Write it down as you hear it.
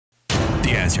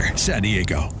The Answer San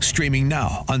Diego, streaming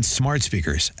now on smart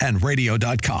speakers and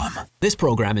radio.com. This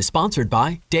program is sponsored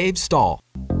by Dave Stahl.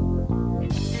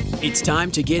 It's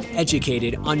time to get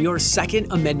educated on your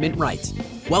Second Amendment rights.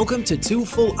 Welcome to 2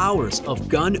 full hours of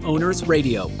Gun Owners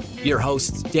Radio. Your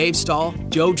hosts, Dave Stahl,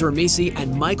 Joe Germisi,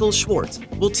 and Michael Schwartz,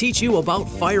 will teach you about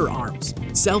firearms,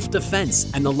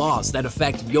 self-defense, and the laws that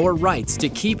affect your rights to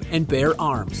keep and bear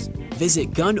arms.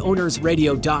 Visit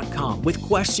gunownersradio.com with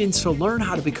questions to learn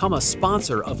how to become a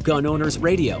sponsor of Gun Owners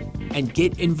Radio and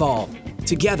get involved.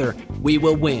 Together, we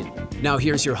will win. Now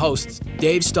here's your hosts,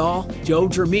 Dave Stahl, Joe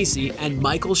Germisi, and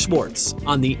Michael Schwartz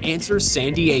on The Answer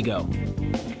San Diego.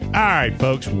 All right,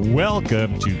 folks,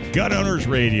 welcome to Gun Owners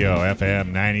Radio,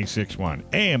 FM 96.1,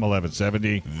 AM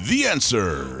 1170. The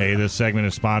Answer. Hey, this segment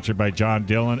is sponsored by John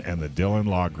Dillon and the Dillon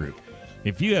Law Group.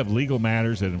 If you have legal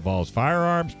matters that involves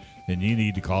firearms, then you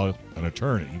need to call an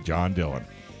attorney, John Dillon.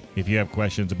 If you have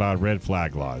questions about red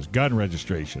flag laws, gun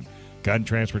registration, gun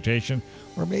transportation,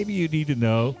 or maybe you need to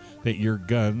know that your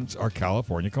guns are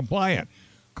California compliant,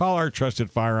 call our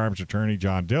trusted firearms attorney,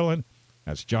 John Dillon.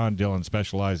 That's John Dillon,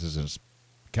 specializes in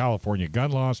California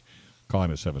gun laws. Call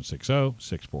him at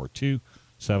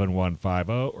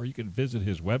 760-642-7150, or you can visit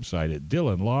his website at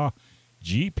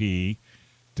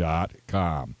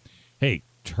dillonlawgp.com. Hey,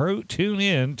 tune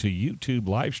in to YouTube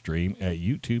live stream at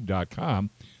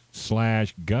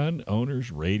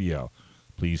youtube.com/gunownersradio.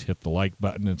 Please hit the like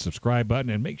button and subscribe button,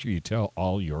 and make sure you tell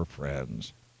all your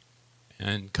friends.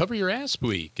 And Cover Your ASP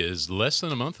Week is less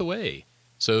than a month away.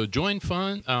 So join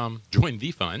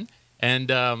the fun,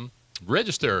 and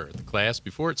register the class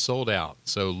before it's sold out.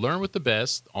 So learn with the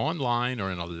best online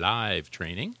or in a live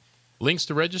training. Links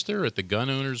to register at the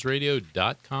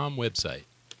gunownersradio.com website.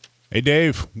 Hey,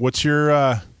 Dave, what's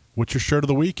your shirt of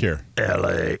the week here?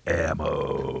 LA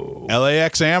Ammo.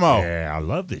 LAX Ammo. Yeah, I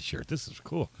love this shirt. This is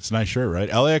cool. It's a nice shirt,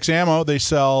 right? LAX Ammo, they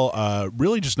sell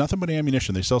really just nothing but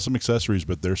ammunition. They sell some accessories,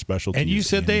 but their specialty And you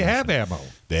said they have ammo.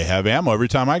 They have ammo every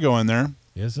time I go in there.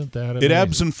 Isn't that amazing? It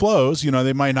ebbs and flows. You know,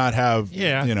 they might not have,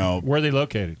 Yeah. Where are they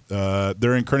located?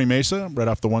 They're in Kearny Mesa, right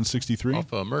off the 163.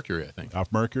 Off Mercury, I think.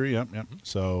 Off Mercury, yep.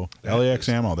 So LAX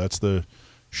Ammo, that's the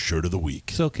shirt of the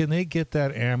week. So can they get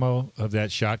that ammo of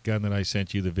that shotgun that I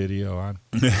sent you the video on?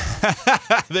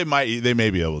 They may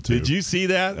be able to. Did you see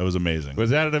that? That was amazing. Was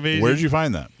that amazing? Where did you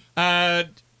find that?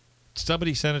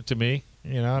 Somebody sent it to me,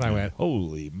 and I went,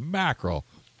 holy mackerel.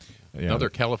 Another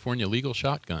California legal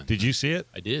shotgun. Did you see it?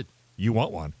 I did. You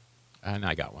want one? And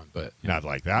I got one, but Not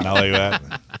like that. Not like that.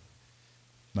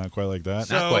 Not quite like that.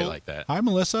 not quite like that. Hi,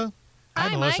 Melissa. Hi,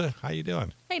 Melissa. Mike. How you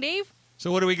doing? Hey, Dave.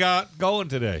 So what do we got going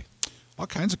today? All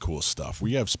kinds of cool stuff.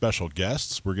 We have special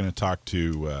guests. We're going to talk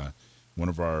to one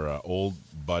of our old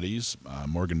buddies,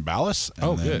 Morgan Ballas.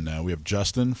 And then we have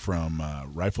Justin from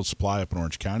Rifle Supply up in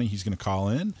Orange County. He's going to call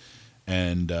in.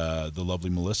 And the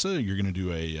lovely Melissa, you're going to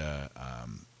do a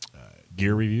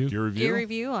Gear review? Gear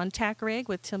review on Tack Rig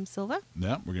with Tim Silva.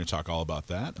 Yeah, we're going to talk all about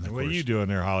that. And What are you doing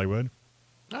there, Hollywood?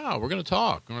 Oh, we're going to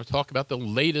talk. We're going to talk about the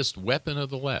latest weapon of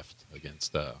the left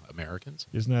against Americans.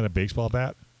 Isn't that a baseball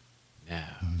bat? No,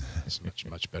 it's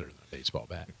much better than a baseball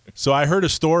bat. So I heard a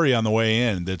story on the way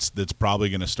in that's probably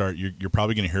going to start. You're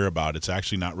probably going to hear about. It's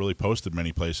actually not really posted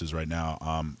many places right now.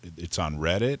 It's on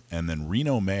Reddit, and then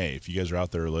Reno May. If you guys are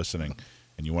out there listening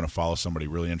and you want to follow somebody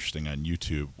really interesting on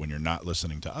YouTube when you're not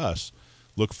listening to us,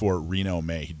 look for Reno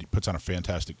May. He puts on a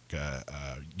fantastic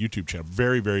YouTube channel.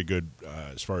 Very, very good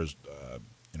as far as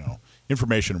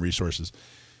information and resources.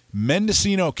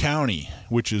 Mendocino County,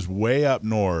 which is way up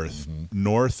north,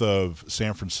 north of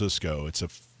San Francisco. It's a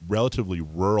relatively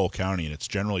rural county, and it's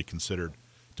generally considered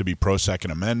to be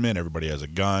pro-Second Amendment. Everybody has a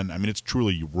gun. I mean, it's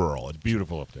truly rural. It's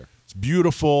Beautiful up there. It's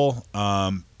beautiful.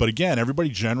 But again, everybody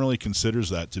generally considers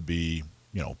that to be,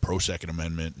 pro-Second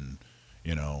Amendment and,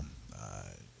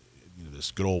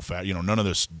 this good old none of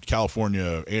this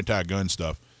California anti-gun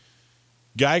stuff.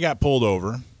 Guy got pulled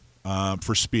over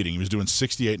for speeding. He was doing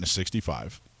 68 and a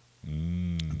 65.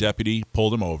 Deputy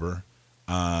pulled him over,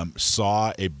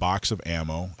 saw a box of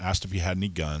ammo, asked if he had any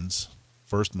guns.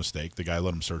 First mistake. The guy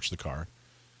let him search the car.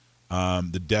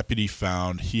 The deputy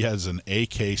found he has an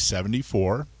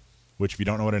AK-74, which if you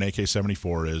don't know what an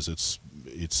AK-74 is, it's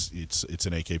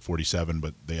an AK-47,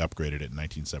 but they upgraded it in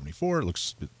 1974. It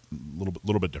looks a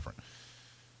little bit different.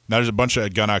 Now there's a bunch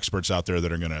of gun experts out there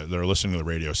that are listening to the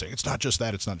radio saying it's not just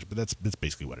that, but that's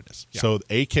basically what it is. Yeah. So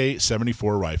the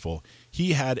AK-74 rifle,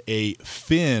 he had a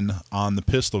fin on the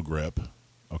pistol grip,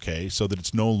 okay, so that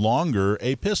it's no longer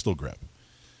a pistol grip.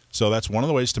 So that's one of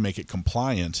the ways to make it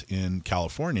compliant in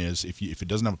California is if it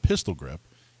doesn't have a pistol grip,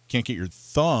 you can't get your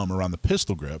thumb around the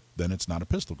pistol grip, then it's not a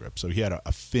pistol grip. So he had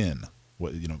a fin,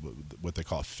 what they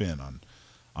call a fin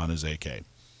on his AK.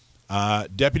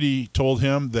 Deputy told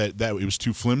him that it was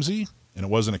too flimsy and it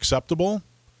wasn't acceptable,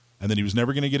 and that he was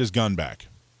never going to get his gun back.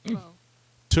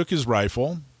 Took his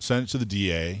rifle, sent it to the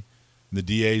DA, and the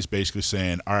DA is basically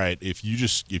saying, "All right, if you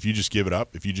just give it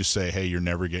up, if you just say, hey, you're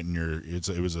never getting your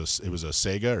it was a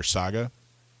Sega or Saga,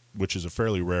 which is a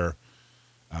fairly rare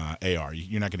AR.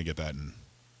 You're not going to get that in.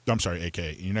 I'm sorry,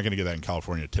 AK. You're not going to get that in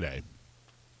California today.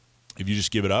 If you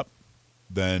just give it up,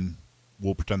 then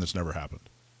we'll pretend this never happened."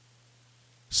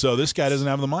 So this guy doesn't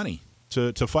have the money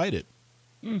to fight it.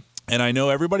 And I know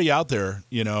everybody out there,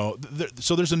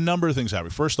 so there's a number of things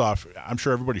happening. First off, I'm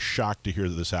sure everybody's shocked to hear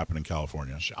that this happened in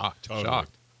California. Shocked.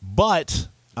 But,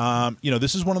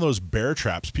 this is one of those bear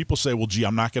traps. People say, well, gee,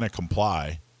 I'm not going to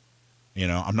comply.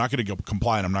 I'm not going to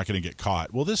comply and I'm not going to get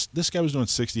caught. Well, this guy was doing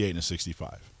 68 and a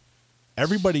 65.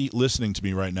 Everybody listening to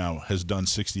me right now has done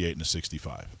 68 and a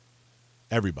 65.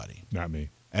 Everybody. Not me.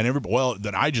 And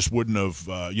then I just wouldn't have,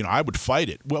 I would fight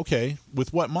it. Well, okay,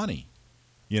 with what money?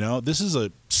 This is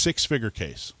a 6-figure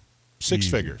case. Six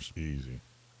figures. Easy.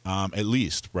 At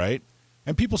least, right?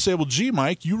 And people say, well, gee,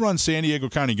 Mike, you run San Diego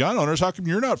County Gun Owners. How come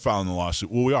you're not filing the lawsuit?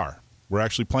 Well, we are. We're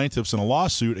actually plaintiffs in a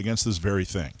lawsuit against this very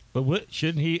thing. But what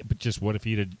if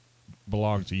he had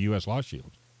belonged to U.S. Law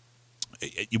Shield?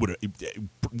 It would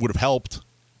have helped.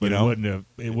 But it wouldn't have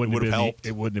helped.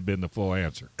 It wouldn't have been the full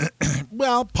answer.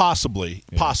 Well, possibly.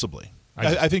 Yeah. Possibly.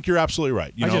 I think you're absolutely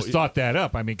right. I just thought that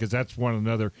up. I mean, because that's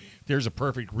there's a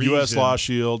perfect reason. U.S. Law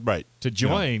Shield, right. To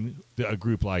join a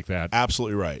group like that.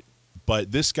 Absolutely right.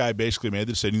 But this guy basically made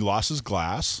the decision. He lost his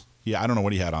glass. I don't know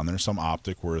what he had on there. Some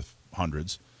optic worth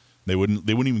hundreds. They wouldn't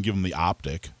even give him the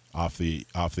optic off the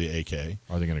AK.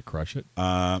 Are they going to crush it?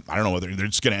 I don't know whether they're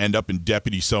just going to end up in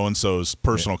Deputy so-and-so's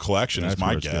personal collection is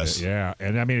my guess. Yeah.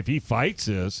 And I mean, if he fights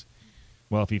this,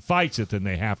 well, if he fights it, then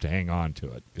they have to hang on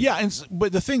to it. Yeah,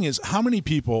 but the thing is, how many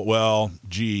people? Well,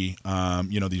 these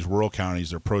rural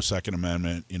counties, they're pro Second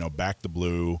Amendment. Back the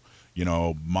blue.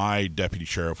 My deputy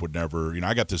sheriff would never.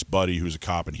 I got this buddy who's a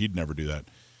cop, and he'd never do that.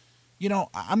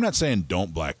 I'm not saying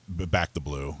don't back the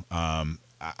blue.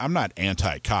 I'm not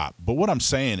anti-cop, but what I'm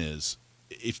saying is,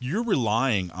 if you're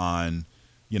relying on,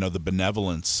 the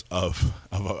benevolence of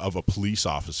a police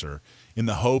officer in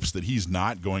the hopes that he's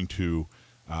not going to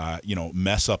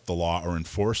mess up the law or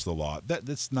enforce the law,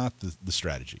 that's not the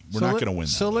strategy. We're not going to win that.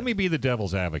 So let me be the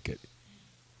devil's advocate.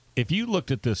 If you looked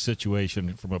at this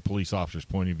situation from a police officer's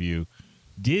point of view,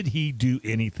 did he do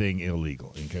anything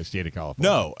illegal in the state of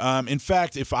California? No. In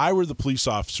fact, if I were the police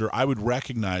officer, I would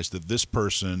recognize that this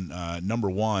person, number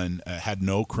one, had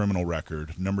no criminal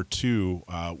record. Number two,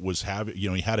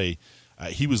 he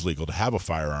was legal to have a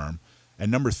firearm. And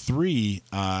number three,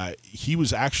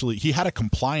 he had a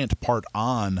compliant part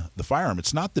on the firearm.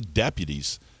 It's not the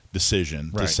deputy's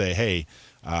decision to say, hey,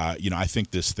 I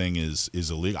think this thing is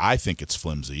illegal. I think it's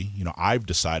flimsy. I've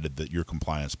decided that your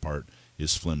compliance part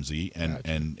is flimsy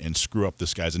and screw up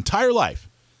this guy's entire life.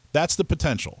 That's the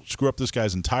potential. Screw up this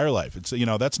guy's entire life. It's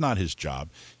that's not his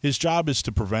job. His job is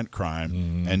to prevent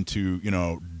crime and to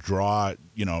draw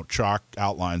chalk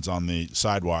outlines on the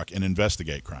sidewalk and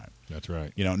investigate crime. That's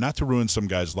right. Not to ruin some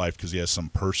guy's life because he has some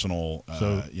personal.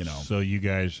 So you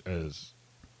guys are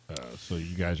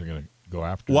going to go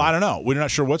after. Well, I don't know. We're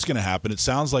not sure what's going to happen. It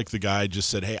sounds like the guy just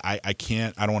said, "Hey, I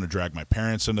can't. I don't want to drag my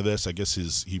parents into this." I guess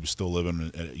he was still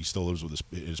living. He still lives with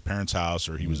his parents' house,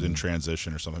 or he was in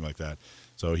transition, or something like that.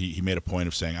 So he made a point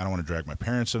of saying, "I don't want to drag my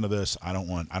parents into this. I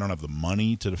don't have the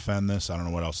money to defend this. I don't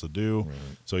know what else to do." Right.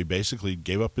 So he basically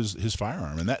gave up his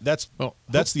firearm, and that's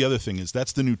the other thing is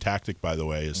that's the new tactic, by the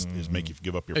way, is make you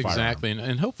give up your firearm. Exactly,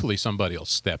 and hopefully somebody will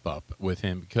step up with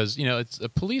him because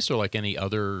police are like any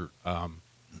other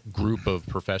group of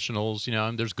professionals.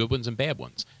 And there's good ones and bad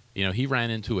ones. He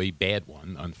ran into a bad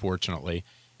one, unfortunately,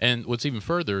 and what's even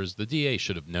further is the DA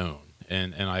should have known,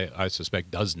 and I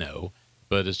suspect does know.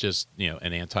 But it's just,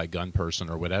 an anti-gun person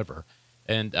or whatever.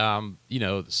 And,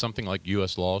 something like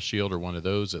U.S. Law Shield or one of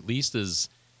those at least is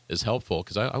helpful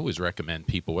because I always recommend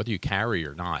people, whether you carry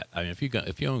or not. I mean,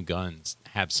 if you own guns,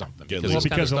 have something.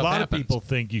 Because a lot of people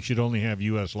think you should only have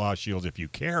U.S. Law Shield if you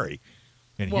carry.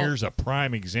 And here's a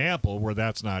prime example where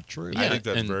that's not true. Yeah, I think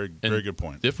that's a very good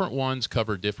point. Different ones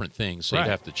cover different things, so you'd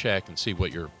have to check and see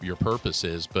what your purpose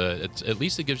is. But at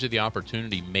least it gives you the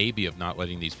opportunity maybe of not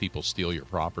letting these people steal your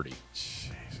property.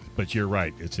 But you're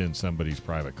right. It's in somebody's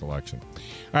private collection.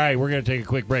 All right, we're going to take a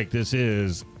quick break. This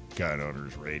is Gun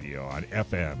Owners Radio on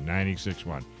FM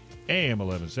 96.1, AM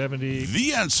 1170.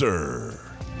 The Answer.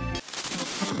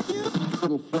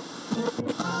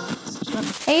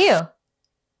 Hey, you.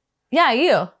 Yeah,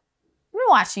 you. I've been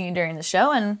watching you during the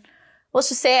show, and let's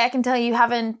just say I can tell you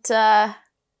haven't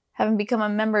become a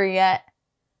member yet.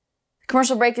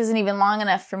 commercial break isn't even long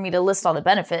enough for me to list all the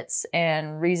benefits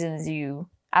and reasons you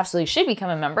absolutely should become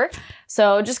a member.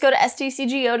 So just go to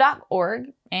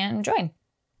stcgo.org and join.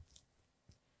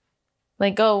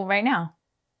 Like, go right now.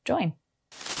 Join.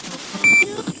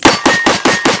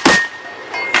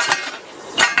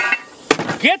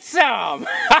 Get some!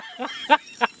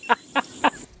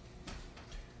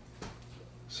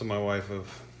 So my wife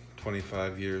of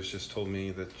 25 years just told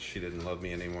me that she didn't love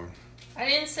me anymore. I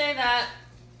didn't say that.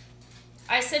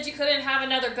 I said you couldn't have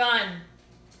another gun.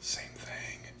 Same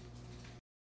thing.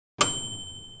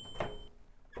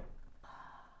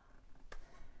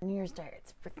 New Year's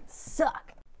darts freaking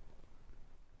suck.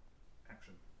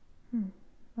 Action.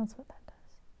 That's what that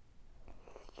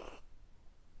does.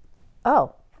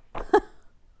 Oh.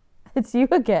 It's you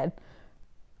again.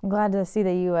 I'm glad to see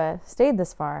that you stayed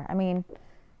this far. I mean,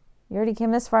 you already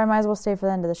came this far, I might as well stay for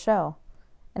the end of the show.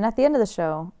 And at the end of the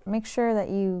show, make sure that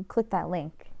you click that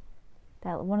link.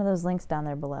 That one of those links down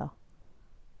there below.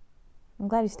 I'm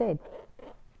glad you stayed.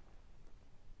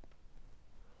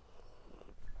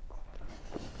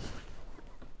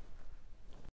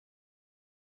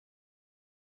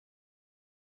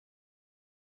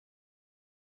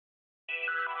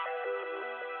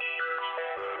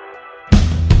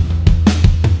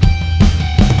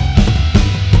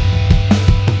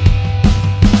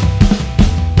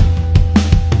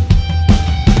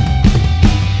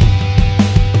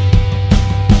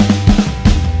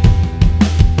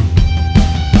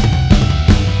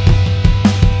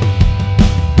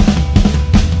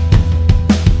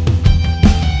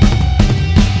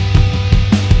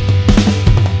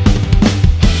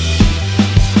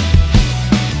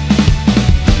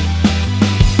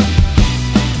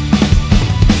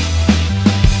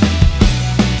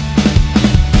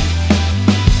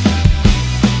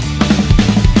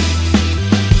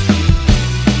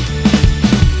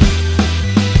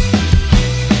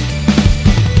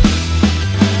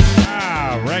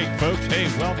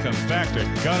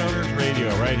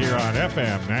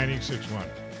 FM 96.1,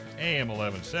 AM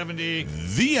 1170.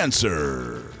 The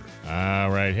Answer. All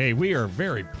right. Hey, we are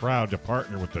very proud to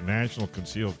partner with the National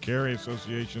Concealed Carry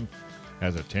Association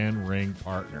as a 10-ring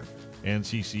partner.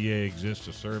 NCCA exists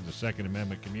to serve the Second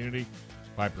Amendment community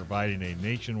by providing a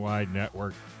nationwide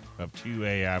network of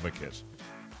 2A advocates,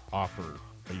 offer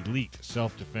elite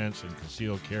self-defense and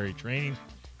concealed carry training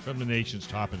from the nation's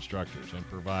top instructors, and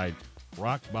provide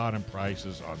rock-bottom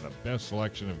prices on the best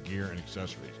selection of gear and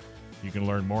accessories. You can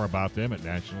learn more about them at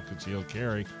National Concealed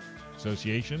Carry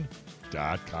Association.com.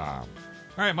 All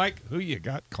right, Mike, who you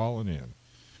got calling in?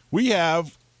 We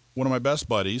have one of my best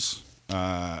buddies,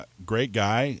 great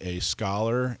guy, a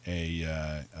scholar,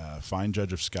 a fine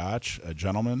judge of Scotch, a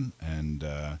gentleman, and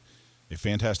a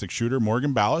fantastic shooter,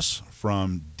 Morgan Ballas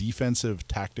from Defensive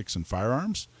Tactics and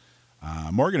Firearms.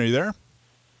 Morgan, are you there?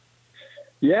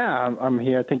 Yeah, I'm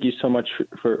here. Thank you so much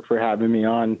for having me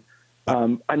on.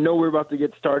 I know we're about to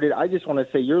get started. I just want to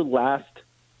say your last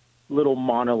little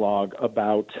monologue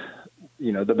about,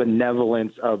 the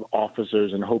benevolence of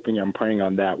officers and hoping and praying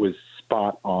on that was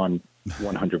spot on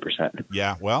 100%.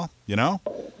 Yeah, well,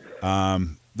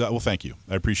 well, thank you.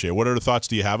 I appreciate it. What other thoughts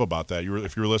do you have about that?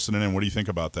 If you were listening in, what do you think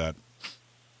about that?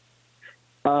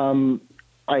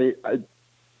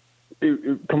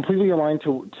 It completely aligned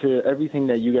to everything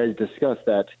that you guys discussed,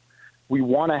 that we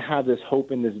want to have this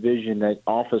hope and this vision that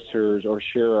officers or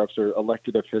sheriffs or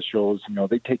elected officials,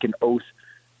 they take an oath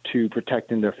to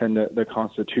protect and defend the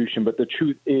Constitution. But the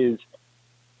truth is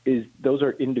those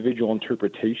are individual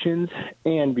interpretations.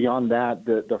 And beyond that,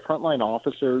 the frontline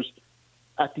officers,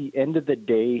 at the end of the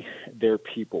day, they're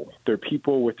people. They're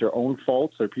people with their own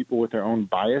faults. They're people with their own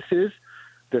biases.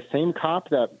 The same cop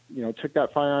that, took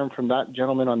that firearm from that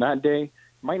gentleman on that day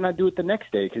might not do it the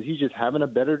next day because he's just having a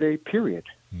better day, period.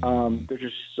 There's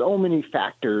just so many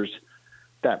factors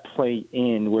that play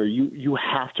in where you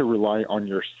have to rely on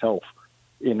yourself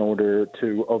in order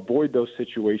to avoid those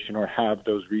situations or have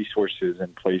those resources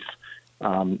in place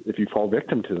if you fall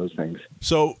victim to those things.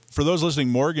 So for those listening,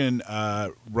 Morgan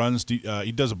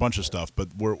he does a bunch of stuff, but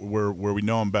where we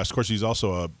know him best, of course, he's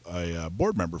also a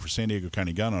board member for San Diego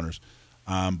County Gun Owners.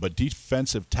 But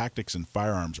Defensive Tactics and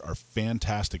Firearms are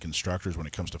fantastic instructors when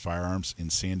it comes to firearms in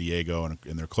San Diego, and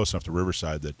they're close enough to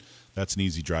Riverside that's an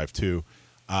easy drive too.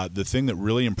 The thing that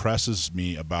really impresses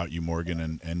me about you,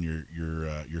 Morgan, and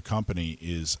your company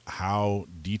is how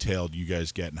detailed you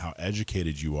guys get and how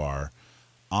educated you are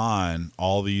on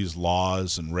all these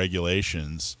laws and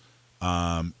regulations,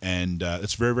 and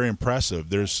it's very, very impressive.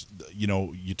 There's,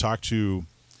 you talk to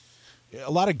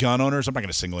a lot of gun owners, I'm not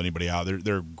going to single anybody out.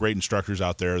 They're great instructors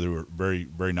out there. They were very,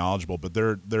 very knowledgeable, but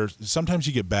they're sometimes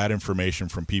you get bad information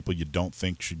from people you don't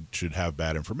think should have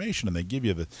bad information, and they give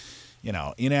you the,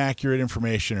 inaccurate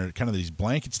information or kind of these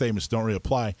blanket statements don't really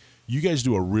apply. You guys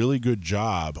do a really good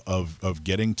job of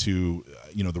getting to,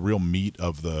 the real meat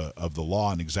of the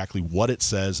law and exactly what it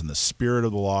says and the spirit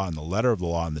of the law and the letter of the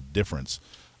law and the difference.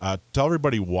 Tell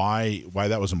everybody why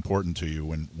that was important to you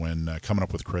when coming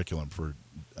up with curriculum for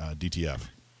DTF.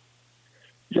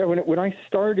 Yeah, when I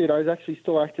started, I was actually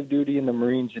still active duty in the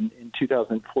Marines in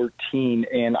 2014,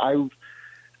 and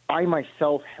I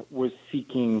myself was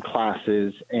seeking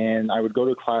classes, and I would go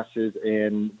to classes,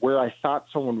 and where I thought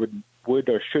someone would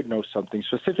or should know something,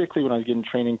 specifically when I was getting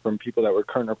training from people that were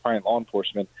current or prior law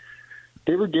enforcement,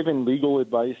 they were given legal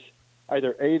advice,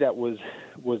 either A, that was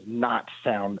not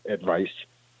sound advice,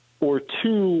 or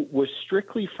two, was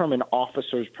strictly from an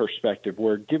officer's perspective,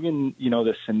 where given,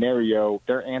 the scenario,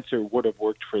 their answer would have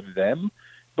worked for them,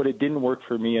 but it didn't work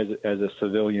for me as a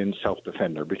civilian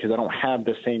self-defender because I don't have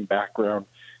the same background,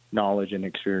 knowledge, and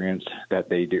experience that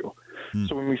they do.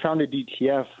 So when we founded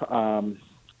DTF,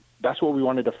 that's what we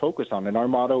wanted to focus on. And our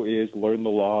motto is learn the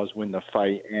laws, win the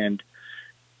fight. And,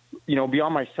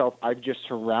 beyond myself, I've just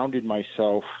surrounded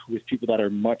myself with people that are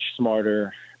much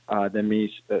smarter than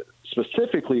me,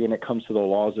 specifically when it comes to the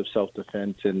laws of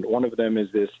self-defense. And one of them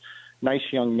is this nice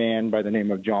young man by the name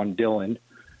of John Dillon,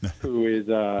 who is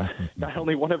not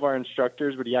only one of our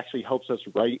instructors, but he actually helps us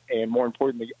write and, more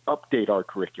importantly, update our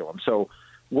curriculum. So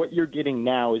what you're getting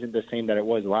now isn't the same that it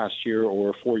was last year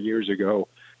or 4 years ago.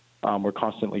 We're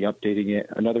constantly updating it.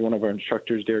 Another one of our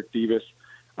instructors, Derek Davis,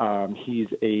 he's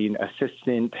an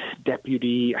assistant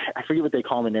deputy. I forget what they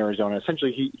call him in Arizona.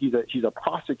 Essentially, he's a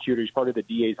prosecutor. He's part of the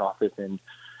DA's office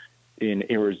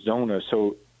in Arizona.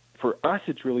 So for us,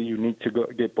 it's really unique to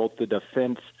get both the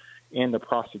defense and the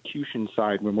prosecution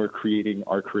side when we're creating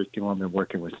our curriculum and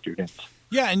working with students.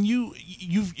 Yeah, and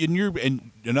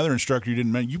and another instructor you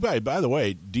didn't mention. By the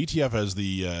way, DTF has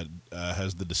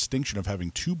the distinction of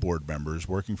having two board members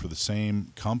working for the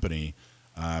same company.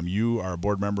 You are a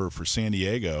board member for San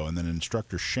Diego, and then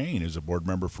instructor Shane is a board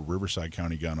member for Riverside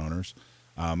County Gun Owners.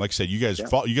 Like I said, you guys are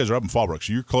up in Fallbrook,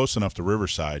 so you're close enough to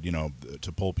Riverside,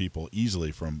 to pull people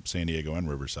easily from San Diego and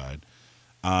Riverside.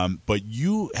 But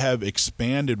you have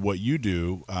expanded what you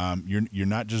do. You're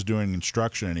not just doing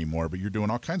instruction anymore, but you're doing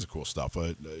all kinds of cool stuff.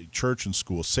 Church and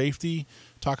school safety.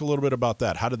 Talk a little bit about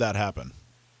that. How did that happen?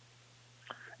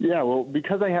 Yeah, well,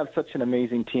 because I have such an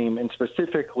amazing team, and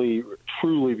specifically,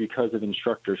 truly because of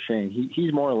instructor Shane,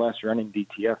 he's more or less running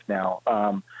DTF now.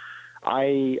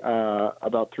 I,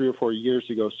 about 3 or 4 years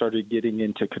ago, started getting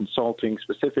into consulting,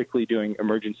 specifically doing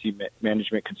emergency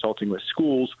management consulting with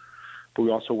schools, but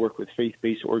we also work with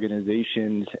faith-based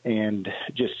organizations, and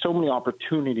just so many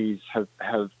opportunities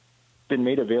have been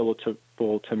made available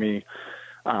to me,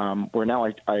 where now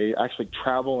I actually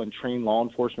travel and train law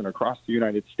enforcement across the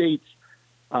United States.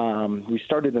 We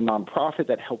started a nonprofit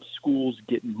that helps schools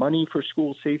get money for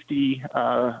school safety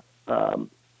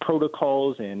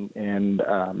protocols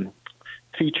and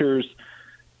features.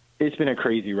 It's been a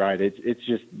crazy ride. It's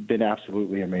just been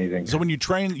absolutely amazing. So when you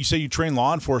say you train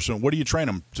law enforcement. What do you train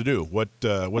them to do?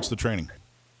 What's the training?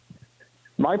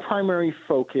 My primary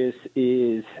focus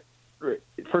is,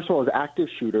 first of all, is active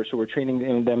shooter. So we're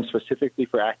training them specifically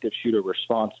for active shooter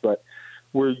response, but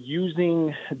we're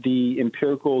using the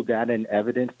empirical data and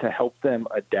evidence to help them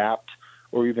adapt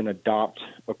or even adopt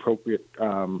appropriate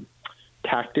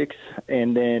tactics,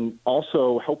 and then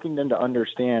also helping them to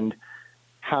understand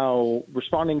how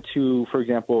responding to, for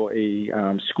example,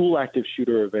 a school active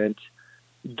shooter event,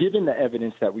 given the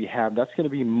evidence that we have, that's going to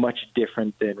be much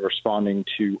different than responding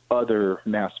to other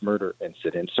mass murder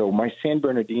incidents. So my San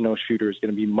Bernardino shooter is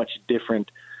going to be much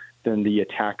different than the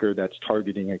attacker that's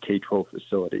targeting a K-12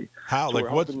 facility. How? So we're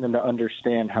helping them to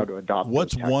understand how to adopt.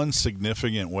 What's one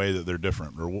significant way that they're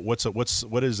different, or what's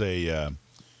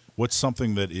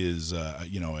something that is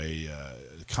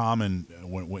common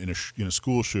in a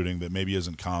school shooting that maybe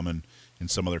isn't common in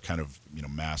some other kind of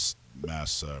mass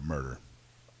murder?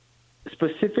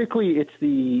 Specifically, it's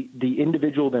the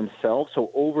individual themselves.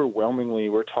 So overwhelmingly,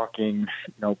 we're talking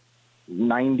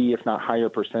 90, if not higher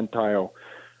percentile,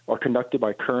 are conducted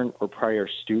by current or prior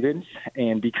students.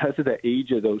 And because of the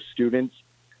age of those students,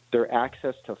 their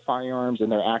access to firearms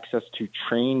and their access to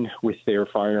train with their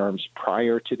firearms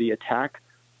prior to the attack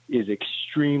is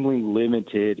extremely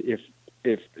limited,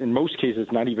 if in most cases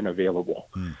not even available.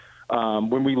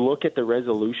 When we look at the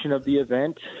resolution of the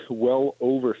event, well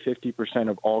over 50%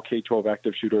 of all K-12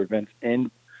 active shooter events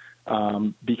end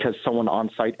because someone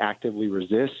on site actively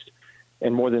resists.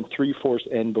 and more than 3/4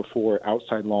 end before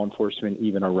outside law enforcement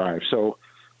even arrive. So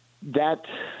that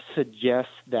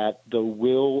suggests that the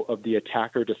will of the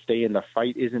attacker to stay in the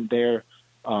fight isn't there.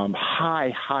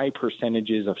 High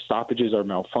percentages of stoppages are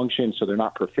malfunction, so they're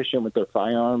not proficient with their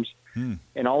firearms.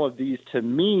 And all of these, to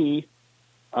me,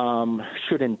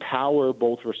 should empower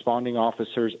both responding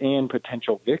officers and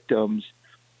potential victims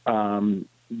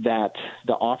that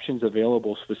the options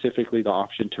available, specifically the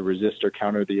option to resist or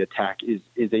counter the attack, is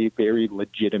a very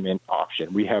legitimate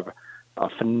option. We have a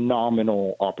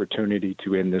phenomenal opportunity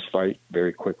to end this fight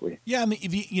very quickly. Yeah, and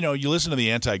you listen to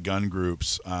the anti-gun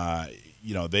groups.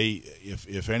 They,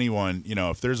 if anyone,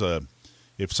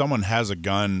 if someone has a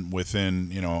gun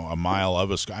within a mile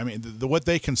of us, I mean, what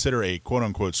they consider a quote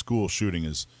unquote school shooting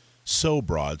is so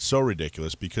broad, so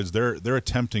ridiculous, because they're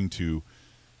attempting to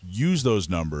use those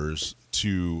numbers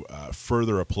to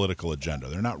further a political agenda.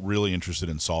 They're not really interested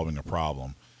in solving a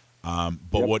problem.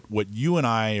 But what you and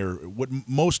I, or what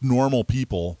most normal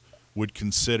people would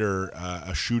consider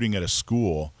a shooting at a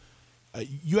school,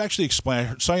 you actually explained.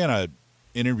 I saw you on an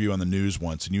interview on the news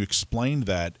once, and you explained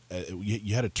that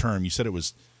you had a term. You said it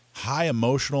was high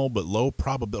emotional but low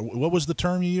probability. What was the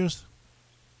term you used?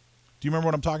 Do you remember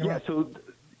what I'm talking about?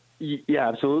 Yeah,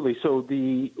 absolutely. So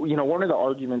one of the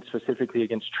arguments specifically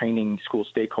against training school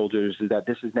stakeholders is that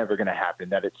this is never going to happen,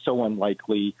 that it's so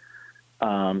unlikely.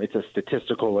 It's a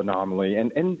statistical anomaly,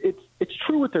 and it's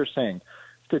true what they're saying.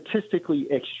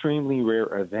 Statistically, extremely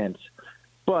rare events,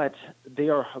 but they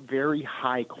are very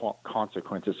high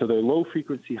consequences. So they're low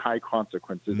frequency, high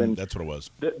consequences. And that's what it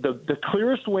was. The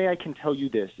clearest way I can tell you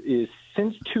this is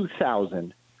since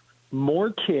 2000,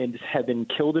 more kids have been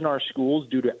killed in our schools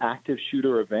due to active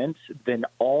shooter events than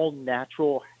all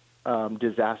natural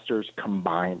disasters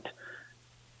combined.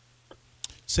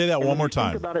 Say that one more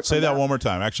time. Say that one more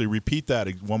time. Actually, repeat that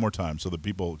one more time so that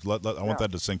people I want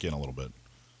that to sink in a little bit.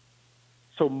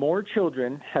 So more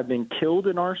children have been killed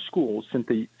in our schools since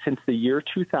the year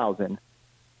 2000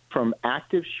 from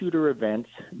active shooter events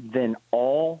than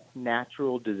all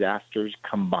natural disasters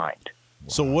combined. Wow.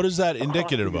 So what is that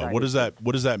indicative of? What does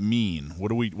that mean? What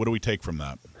do we take from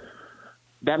that?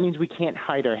 That means we can't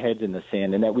hide our heads in the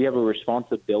sand, and that we have a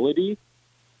responsibility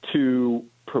to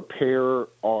prepare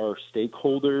our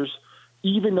stakeholders,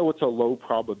 even though it's a low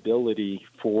probability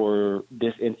for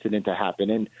this incident to happen.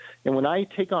 And when I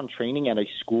take on training at a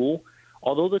school,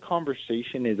 although the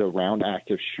conversation is around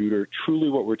active shooter, truly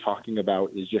what we're talking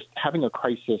about is just having a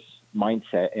crisis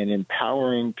mindset and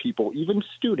empowering people, even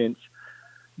students,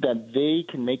 that they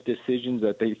can make decisions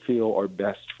that they feel are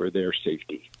best for their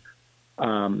safety.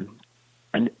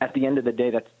 And at the end of the day,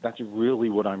 that's really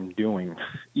what I'm doing.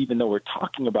 Even though we're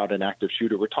talking about an active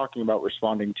shooter, we're talking about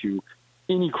responding to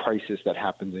any crisis that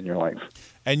happens in your life.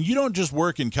 And you don't just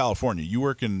work in California. You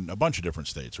work in a bunch of different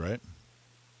states, right?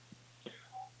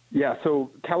 Yeah,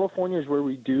 so California is where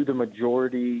we do the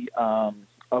majority of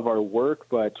our work,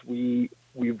 but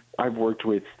I've worked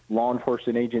with law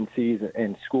enforcement agencies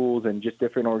and schools and just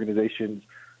different organizations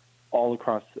all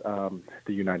across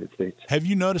the United States. Have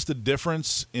you noticed a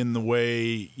difference in the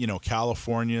way,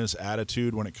 California's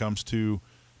attitude when it comes to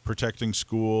protecting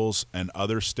schools and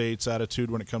other states'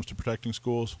 attitude when it comes to protecting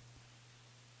schools?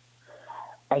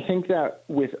 I think that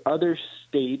with other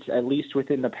states, at least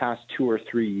within the past 2 or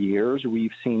 3 years,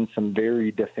 we've seen some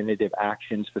very definitive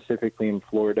action, specifically in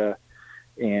Florida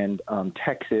and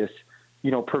Texas.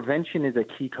 Prevention is a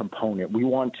key component. We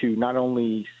want to not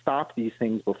only stop these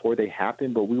things before they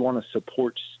happen, but we want to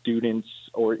support students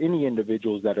or any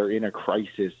individuals that are in a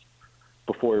crisis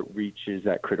before it reaches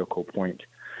that critical point.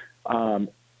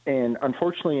 And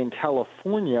unfortunately, in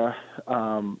California,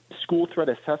 school threat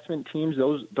assessment teams,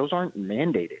 those aren't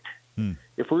mandated.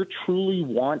 If we truly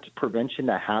want prevention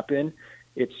to happen,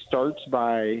 it starts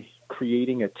by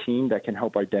creating a team that can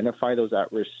help identify those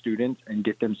at-risk students and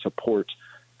get them support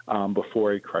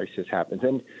before a crisis happens.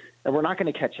 And we're not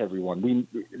going to catch everyone.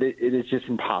 It is just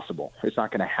impossible. It's not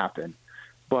going to happen.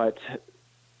 But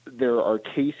there are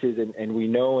cases, and we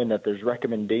know, and that there's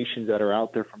recommendations that are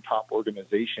out there from top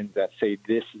organizations that say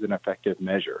this is an effective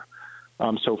measure.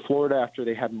 So Florida, after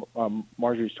they had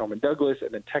Marjorie Stoneman Douglas,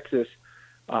 and then Texas,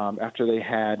 after they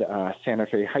had Santa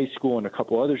Fe High School and a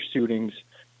couple other shootings,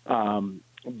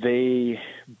 they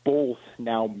both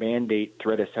now mandate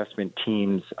threat assessment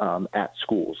teams at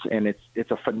schools, and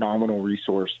it's a phenomenal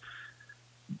resource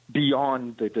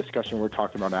beyond the discussion we're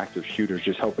talking about active shooters,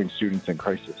 just helping students in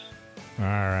crisis. All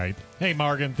right. Hey,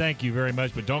 Morgan, thank you very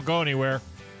much, but don't go anywhere.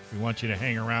 We want you to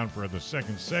hang around for the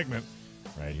second segment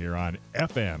right here on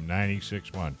FM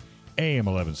 96.1, AM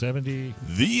 1170.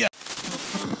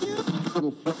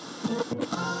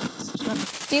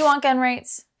 Do you want gun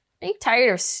rights? Are you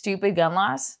tired of stupid gun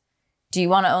laws? Do you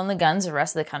want to own the guns the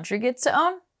rest of the country gets to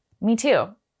own? Me too.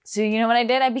 So you know what I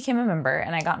did? I became a member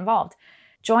and I got involved.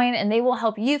 Join and they will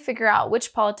help you figure out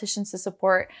which politicians to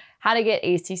support, how to get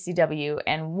ACCW,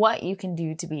 and what you can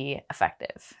do to be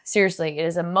effective. Seriously, it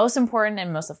is the most important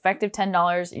and most effective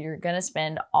 $10 you're going to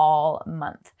spend all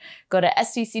month. Go to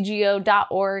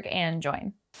stcgo.org and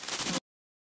join.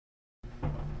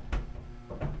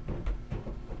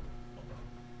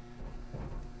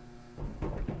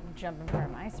 Jump in front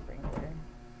of my sprinkler.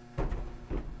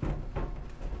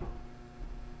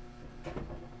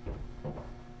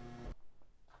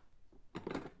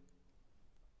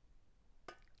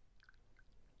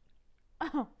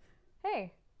 Oh,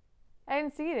 hey, I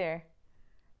didn't see you there.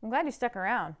 I'm glad you stuck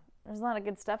around. There's a lot of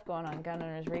good stuff going on Gun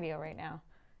Owners Radio right now.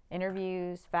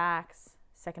 Interviews, facts,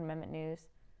 Second Amendment news.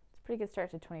 It's a pretty good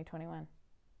start to 2021.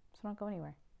 So don't go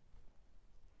anywhere.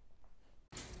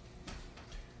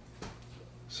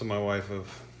 So my wife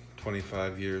of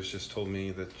 25 years just told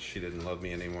me that she didn't love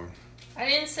me anymore. I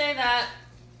didn't say that.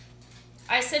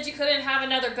 I said you couldn't have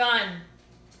another gun.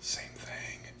 Same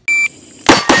thing.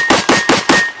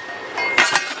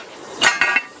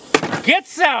 Get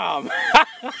some!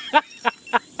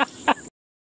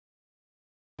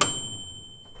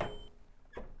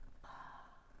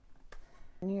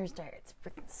 New Year's darts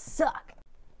freaking suck.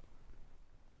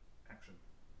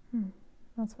 Action.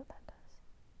 That's what that does.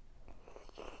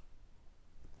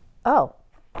 Oh.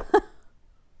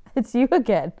 It's you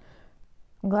again.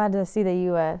 I'm glad to see that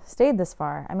you stayed this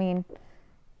far. I mean,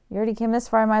 you already came this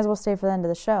far, I might as well stay for the end of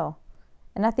the show.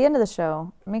 And at the end of the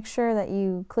show, make sure that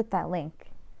you click that link.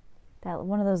 That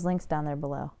one of those links down there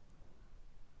below.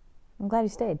 I'm glad you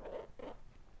stayed.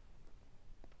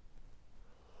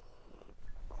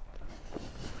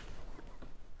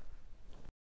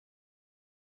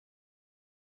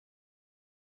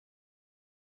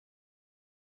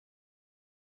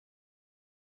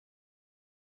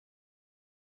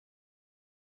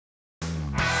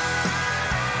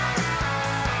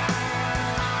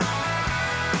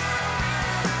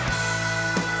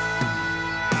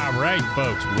 All right,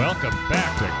 folks, welcome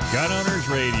back to Gun Owners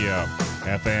Radio,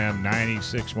 FM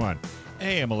 96.1,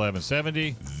 AM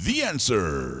 1170. The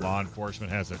Answer. Law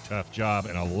enforcement has a tough job,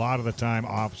 and a lot of the time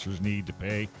officers need to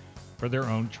pay for their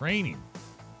own training.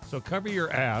 So Cover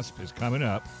Your ASP is coming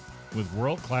up with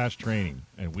world-class training,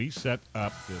 and we set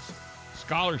up this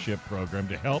scholarship program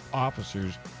to help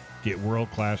officers get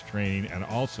world-class training and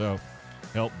also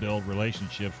help build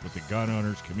relationships with the gun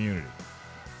owners community.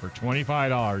 For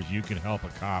 $25, you can help a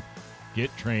cop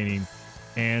get training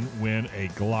and win a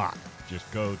Glock.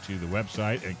 Just go to the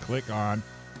website and click on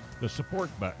the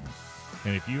support button.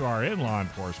 And if you are in law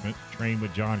enforcement, train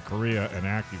with John Correia and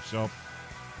active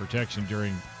self-protection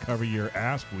during Cover Your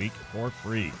ASP Week for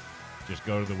free. Just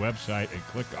go to the website and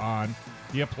click on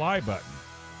the apply button.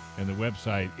 And the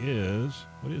website is,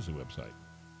 what is the website,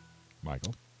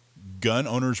 Michael?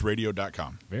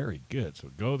 GunOwnersRadio.com. Very good. So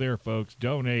go there, folks,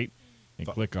 donate, and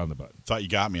click on the button. Thought you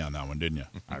got me on that one, didn't you?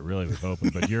 I really was hoping,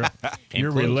 but you're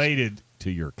related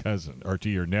to your cousin or to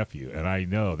your nephew, and I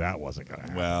know that wasn't going to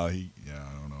happen. Well, I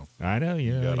don't know. I know,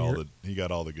 he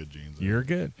got all the good genes. You're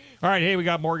good. All right, hey, we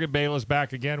got Morgan Bayless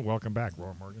back again. Welcome back,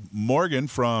 Morgan. Morgan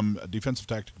from Defensive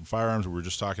Tactical Firearms. We were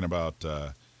just talking about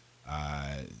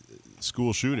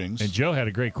school shootings, and Joe had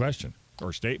a great question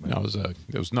or statement. No,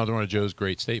 it was another one of Joe's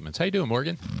great statements. How you doing,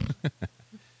 Morgan?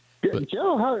 Good.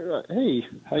 Joe,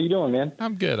 how you doing, man?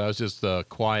 I'm good. I was just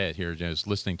quiet here, just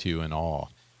listening to you in awe.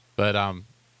 But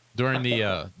during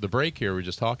the break here, we were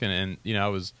just talking, and I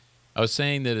was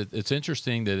saying that it's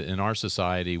interesting that in our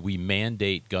society we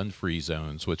mandate gun-free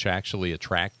zones, which actually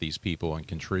attract these people and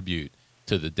contribute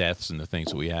to the deaths and the things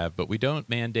that we have. But we don't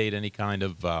mandate any kind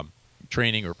of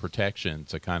training or protection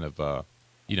to kind of to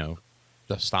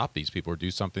stop these people or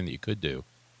do something that you could do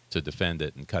to defend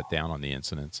it and cut down on the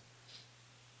incidents.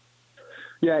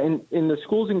 Yeah, in the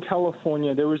schools in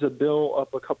California, there was a bill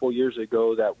up a couple years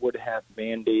ago that would have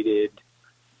mandated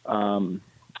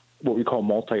what we call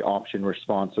multi-option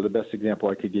response. So the best example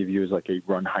I could give you is like a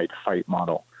run, hide, fight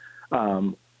model.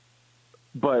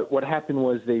 But what happened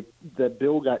was the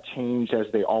bill got changed, as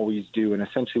they always do, and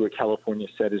essentially what California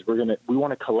said is we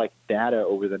want to collect data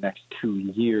over the next 2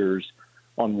 years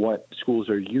on what schools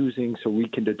are using, so we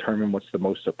can determine what's the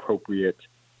most appropriate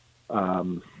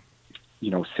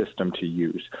system to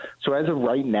use. So as of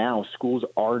right now, schools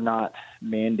are not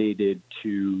mandated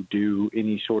to do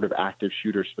any sort of active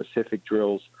shooter specific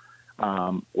drills.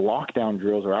 Lockdown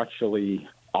drills are actually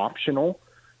optional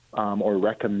or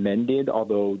recommended,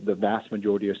 although the vast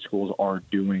majority of schools are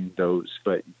doing those.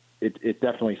 But it's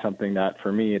definitely something that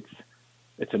for me,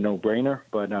 it's a no-brainer.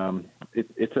 But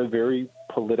it's a very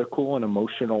political and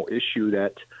emotional issue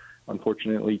that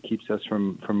unfortunately keeps us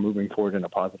from moving forward in a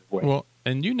positive way. Well,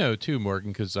 and too,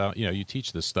 Morgan, because you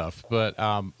teach this stuff, but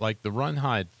like the run,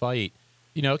 hide, fight,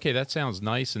 okay, that sounds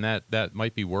nice, and that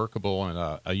might be workable in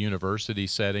a university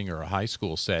setting or a high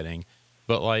school setting.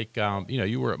 But like,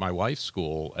 you were at my wife's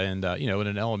school, and in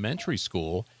an elementary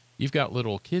school, you've got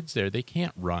little kids there. They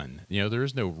can't run. There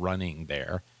is no running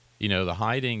there. The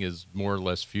hiding is more or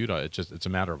less futile. It's a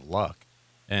matter of luck.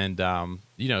 And,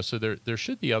 so there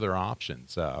should be other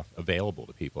options available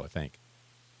to people, I think.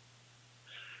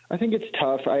 I think it's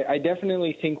tough. I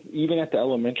definitely think even at the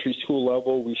elementary school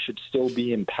level, we should still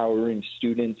be empowering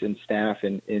students and staff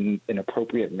in an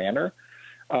appropriate manner.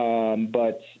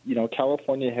 But,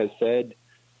 California has said,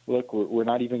 look, we're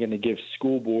not even going to give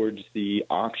school boards the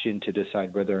option to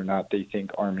decide whether or not they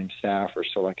think arming staff or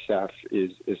select staff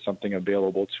is something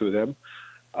available to them.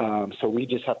 So we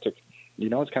just have to,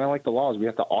 it's kind of like the laws. We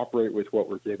have to operate with what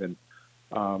we're given.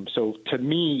 So to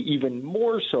me, even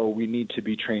more so, we need to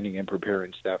be training and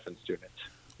preparing staff and students.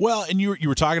 Well, and you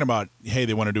were talking about, hey,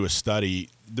 they want to do a study.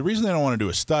 The reason they don't want to do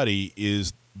a study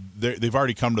is they've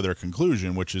already come to their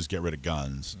conclusion, which is get rid of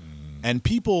guns. And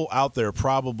people out there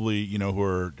probably, who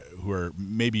are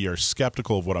maybe are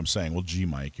skeptical of what I'm saying. Well, gee,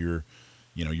 Mike, you're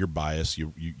biased.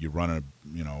 You run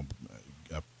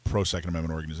a pro Second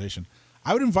Amendment organization.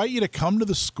 I would invite you to come to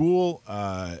the school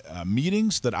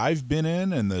meetings that I've been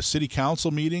in and the city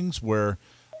council meetings where,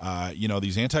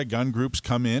 these anti-gun groups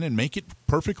come in and make it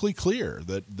perfectly clear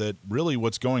that really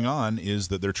what's going on is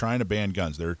that they're trying to ban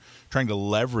guns. They're trying to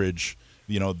leverage,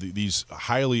 these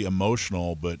highly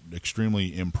emotional but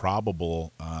extremely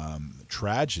improbable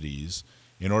tragedies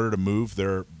in order to move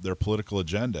their political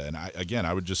agenda. And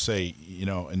I would just say,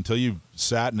 until you've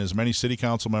sat in as many city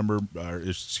council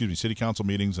city council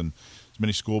meetings and as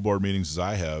many school board meetings as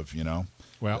I have,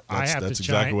 well, that's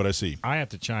exactly what I see. I have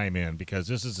to chime in because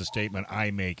this is a statement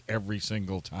I make every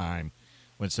single time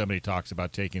when somebody talks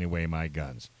about taking away my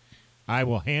guns. I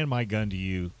will hand my gun to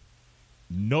you,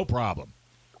 no problem,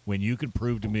 when you can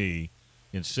prove to me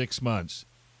in 6 months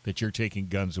that you're taking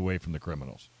guns away from the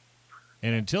criminals.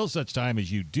 And until such time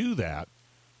as you do that,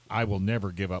 I will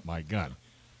never give up my gun.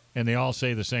 And they all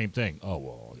say the same thing. Oh,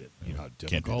 well, how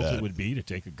difficult it would be to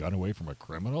take a gun away from a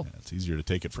criminal? Yeah, it's easier to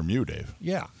take it from you, Dave.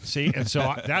 Yeah. See, and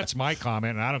so that's my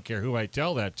comment, and I don't care who I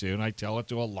tell that to, and I tell it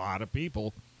to a lot of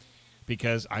people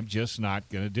because I'm just not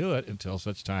going to do it until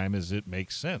such time as it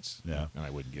makes sense. Yeah. And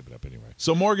I wouldn't give it up anyway.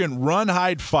 So, Morgan, run,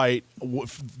 hide, fight.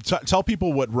 Tell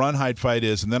people what run, hide, fight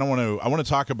is, and then I want to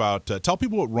talk about tell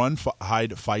people what run,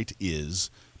 hide, fight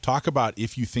is. Talk about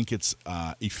if you think it's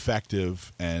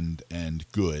effective and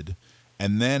good.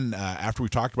 And then after we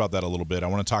talked about that a little bit, I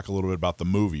want to talk a little bit about the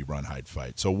movie Run, Hide,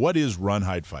 Fight. So what is Run,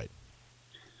 Hide, Fight?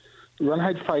 Run,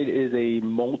 Hide, Fight is a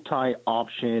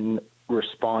multi-option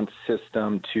response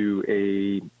system to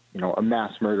a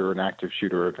mass murder or an active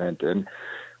shooter event. And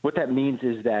what that means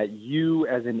is that you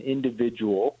as an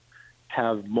individual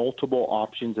have multiple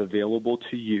options available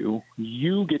to you.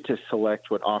 You get to select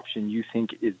what option you think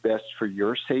is best for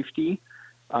your safety.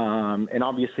 And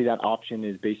obviously that option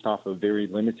is based off of very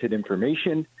limited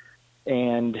information.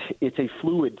 And it's a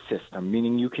fluid system,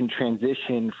 meaning you can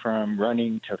transition from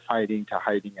running to fighting to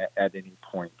hiding at any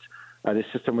point. This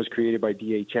system was created by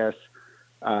DHS.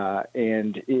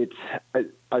 And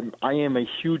I am a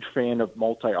huge fan of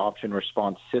multi-option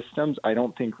response systems. I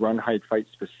don't think Run, Hide, Fight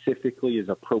specifically is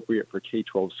appropriate for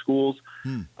K-12 schools.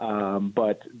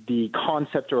 But the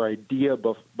concept or idea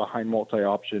behind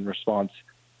multi-option response,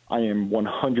 I am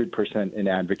 100% an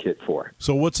advocate for.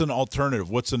 So what's an alternative?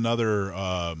 What's an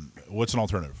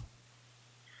alternative?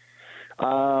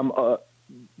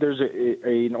 There's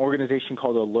an organization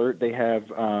called Alert. They have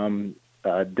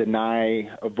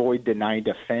avoid, deny,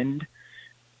 defend.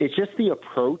 It's just the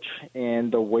approach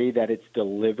and the way that it's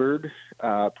delivered.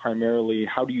 Primarily,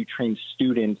 how do you train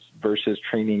students versus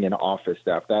training an office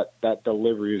staff? That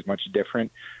delivery is much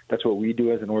different. That's what we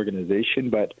do as an organization.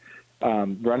 But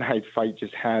Run, Hide, Fight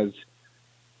just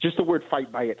the word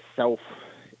fight by itself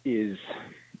is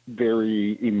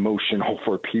very emotional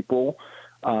for people.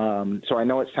 So I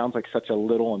know it sounds like such a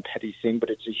little and petty thing, but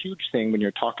it's a huge thing when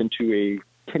you're talking to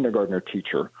a kindergartner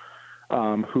teacher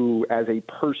who as a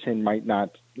person might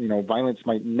not, violence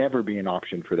might never be an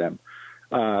option for them,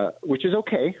 which is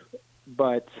okay,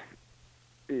 but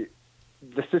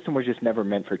the system was just never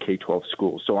meant for K-12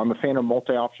 schools. So I'm a fan of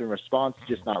multi-option response,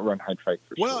 just not Run, Hide, Fight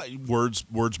for Well, schools.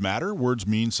 words matter. Words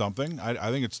mean something. I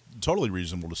think it's totally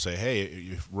reasonable to say, hey,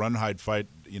 if Run, Hide, Fight,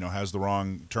 has the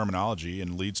wrong terminology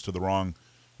and leads to the wrong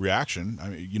reaction. I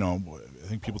mean, I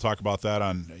think people talk about that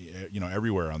on,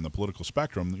 everywhere on the political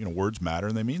spectrum. Words matter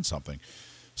and they mean something.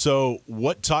 So,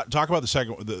 talk about the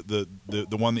second,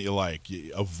 the one that you like.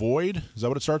 Avoid, is that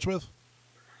what it starts with?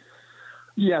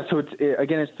 Yeah, so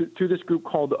it's through this group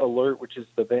called Alert, which is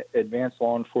the Advanced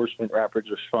Law Enforcement Rapid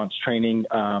Response Training.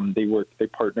 They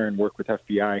partner and work with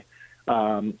FBI.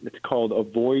 It's called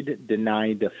Avoid,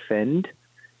 Deny, Defend,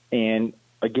 and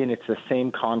again, it's the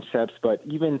same concepts, but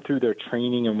even through their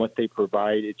training and what they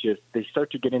provide, they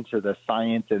start to get into the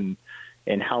science and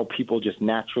how people just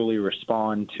naturally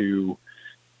respond to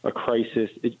a crisis.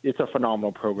 It's a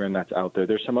phenomenal program that's out there.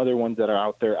 There's some other ones that are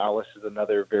out there. Alice is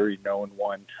another very known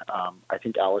one. I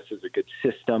think Alice is a good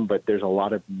system, but there's a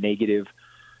lot of negative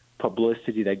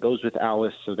publicity that goes with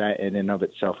Alice, so that in and of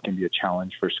itself can be a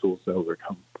challenge for schools to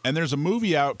overcome. And there's a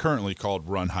movie out currently called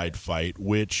Run, Hide, Fight,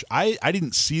 which I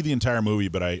didn't see the entire movie,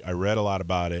 but I read a lot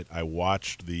about it. I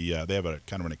watched they have a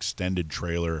kind of an extended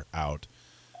trailer out.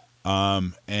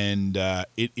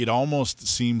 It almost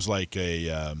seems like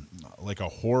a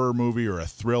horror movie or a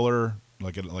thriller,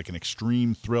 like an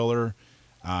extreme thriller,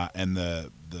 and the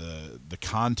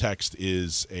context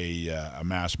is a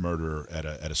mass murder at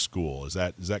a school. Is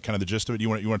that kind of the gist of it? You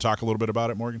want to talk a little bit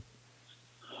about it, Morgan?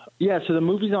 Yeah, so the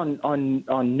movie's on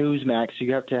Newsmax. So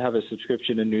you have to have a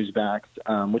subscription to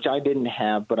Newsmax, which I didn't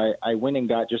have, but I went and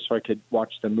got just so I could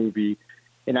watch the movie.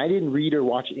 And I didn't read or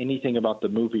watch anything about the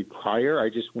movie prior. I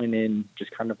just went in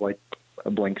just kind of like a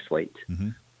blank slate.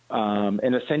 Mm-hmm.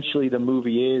 And essentially the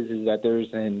movie is that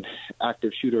there's an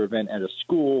active shooter event at a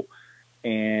school,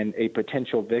 and a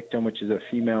potential victim, which is a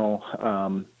female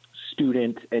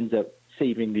student, ends up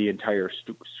saving the entire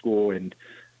school and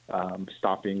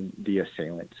stopping the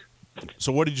assailant.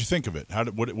 So what did you think of it?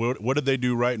 What did they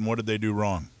do right and what did they do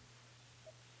wrong?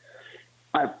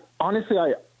 Honestly,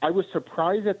 I was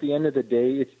surprised at the end of the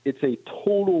day. It's a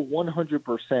total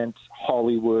 100%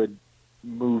 Hollywood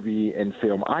movie and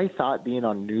film. I thought being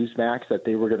on Newsmax that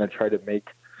they were going to try to make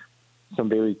some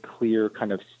very clear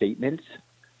kind of statements.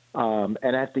 And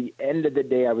at the end of the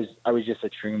day, I was just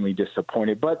extremely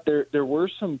disappointed. But there were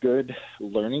some good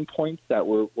learning points that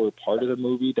were part of the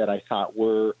movie that I thought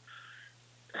were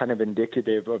kind of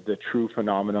indicative of the true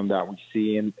phenomenon that we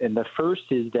see. And the first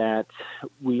is that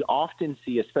we often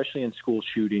see, especially in school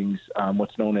shootings,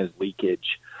 what's known as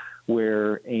leakage,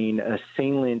 where an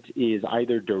assailant is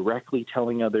either directly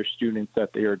telling other students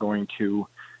that they are going to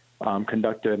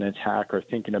conduct an attack or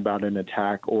thinking about an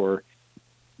attack, or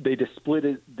they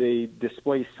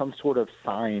display some sort of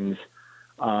signs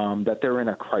that they're in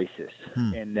a crisis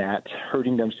and that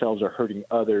hurting themselves or hurting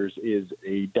others is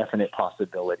a definite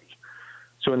possibility.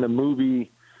 So in the movie,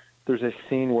 there's a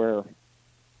scene where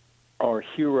our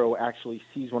hero actually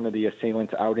sees one of the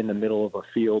assailants out in the middle of a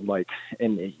field,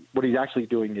 and what he's actually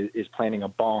doing is planning a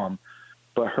bomb,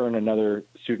 but her and another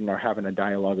student are having a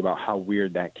dialogue about how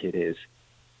weird that kid is.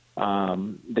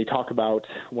 They talk about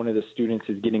one of the students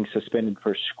is getting suspended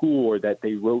for school, or that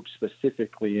they wrote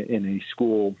specifically in a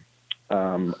school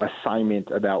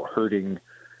assignment about hurting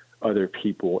other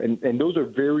people. And those are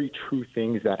very true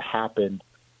things that happen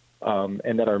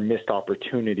and that are missed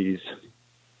opportunities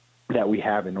that we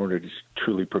have in order to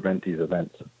truly prevent these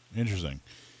events. Interesting.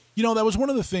 That was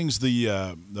one of the things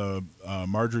the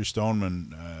Marjorie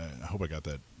Stoneman, I hope I got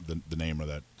the name of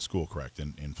that school correct,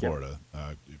 in Florida,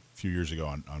 a few years ago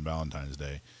on Valentine's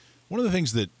Day. One of the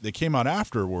things that came out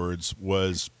afterwards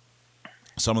was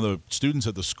some of the students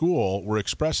at the school were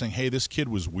expressing, hey, this kid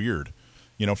was weird.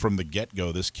 From the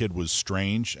get-go, this kid was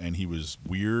strange and he was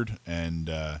weird, and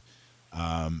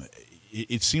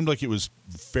it seemed like it was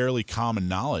fairly common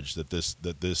knowledge that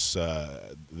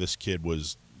this kid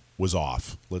was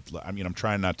off. I'm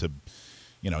trying not to,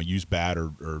 use bad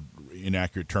or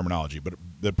inaccurate terminology, but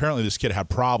apparently this kid had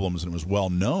problems and it was well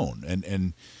known,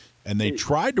 and they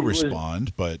tried to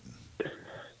respond, but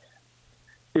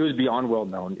it was beyond well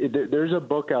known. There's a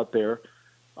book out there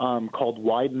called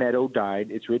Why Meadow Died.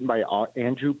 It's written by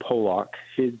Andrew Pollock.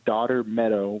 His daughter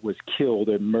Meadow was killed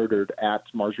and murdered at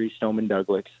Marjorie Stoneman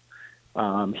Douglas.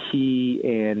 He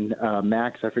and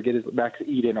Max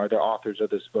Eden are the authors of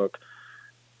this book.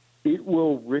 It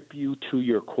will rip you to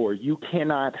your core. You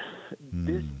cannot.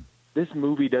 This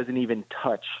movie doesn't even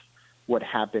touch what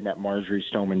happened at Marjorie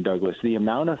Stoneman Douglas. The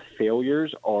amount of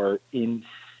failures are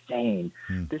insane.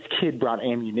 This kid brought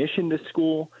ammunition to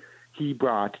school. He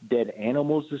brought dead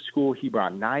animals to school. He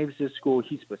brought knives to school.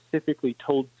 He specifically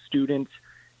told students,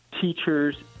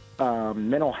 teachers,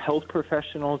 mental health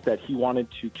professionals that he wanted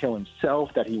to kill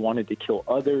himself, that he wanted to kill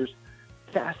others.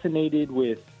 Fascinated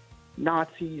with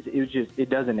Nazis. It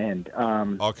doesn't end.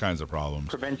 All kinds of problems.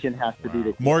 Prevention has to be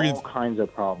the key. Morgan, All kinds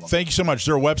of problems. Thank you so much. Is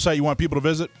there a website you want people to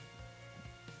visit?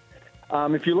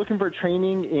 If you're looking for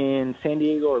training in San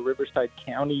Diego or Riverside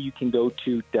County, you can go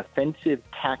to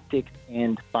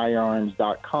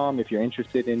defensivetacticsandfirearms.com. If you're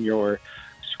interested in your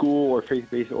school or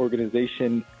faith-based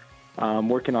organization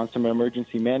working on some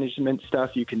emergency management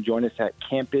stuff, you can join us at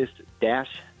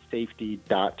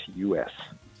campus-safety.us.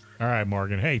 All right,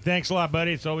 Morgan. Hey, thanks a lot,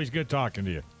 buddy. It's always good talking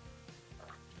to you.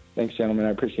 Thanks, gentlemen. I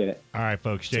appreciate it. All right,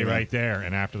 folks, stay right there.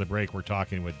 And after the break, we're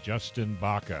talking with Justin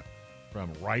Baca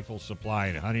from Rifle Supply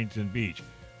in Huntington Beach,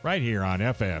 right here on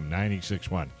FM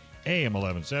 96.1, AM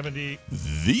 1170.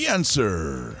 The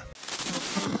Answer.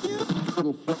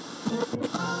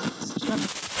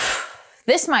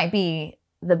 This might be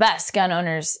the best gun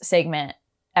owners segment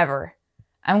ever.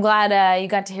 I'm glad you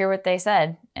got to hear what they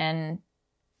said. And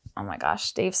oh my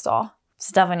gosh, Dave Stahl.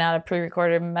 It's definitely not a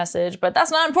pre-recorded message, but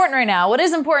that's not important right now. What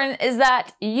is important is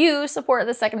that you support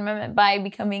the Second Amendment by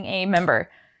becoming a member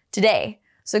today.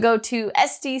 So go to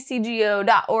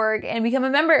stcgo.org and become a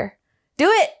member. Do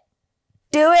it.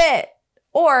 Do it.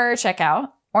 Or check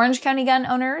out Orange County Gun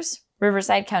Owners,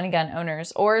 Riverside County Gun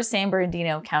Owners, or San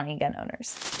Bernardino County Gun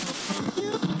Owners.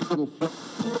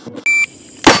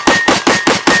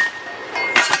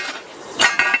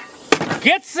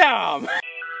 Get some!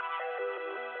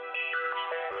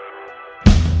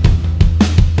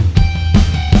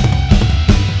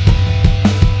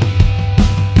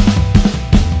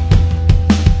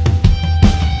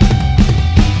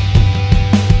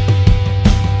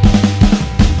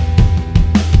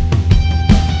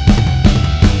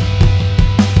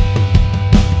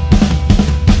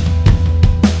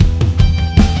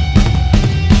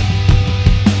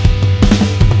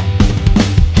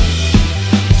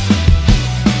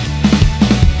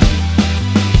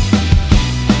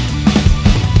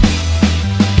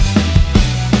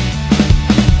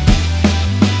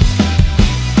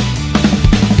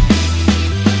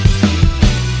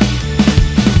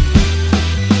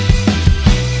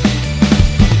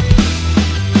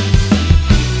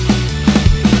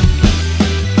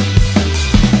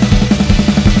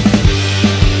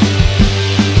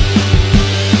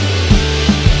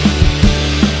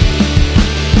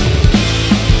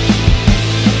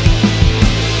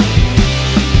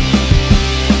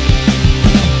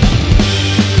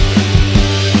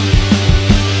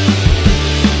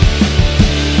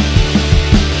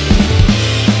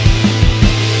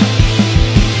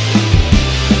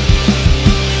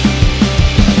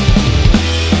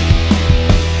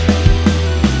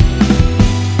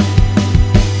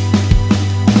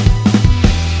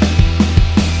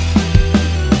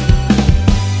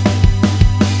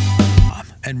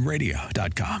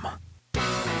 Radio.com. All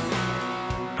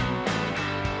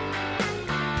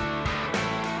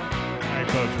right,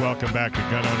 folks, welcome back to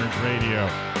Gun Owners Radio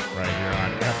right here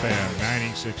on FM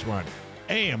 96.1,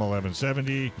 AM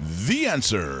 1170. The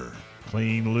Answer.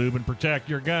 Clean, lube, and protect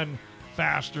your gun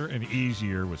faster and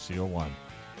easier with Seal One.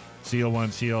 Seal One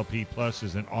CLP Plus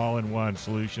is an all-in-one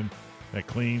solution that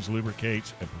cleans,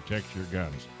 lubricates, and protects your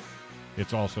guns.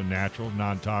 It's also natural,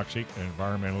 non-toxic, and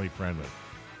environmentally friendly.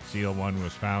 Seal One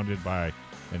was founded by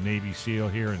a Navy SEAL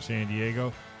here in San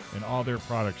Diego, and all their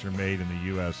products are made in the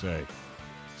USA.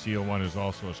 Seal One is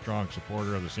also a strong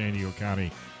supporter of the San Diego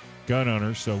County gun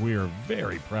owners, so we are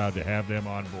very proud to have them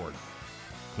on board.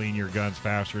 Clean your guns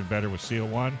faster and better with Seal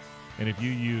One, and if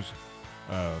you use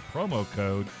promo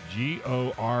code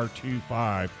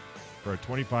GOR25 for a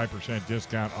 25%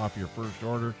 discount off your first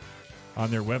order on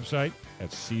their website at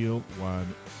seal1.com.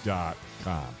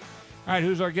 All right,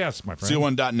 who's our guest, my friend?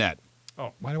 Seal1.net.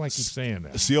 Oh, why do I keep saying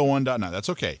that? Seal1.net. That's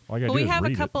okay. All I gotta Well, do we is have a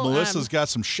read it. couple. Melissa's got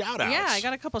some shout-outs. Yeah, I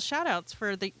got a couple shout-outs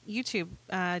for the YouTube.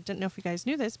 Didn't know if you guys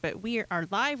knew this, but we are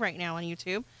live right now on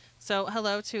YouTube. So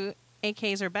hello to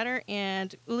AKs Are Better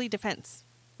and Uli Defense.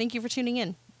 Thank you for tuning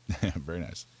in. Very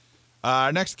nice.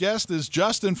 Our next guest is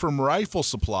Justin from Rifle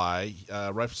Supply.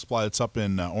 Rifle Supply that's up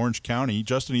in Orange County.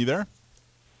 Justin, are you there?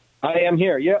 I am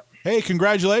here, yep. Hey,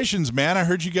 congratulations, man. I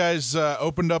heard you guys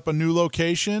opened up a new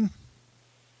location.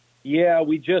 Yeah,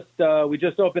 we just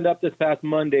opened up this past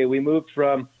Monday. We moved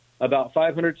from about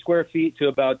 500 square feet to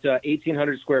about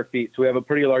 1,800 square feet. So we have a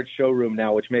pretty large showroom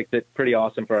now, which makes it pretty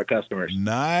awesome for our customers.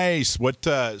 Nice. What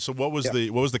was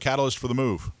the catalyst for the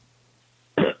move?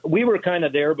 We were kind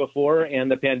of there before,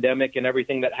 and the pandemic and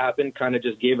everything that happened kind of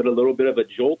just gave it a little bit of a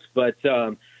jolt. But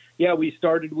yeah, we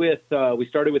started with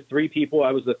 3 people.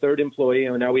 I was the 3rd employee,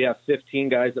 and now we have 15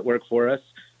 guys that work for us.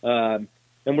 And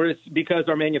because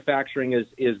our manufacturing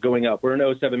is going up. We're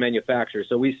an 07 manufacturer,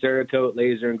 so we Cerakote,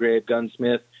 laser engrave,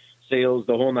 gunsmith, sales,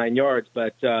 the whole 9 yards.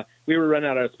 But we were running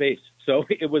out of space, so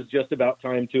it was just about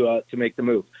time to make the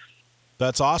move.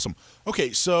 That's awesome.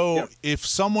 Okay, so if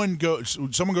someone goes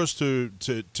to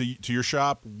your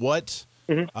shop, what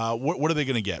are they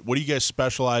going to get? What do you guys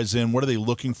specialize in? What are they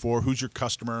looking for? Who's your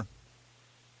customer?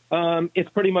 It's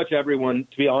pretty much everyone,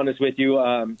 to be honest with you.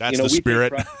 That's the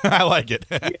spirit. I like it.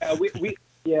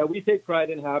 we take pride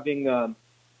in having.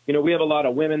 We have a lot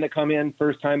of women that come in,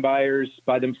 first-time buyers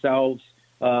by themselves.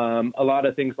 A lot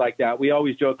of things like that. We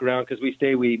always joke around because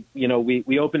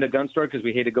we opened a gun store because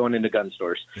we hated going into gun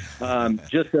stores.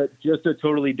 Just a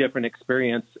totally different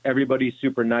experience. Everybody's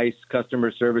super nice.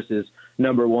 Customer service is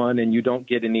number one, and you don't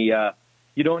get any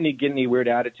weird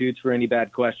attitudes for any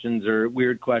bad questions or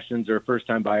weird questions or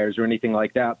first-time buyers or anything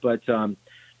like that. But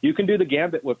you can do the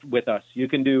gambit with us. You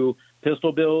can do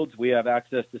pistol builds. We have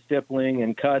access to stippling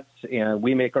and cuts, and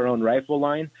we make our own rifle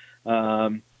line.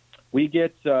 We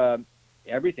get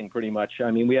everything pretty much.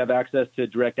 I mean, we have access to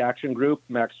Direct Action Group,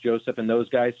 Max Joseph and those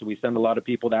guys, so we send a lot of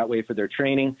people that way for their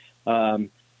training.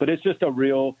 But it's just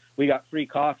we got free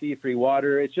coffee, free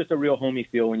water. It's just a real homey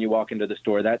feel when you walk into the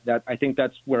store. That I think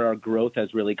that's where our growth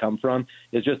has really come from,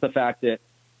 is just the fact that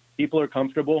people are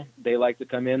comfortable. They like to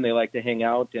come in, they like to hang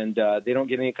out, and they don't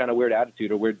get any kind of weird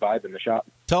attitude or weird vibe in the shop.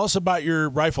 Tell us about your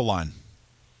rifle line.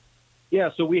 Yeah,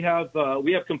 so we have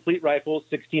complete rifles,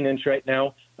 16-inch right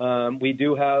now. We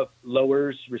do have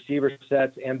lowers, receiver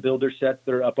sets, and builder sets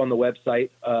that are up on the website.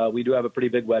 We do have a pretty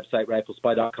big website,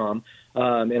 riflespy.com,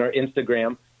 and our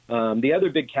Instagram. The other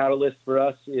big catalyst for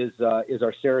us is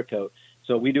our Cerakote.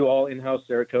 So we do all in-house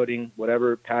Cerakoting,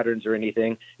 whatever patterns or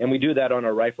anything, and we do that on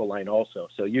our rifle line also.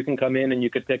 So you can come in and you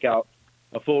could pick out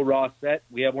a full raw set.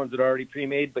 We have ones that are already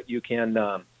pre-made, but you can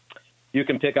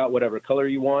pick out whatever color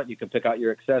you want. You can pick out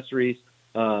your accessories.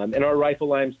 And our rifle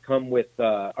lines comes with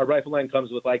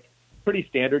like pretty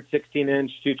standard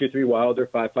 16-inch 223 Wilder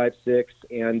 5.56,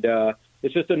 and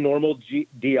it's just a normal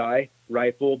DI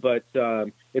rifle, but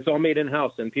it's all made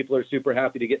in-house, and people are super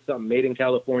happy to get something made in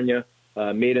California,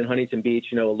 made in Huntington Beach,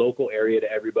 a local area to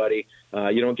everybody.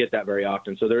 You don't get that very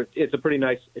often, so it's a pretty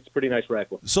nice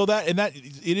rifle. So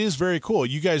it is very cool.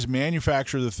 You guys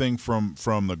manufacture the thing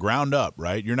from the ground up,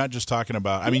 right? You're not just talking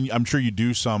about. I mean, I'm sure you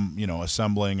do some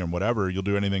assembling and whatever. You'll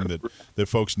do anything that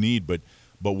folks need, but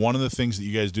one of the things that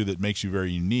you guys do that makes you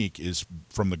very unique is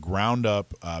from the ground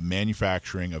up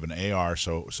manufacturing of an AR.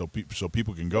 So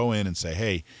people can go in and say,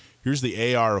 hey, here's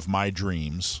the AR of my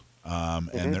dreams.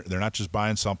 And they're not just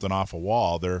buying something off a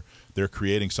wall. They're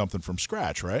creating something from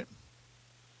scratch, right?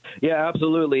 Yeah,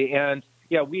 absolutely. And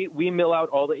yeah, we mill out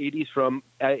all the 80s from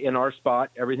in our spot,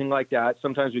 everything like that.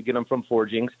 Sometimes we get them from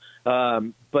forgings.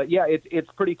 But yeah, it's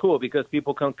pretty cool because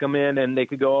people can come in and they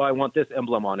could go, oh, I want this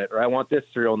emblem on it, or I want this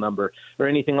serial number, or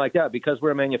anything like that. Because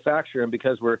we're a manufacturer and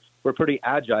because we're pretty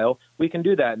agile, we can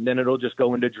do that, and then it'll just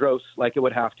go into dross like it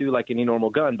would have to, like any normal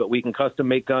gun. But we can custom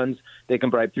make guns. They can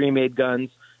buy pre-made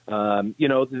guns.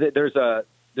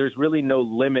 There's really no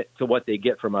limit to what they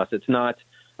get from us. It's not.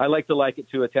 I like to like it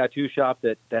to a tattoo shop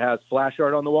that has flash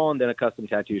art on the wall, and then a custom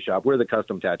tattoo shop. We're the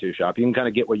custom tattoo shop. You can kind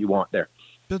of get what you want there.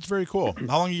 That's very cool.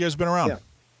 How long have you guys been around?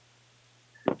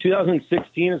 Yeah.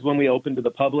 2016 is when we opened to the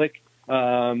public,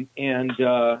 and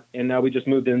now we just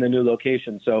moved in the new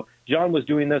location. So John was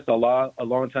doing this a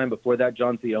long time before that.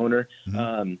 John's the owner,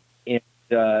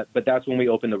 but that's when we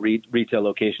opened the retail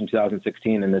location,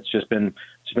 2016, and it's just been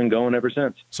going ever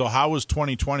since. So how was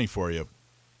 2020 for you?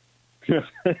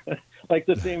 Like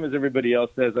the same as everybody else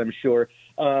says, I'm sure.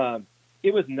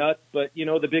 It was nuts, but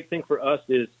the big thing for us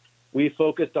is we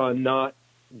focused on not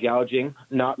gouging,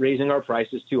 not raising our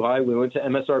prices too high. We went to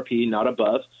MSRP, not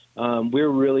above. We're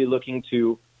really looking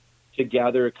to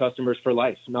gather customers for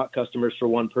life, not customers for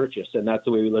one purchase. And that's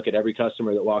the way we look at every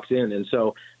customer that walks in. And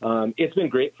so it's been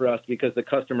great for us because the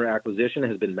customer acquisition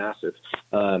has been massive.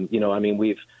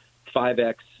 We've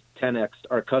 5X, 10X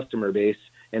our customer base,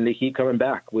 and they keep coming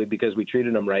back because we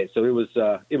treated them right. So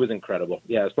it was incredible.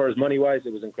 Yeah, as far as money-wise,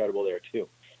 it was incredible there too.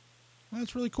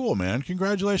 That's really cool, man.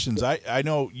 Congratulations. I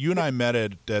know you and I met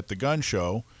at the gun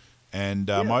show, and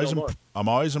I'm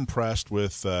always impressed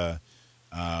with the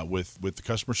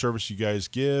customer service you guys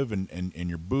give, and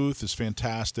your booth is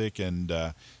fantastic. And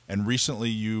recently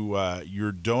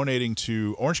you're donating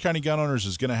to Orange County Gun Owners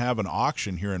is going to have an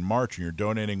auction here in March, and you're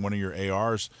donating one of your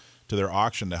ARs to their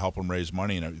auction to help them raise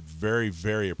money, and I'm very,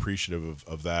 very appreciative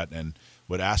of that, and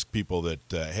would ask people that,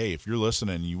 hey, if you're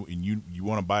listening and you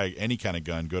want to buy any kind of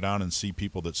gun, go down and see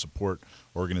people that support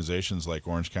organizations like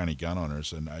Orange County Gun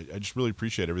Owners. And I just really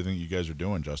appreciate everything that you guys are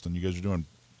doing, Justin. You guys are doing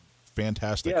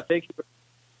fantastic. Yeah, thank you.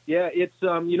 Yeah, it's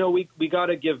we got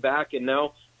to give back, and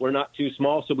now we're not too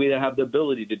small, so we have the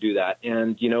ability to do that.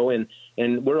 And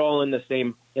and we're all in the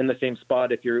same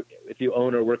spot. If you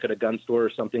own or work at a gun store or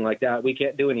something like that, we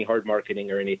can't do any hard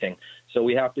marketing or anything. So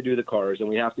we have to do the cars, and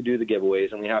we have to do the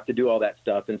giveaways, and we have to do all that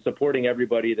stuff, and supporting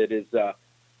everybody that is.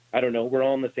 I don't know. We're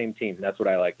all on the same team. That's what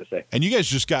I like to say. And you guys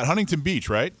just got Huntington Beach,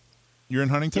 right? You're in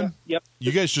Huntington? Yeah, yep.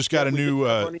 You guys just got a new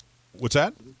what's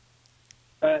that?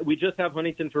 We just have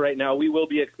Huntington for right now. We will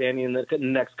be expanding in the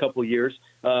next couple years.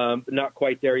 Not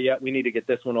quite there yet. We need to get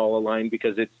this one all aligned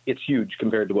because it's huge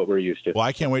compared to what we're used to. Well,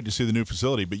 I can't wait to see the new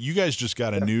facility. But you guys just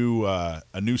got a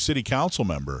new city council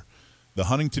member. The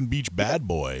Huntington Beach bad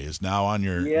boy is now on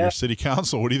your city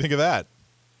council. What do you think of that?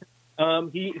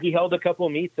 He held a couple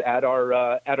of meets at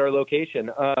our location.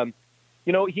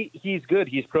 He's good.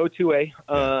 He's pro 2A,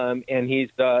 and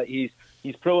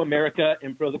he's pro America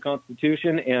and pro the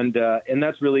Constitution, and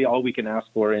that's really all we can ask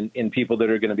for in people that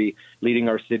are going to be leading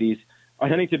our cities.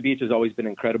 Huntington Beach has always been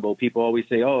incredible. People always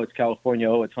say, "Oh, it's California.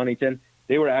 Oh, it's Huntington."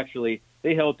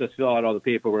 They helped us fill out all the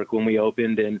paperwork when we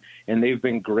opened, and they've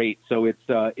been great. So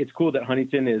it's cool that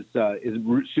Huntington is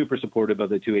super supportive of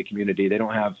the 2A community.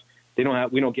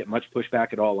 We don't get much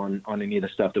pushback at all on any of the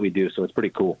stuff that we do, so it's pretty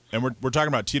cool. And we're talking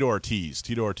about Tito Ortiz.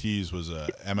 Tito Ortiz was a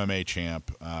MMA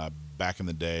champ back in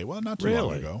the day. Well, not too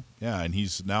long ago. Yeah, and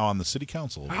he's now on the city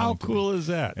council. How cool is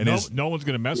that? And no one's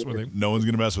going to mess with him. No one's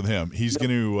going to mess with him. He's going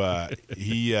to.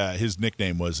 His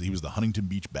nickname was he was the Huntington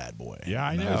Beach bad boy. Yeah,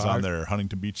 I know. He's on their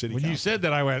Huntington Beach city. When council. You said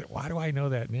that, I went, "Why do I know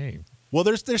that name?" Well,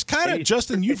 there's kind of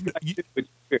Justin.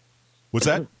 What's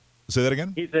that? Say that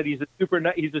again. He said he's a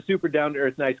super down to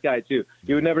earth nice guy too.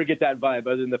 You would never get that vibe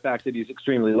other than the fact that he's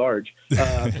extremely large.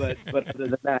 But other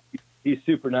than that, he's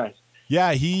super nice.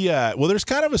 Yeah, there's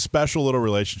kind of a special little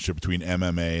relationship between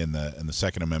MMA and the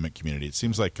Second Amendment community. It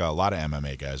seems like a lot of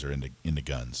MMA guys are into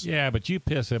guns. Yeah, but you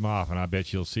piss him off, and I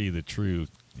bet you'll see the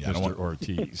truth, Mr.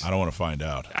 Ortiz. I don't want to find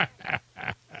out.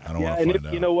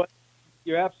 You know what?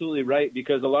 You're absolutely right,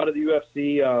 because a lot of the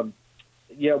UFC,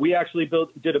 we actually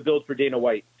did a build for Dana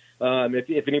White.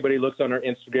 If anybody looks on our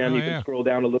Instagram, you can scroll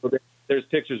down a little bit. There's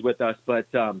pictures with us, but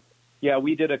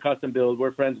we did a custom build.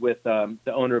 We're friends with the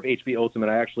owner of HB Ultimate.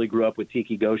 I actually grew up with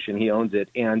Tiki Goshen. He owns it,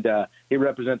 and he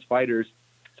represents fighters.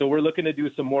 So we're looking to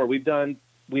do some more. We've done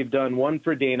one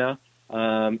for Dana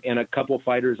and a couple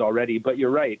fighters already. But you're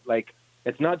right. Like,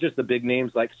 it's not just the big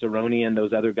names like Cerrone and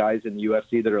those other guys in the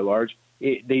UFC that are large.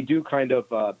 They do kind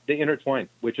of they intertwine,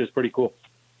 which is pretty cool.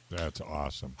 That's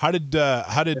awesome. How did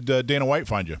Dana White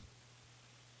find you?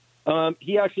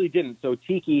 He actually didn't. So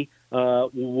Tiki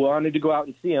wanted to go out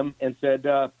and see him and said,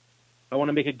 I want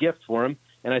to make a gift for him,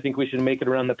 and I think we should make it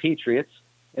around the Patriots.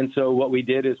 And so what we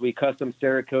did is we custom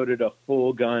Cerakoted a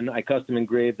full gun. I custom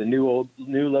engraved the new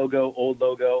logo, old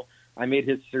logo. I made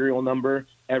his serial number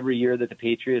every year that the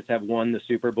Patriots have won the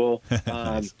Super Bowl.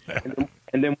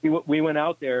 And then we went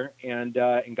out there and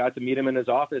got to meet him in his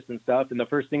office and stuff. And the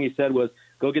first thing he said was,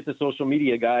 "Go get the social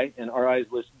media guy." And our eyes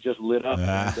was just lit up.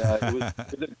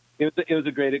 And, it was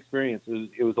a great experience.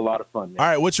 It was a lot of fun. Man. All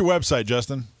right, what's your website,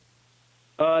 Justin?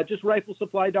 Just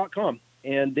riflesupply.com,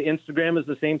 and the Instagram is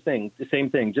the same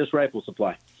thing. Just Rifle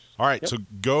Supply. All right, so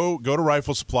go to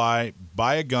Rifle Supply,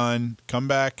 buy a gun, come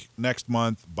back next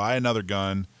month, buy another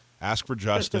gun. Ask for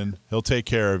Justin. He'll take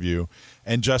care of you.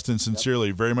 And Justin,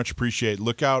 sincerely, very much appreciate.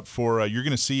 Look out for you're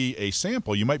going to see a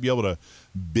sample. You might be able to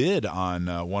bid on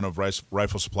one of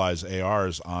Rifle Supply's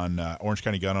ARs on Orange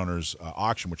County Gun Owners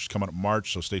auction, which is coming up in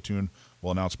March. So stay tuned.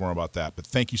 We'll announce more about that. But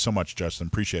thank you so much, Justin.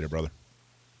 Appreciate it, brother.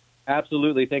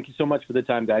 Absolutely. Thank you so much for the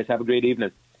time, guys. Have a great evening.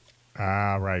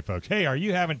 All right, folks. Hey, are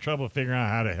you having trouble figuring out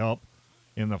how to help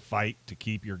in the fight to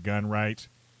keep your gun rights?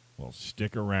 Well,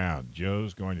 stick around.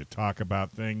 Joe's going to talk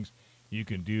about things you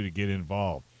can do to get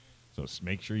involved. So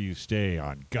make sure you stay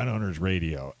on Gun Owners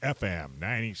Radio, FM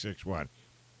 96.1,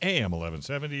 AM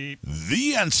 1170.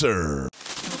 The Answer.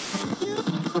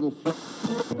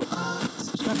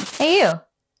 Hey, you.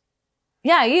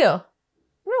 Yeah, you.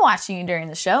 I've been watching you during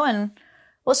the show, and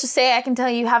let's just say I can tell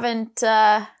you haven't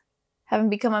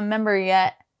become a member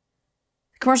yet.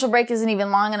 The commercial break isn't even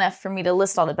long enough for me to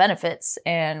list all the benefits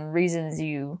and reasons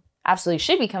you absolutely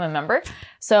should become a member.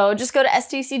 So just go to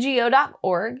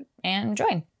stcgo.org and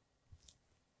join.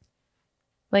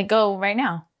 Like, go right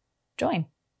now. Join.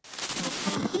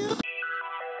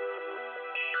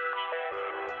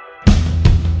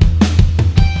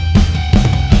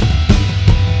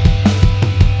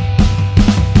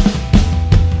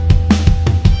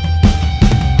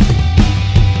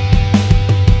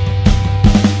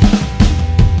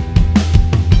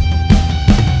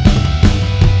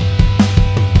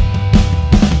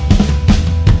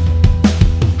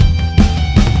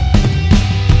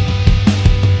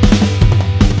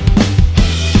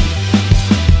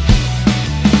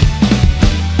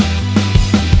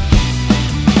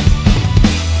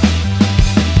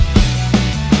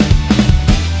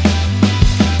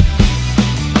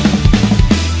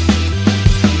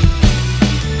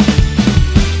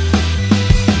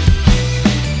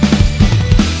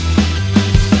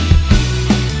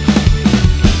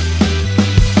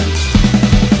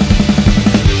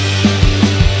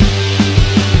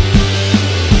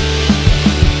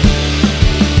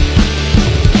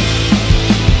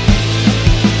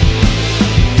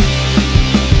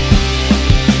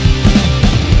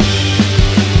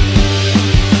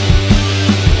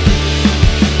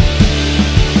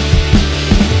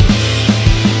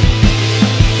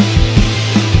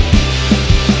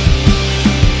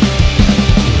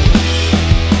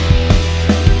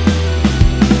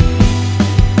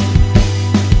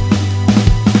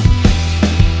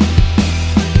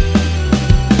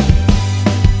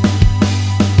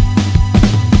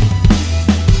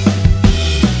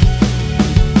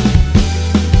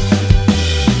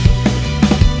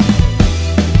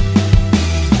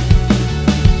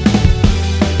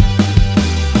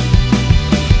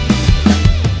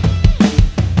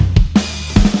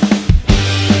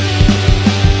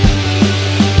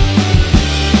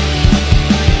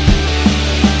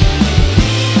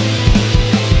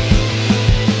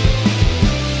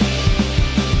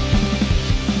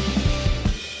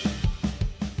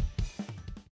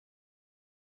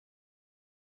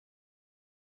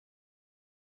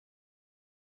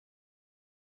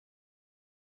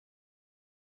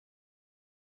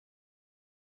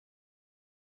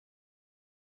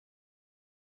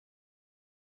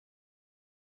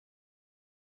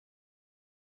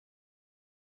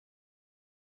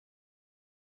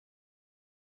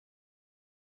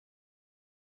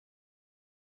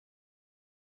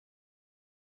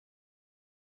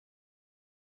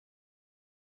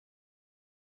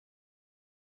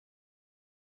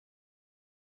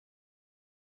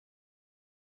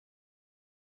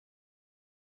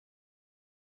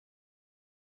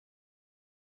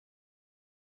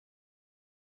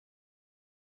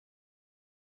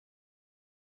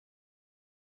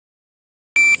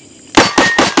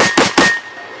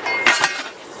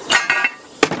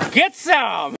 Get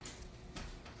some!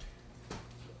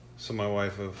 So my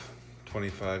wife of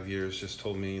 25 years just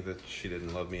told me that she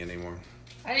didn't love me anymore.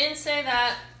 I didn't say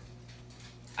that.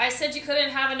 I said you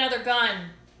couldn't have another gun.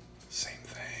 Same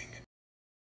thing.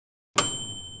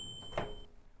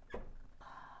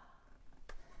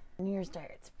 New Year's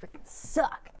darts freaking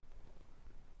suck.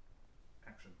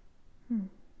 Action.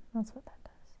 That's what that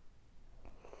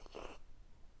does.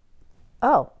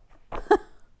 Oh.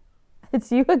 It's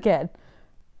you again.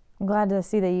 I'm glad to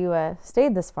see that you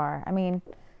stayed this far. I mean,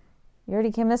 you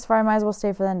already came this far, I might as well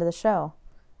stay for the end of the show.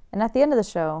 And at the end of the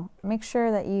show, make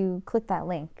sure that you click that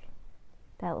link.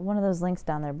 That one of those links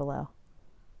down there below.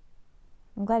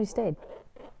 I'm glad you stayed.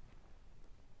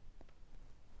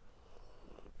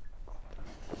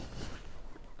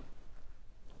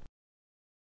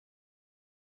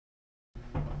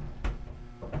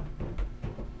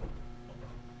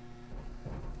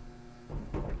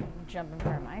 Jumping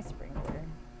for my sprinkler.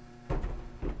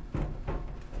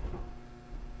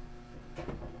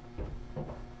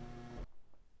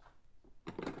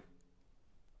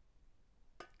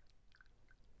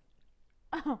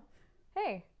 Oh,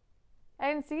 hey, I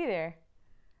didn't see you there.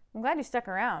 I'm glad you stuck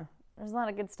around. There's a lot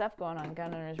of good stuff going on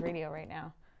Gun Owners Radio right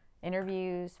now.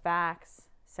 Interviews, facts,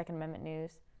 Second Amendment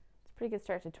news. It's a pretty good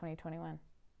start to 2021.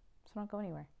 So don't go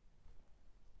anywhere.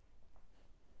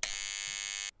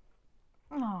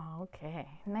 Oh, okay.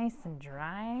 Nice and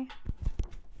dry.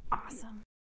 Awesome.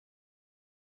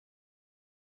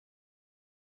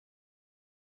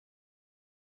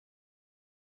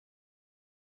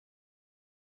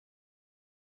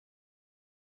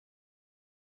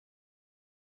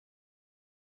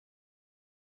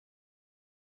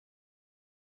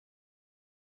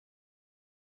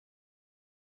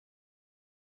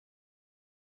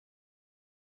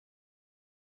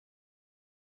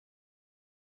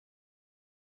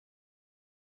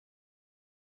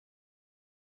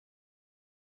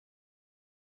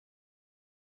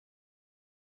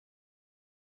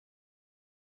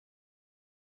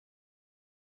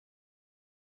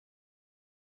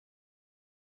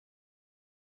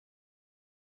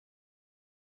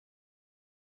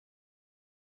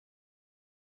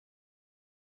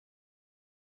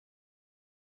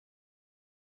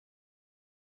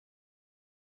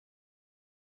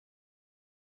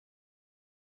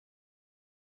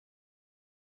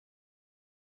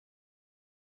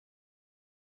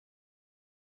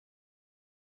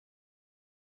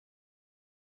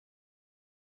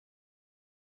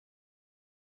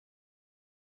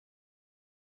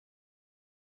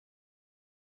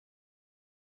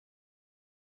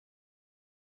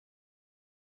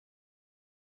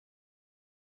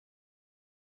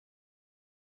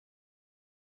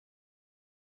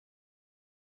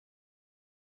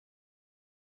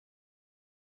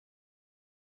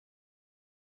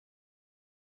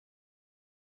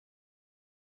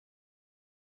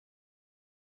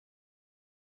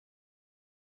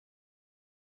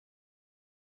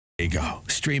 Go.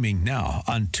 Streaming now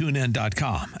on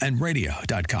TuneIn.com and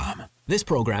Radio.com. This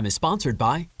program is sponsored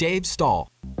by Dave Stahl.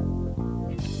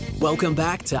 Welcome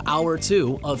back to Hour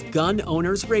 2 of Gun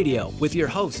Owners Radio with your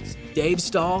hosts, Dave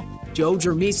Stahl, Joe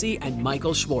Germisi, and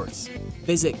Michael Schwartz.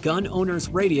 Visit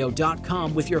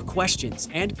gunownersradio.com with your questions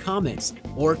and comments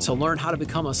or to learn how to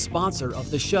become a sponsor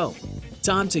of the show.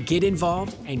 Time to get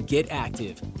involved and get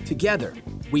active. Together,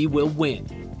 we will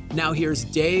win. Now here's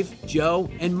Dave, Joe,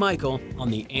 and Michael on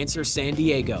The Answer San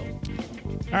Diego.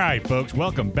 All right, folks,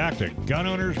 welcome back to Gun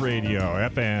Owners Radio,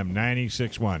 FM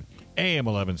 96.1, AM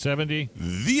 1170.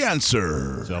 The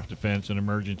Answer. Self-defense and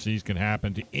emergencies can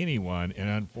happen to anyone, and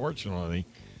unfortunately,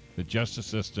 the justice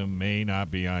system may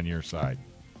not be on your side.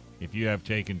 If you have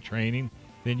taken training,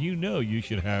 then you know you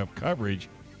should have coverage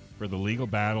for the legal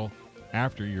battle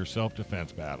after your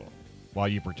self-defense battle. While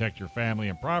you protect your family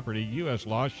and property, U.S.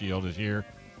 Law Shield is here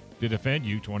to defend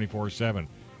you 24/7,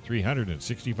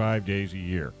 365 days a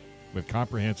year, with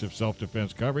comprehensive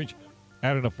self-defense coverage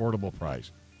at an affordable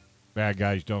price. Bad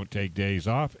guys don't take days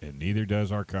off, and neither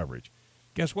does our coverage.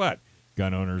 Guess what?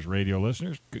 Gun Owners Radio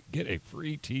listeners get a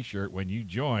free T-shirt when you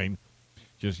join.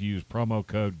 Just use promo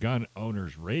code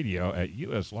GUNOWNERSRADIO at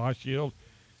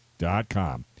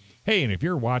uslawshield.com. Hey, and if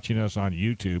you're watching us on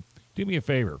YouTube, do me a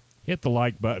favor. Hit the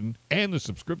like button and the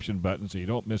subscription button so you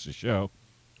don't miss a show.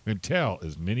 And tell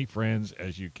as many friends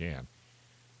as you can.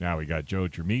 Now we got Joe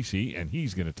Germisi, and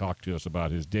he's going to talk to us about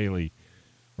his daily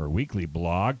or weekly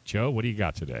blog. Joe, what do you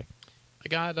got today? I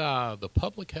got the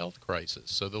public health crisis.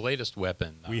 So the latest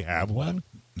weapon. We have one?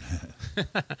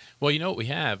 Well, you know what we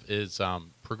have is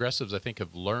progressives, I think,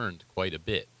 have learned quite a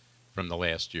bit from the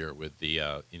last year with the,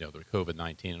 the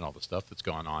COVID-19 and all the stuff that's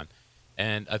gone on.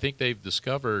 And I think they've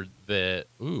discovered that,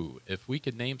 if we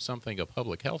could name something a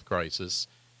public health crisis,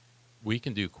 we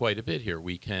can do quite a bit here.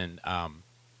 We can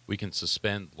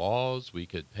suspend laws. We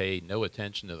could pay no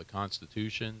attention to the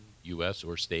Constitution, U.S.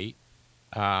 or state.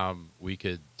 We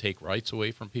could take rights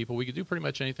away from people. We could do pretty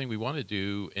much anything we want to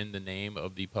do in the name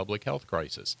of the public health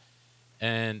crisis.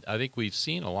 And I think we've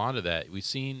seen a lot of that. We've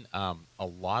seen a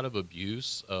lot of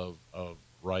abuse of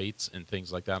rights and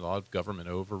things like that, a lot of government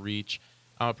overreach,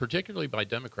 particularly by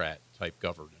Democrat-type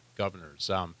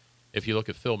governors. If you look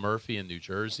at Phil Murphy in New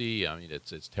Jersey, I mean,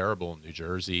 it's terrible in New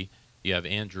Jersey. You have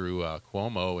Andrew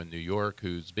Cuomo in New York,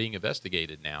 who's being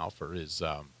investigated now for his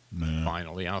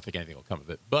finally. I don't think anything will come of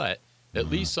it, but at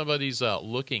least somebody's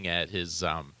looking at his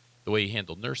the way he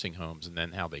handled nursing homes and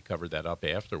then how they covered that up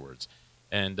afterwards.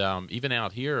 And even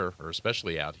out here, or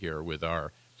especially out here, with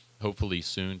our hopefully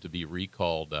soon to be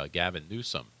recalled Gavin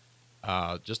Newsom.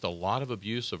 Just a lot of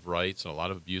abuse of rights and a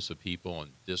lot of abuse of people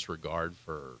and disregard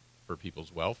for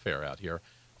people's welfare out here,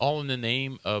 all in the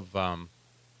name of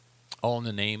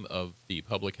the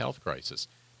public health crisis.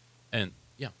 And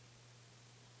yeah.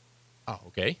 Oh,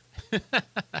 okay.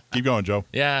 Keep going, Joe.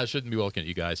 Yeah, I shouldn't be looking at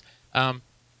you guys.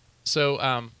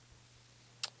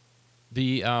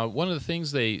 The one of the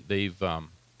things they've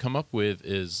come up with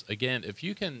is, again, if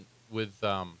you can, with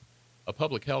a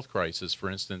public health crisis, for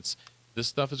instance, this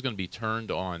stuff is going to be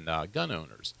turned on gun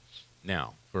owners.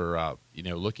 Now, for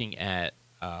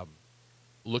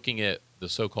looking at the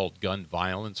so-called gun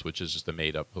violence, which is just a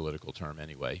made-up political term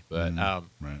anyway,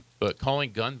 but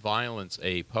calling gun violence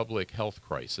a public health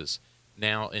crisis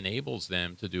now enables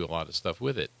them to do a lot of stuff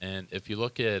with it. And if you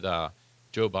look at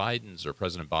Joe Biden's, or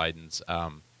President Biden's,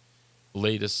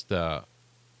 latest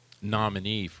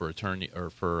nominee for attorney, or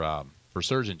for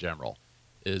Surgeon General,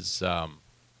 is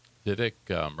Vivek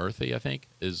Murthy, I think,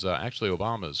 is actually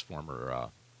Obama's former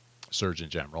Surgeon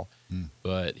General,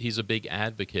 but he's a big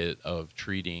advocate of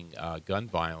treating gun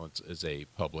violence as a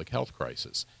public health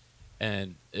crisis.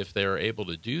 And if they're able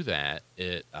to do that,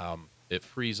 it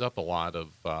frees up a lot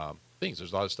of things.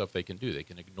 There's a lot of stuff they can do. They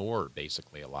can ignore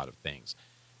basically a lot of things.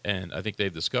 And I think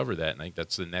they've discovered that, and I think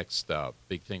that's the next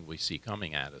big thing we see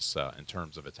coming at us in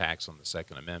terms of attacks on the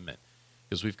Second Amendment.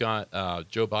 Because we've got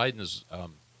Joe Biden is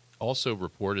also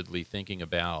reportedly thinking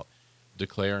about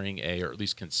declaring or at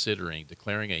least considering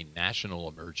declaring a national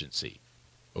emergency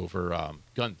over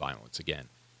gun violence again.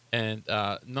 And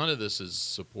none of this is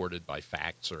supported by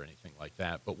facts or anything like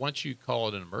that. But once you call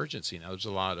it an emergency, now there's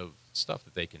a lot of stuff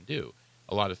that they can do,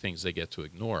 a lot of things they get to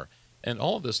ignore. And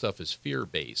all of this stuff is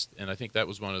fear-based. And I think that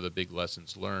was one of the big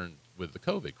lessons learned with the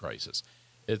COVID crisis.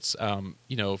 It's,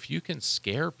 if you can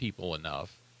scare people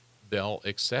enough, they'll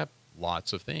accept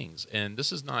lots of things. And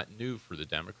this is not new for the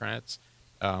Democrats.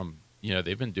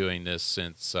 They've been doing this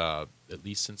since, at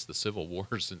least since the Civil War,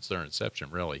 since their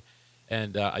inception, really.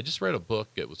 And I just read a book.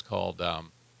 It was called, what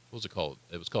was it called?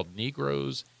 It was called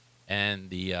Negroes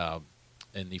and the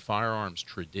Firearms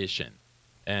Tradition.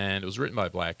 And it was written by a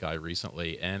black guy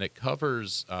recently, and it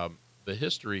covers the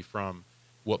history from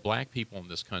what black people in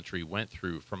this country went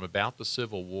through from about the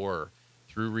Civil War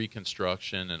through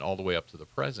Reconstruction and all the way up to the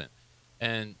present.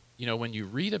 And, when you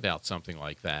read about something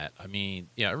like that, I mean,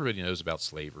 everybody knows about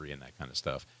slavery and that kind of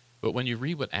stuff. But when you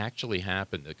read what actually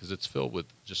happened, because it's filled with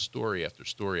just story after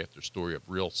story after story of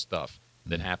real stuff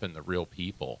that happened to real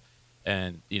people,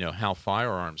 and, how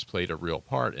firearms played a real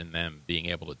part in them being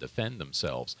able to defend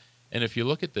themselves. And if you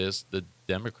look at this, the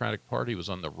Democratic Party was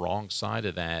on the wrong side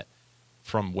of that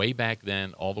from way back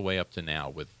then all the way up to now,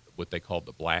 with what they called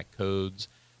the Black Codes,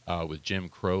 with Jim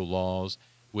Crow laws,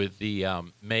 with the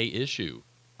May issue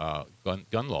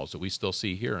gun laws that we still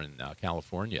see here in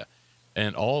California.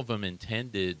 And all of them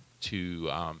intended to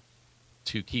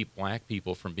keep black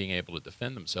people from being able to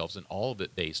defend themselves, and all of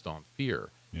it based on fear.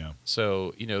 Yeah.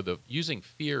 So, using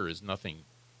fear is nothing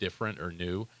different or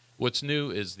new. What's new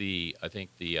is the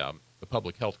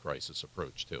public health crisis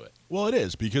approach to it. Well, it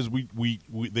is, because we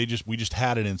just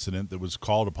had an incident that was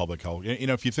called a public health.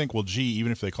 If you think, well, gee,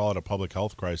 even if they call it a public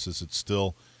health crisis, it's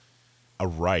still a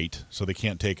right, so they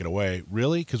can't take it away.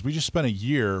 Really? Because we just spent a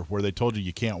year where they told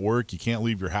you can't work, you can't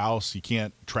leave your house, you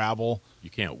can't travel,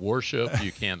 you can't worship,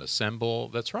 you can't assemble.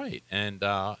 That's right, and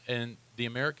the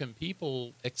American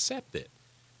people accept it.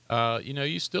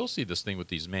 You still see this thing with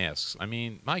these masks. I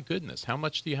mean, my goodness, how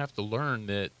much do you have to learn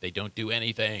that they don't do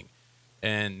anything?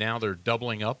 And now they're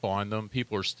doubling up on them.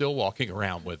 People are still walking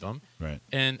around with them. Right.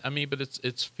 And I mean, but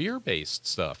it's fear-based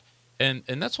stuff. And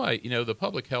that's why, the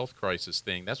public health crisis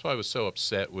thing, that's why I was so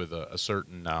upset with a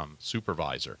certain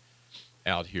supervisor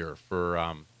out here. For,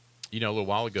 a little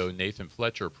while ago, Nathan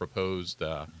Fletcher proposed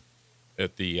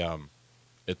at the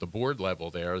at the board level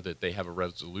there that they have a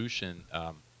resolution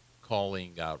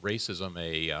calling racism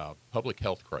a public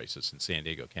health crisis in San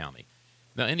Diego County.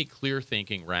 Now, any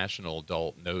clear-thinking, rational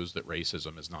adult knows that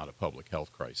racism is not a public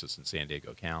health crisis in San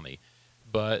Diego County,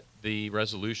 but the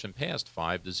resolution passed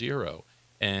 5-0,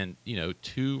 and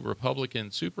 2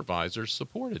 Republican supervisors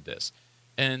supported this.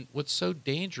 And what's so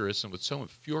dangerous and what's so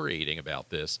infuriating about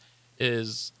this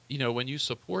is, when you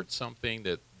support something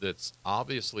that's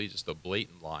obviously just a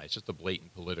blatant lie, it's just a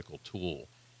blatant political tool,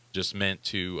 just meant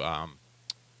to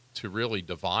really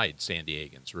divide San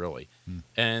Diegans, really.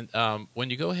 And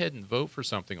when you go ahead and vote for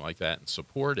something like that and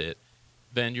support it,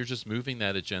 then you're just moving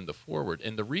that agenda forward.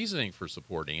 And the reasoning for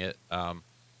supporting it,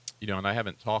 and I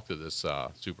haven't talked to this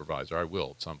supervisor. I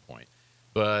will at some point.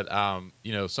 But,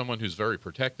 someone who's very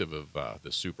protective of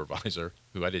this supervisor,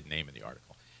 who I didn't name in the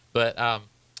article, but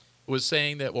was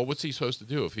saying that, well, what's he supposed to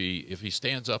do? If he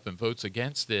stands up and votes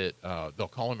against it, they'll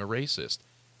call him a racist.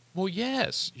 Well,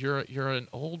 yes, you're an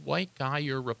old white guy,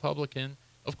 you're a Republican.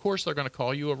 Of course they're going to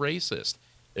call you a racist.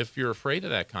 If you're afraid of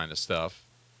that kind of stuff,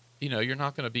 you're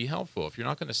not going to be helpful. If you're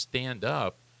not going to stand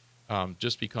up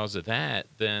just because of that,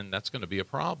 then that's going to be a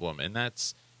problem. And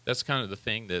that's kind of the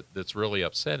thing that's really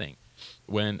upsetting.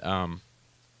 When,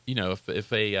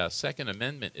 if a Second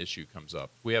Amendment issue comes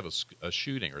up, we have a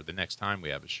shooting, or the next time we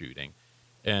have a shooting,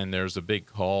 and there's a big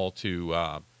call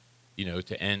to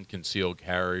end concealed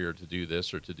carry, or to do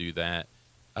this or to do that.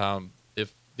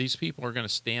 If these people are going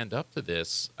to stand up to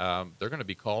this, they're going to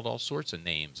be called all sorts of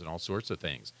names and all sorts of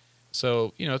things.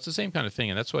 So, it's the same kind of thing,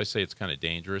 and that's why I say it's kind of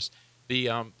dangerous. The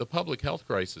public health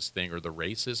crisis thing, or the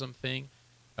racism thing,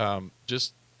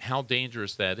 just how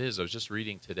dangerous that is. I was just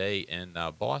reading today in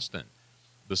Boston.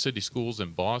 The city schools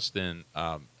in Boston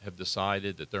have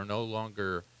decided that they're no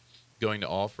longer going to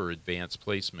offer advanced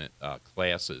placement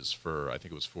classes for, I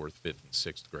think it was 4th, 5th, and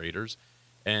 6th graders.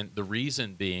 And the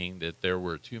reason being that there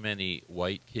were too many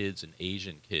white kids and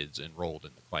Asian kids enrolled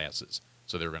in the classes,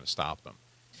 so they were going to stop them.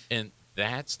 And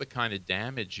that's the kind of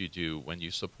damage you do when you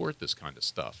support this kind of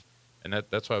stuff. And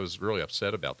that's why I was really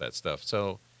upset about that stuff.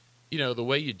 So, the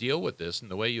way you deal with this and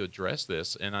the way you address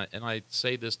this, and I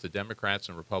say this to Democrats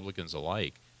and Republicans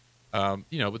alike,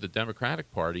 with the Democratic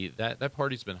Party, that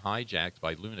party's been hijacked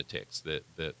by lunatics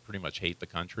that pretty much hate the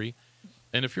country.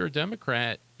 And if you're a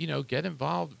Democrat, get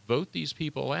involved, vote these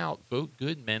people out, vote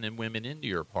good men and women into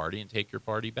your party and take your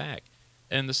party back.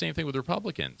 And the same thing with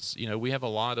Republicans. We have a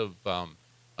lot of,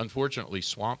 unfortunately,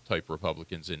 swamp-type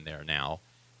Republicans in there now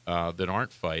that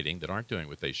aren't fighting, that aren't doing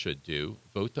what they should do.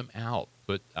 Vote them out.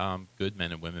 Put good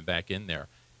men and women back in there.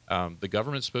 The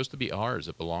government's supposed to be ours.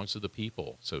 It belongs to the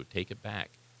people, so take it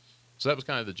back. So that was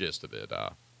kind of the gist of it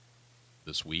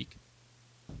this week.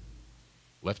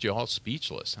 Left you all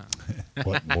speechless, huh?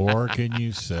 What more can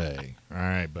you say? All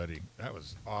right, buddy. That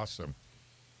was awesome.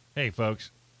 Hey, folks.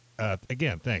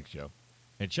 Again, thanks, Joe.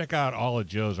 And check out all of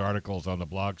Joe's articles on the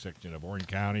blog section of Orange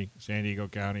County, San Diego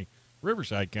County,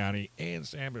 Riverside County, and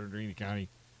San Bernardino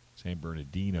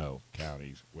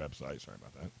County's website. Sorry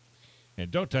about that.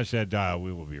 And don't touch that dial.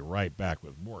 We will be right back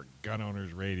with more Gun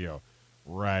Owners Radio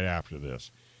right after this.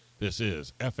 This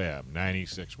is FM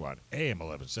 96.1, AM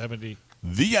 1170.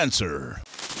 The Answer.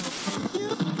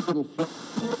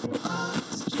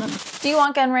 Do you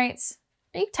want gun rights?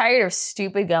 Are you tired of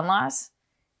stupid gun laws?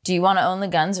 Do you want to own the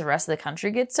guns the rest of the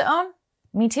country gets to own?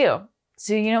 Me too.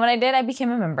 So you know what I did? I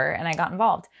became a member and I got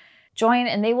involved. Join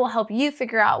and they will help you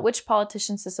figure out which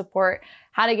politicians to support,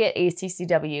 how to get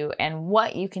ACCW, and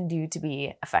what you can do to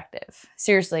be effective.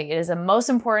 Seriously, it is the most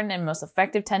important and most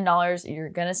effective $10 you're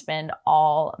going to spend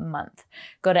all month.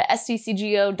 Go to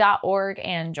sdcgo.org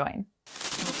and join.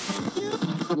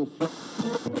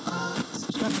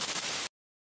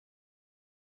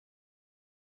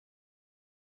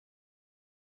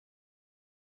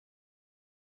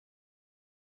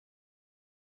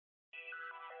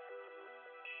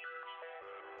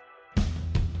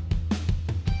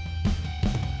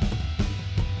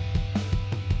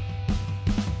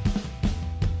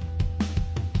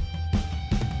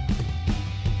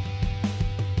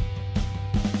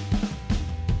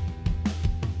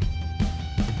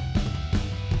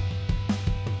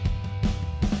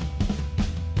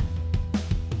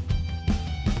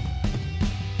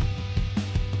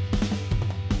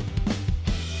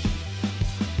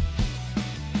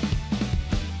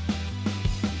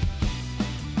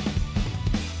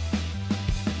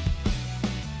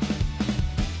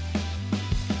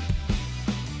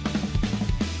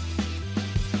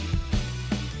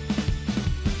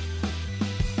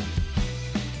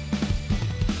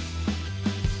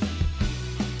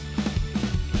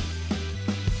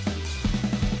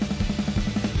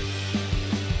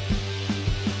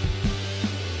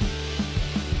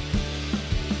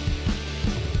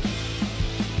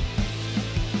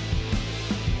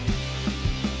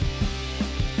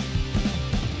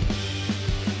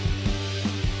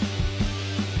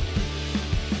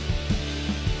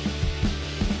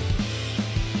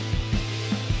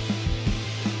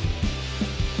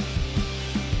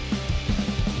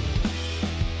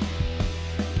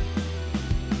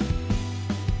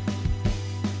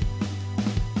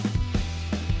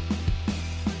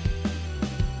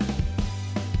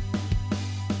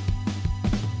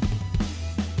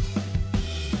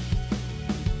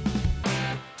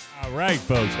 right,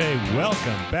 folks. Hey,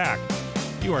 welcome back.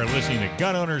 You are listening to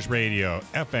Gun Owners Radio,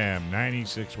 FM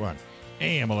 96.1,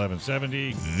 AM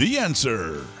 1170. The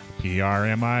Answer.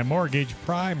 PRMI Mortgage,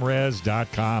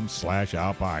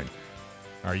 primeres.com/alpine.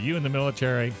 Are you in the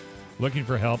military looking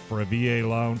for help for a VA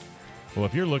loan? Well,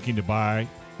 if you're looking to buy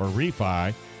or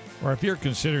refi, or if you're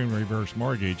considering reverse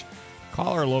mortgage,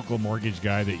 call our local mortgage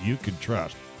guy that you can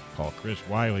trust. Call Chris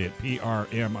Wiley at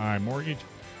PRMI Mortgage.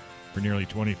 For nearly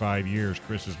 25 years,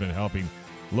 Chris has been helping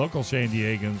local San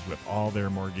Diegans with all their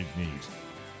mortgage needs.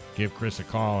 Give Chris a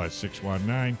call at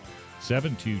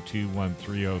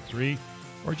 619-722-1303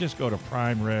 or just go to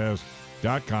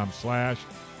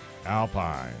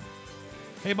primeres.com/alpine.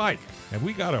 Hey, Mike, have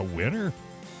we got a winner?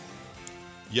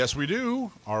 Yes, we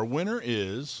do. Our winner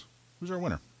is... Who's our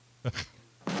winner?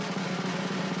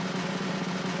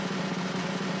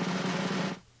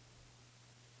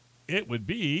 It would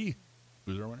be...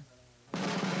 Who's our winner?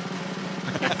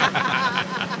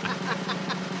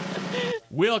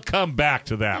 We'll come back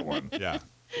to that one. Yeah.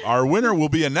 Our winner will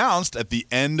be announced at the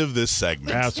end of this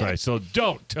segment. That's right. So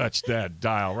don't touch that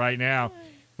dial right now.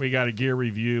 We got a gear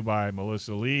review by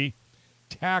Melissa Lee,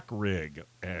 Tack Rig,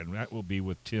 and that will be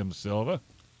with Tim Silva.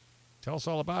 Tell us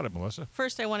all about it, Melissa.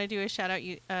 First, I want to do a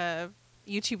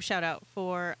YouTube shout out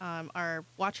for our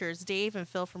watchers, Dave and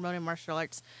Phil from Ronin Martial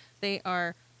Arts. They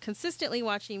are consistently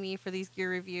watching me for these gear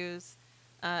reviews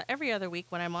every other week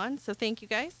when I'm on. So thank you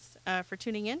guys for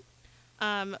tuning in.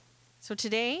 So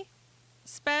today,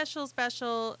 special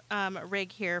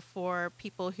rig here for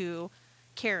people who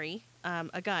carry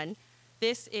a gun.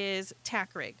 This is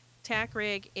Tack Rig. Tack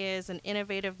Rig is an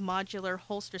innovative modular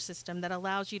holster system that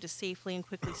allows you to safely and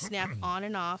quickly snap on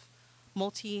and off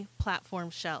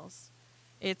multi-platform shells.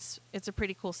 It's a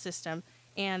pretty cool system.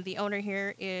 And the owner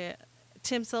here is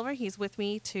Tim Silver. He's with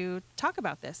me to talk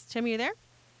about this. Tim, are you there?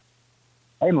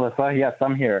 Hey, Melissa. Yes,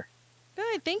 I'm here.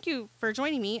 Good. Thank you for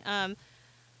joining me.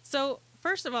 So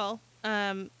first of all,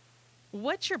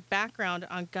 what's your background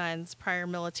on guns, prior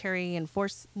military and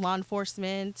law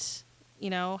enforcement? You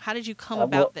know, how did you come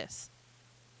about this?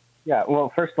 Yeah,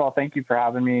 well, first of all, thank you for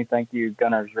having me. Thank you,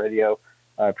 Gunners Radio.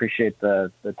 I appreciate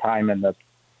the time and the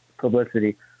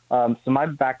publicity. So my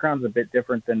background's a bit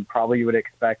different than probably you would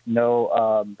expect.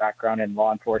 No background in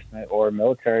law enforcement or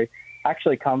military. I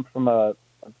actually come from a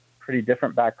pretty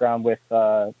different background with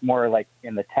more like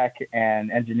in the tech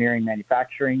and engineering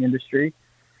manufacturing industry.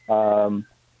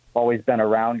 Always been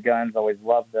around guns, always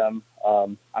loved them.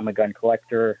 I'm a gun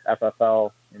collector,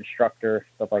 FFL instructor,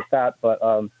 stuff like that. But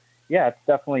yeah, it's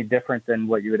definitely different than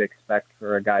what you would expect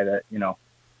for a guy that, you know,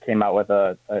 came out with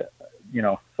a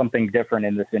something different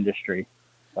in this industry.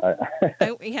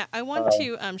 I want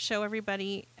to show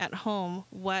everybody at home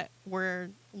what we're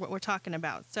talking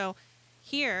about. So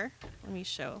here, let me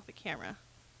show the camera.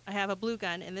 I have a blue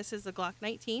gun, and this is the Glock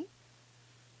 19.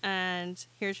 And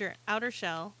here's your outer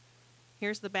shell.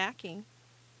 Here's the backing.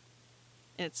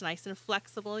 And it's nice and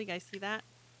flexible. You guys see that?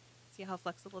 See how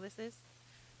flexible this is?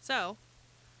 So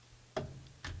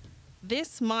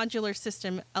this modular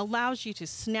system allows you to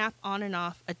snap on and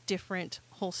off a different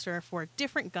holster for a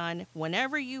different gun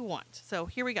whenever you want. So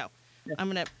here we go. Yeah.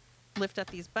 I'm going to lift up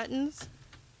these buttons,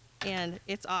 and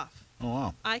it's off. Oh,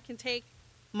 wow. I can take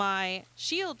my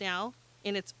shield now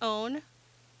in its own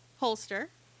holster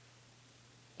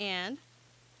and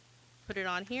put it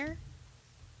on here.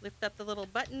 Lift up the little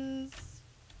buttons,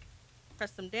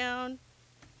 press them down,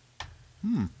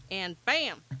 and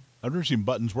bam! I've never seen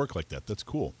buttons work like that. That's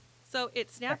cool. So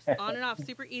it snaps on and off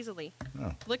super easily.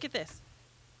 Oh. Look at this.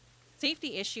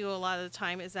 Safety issue a lot of the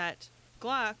time is that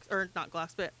Glocks, or not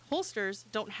Glocks, but holsters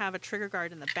don't have a trigger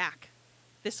guard in the back.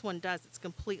 This one does. It's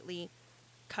completely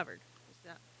covered.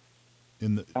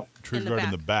 In the trigger guard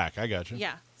in the back. I got you.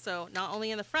 Yeah. So not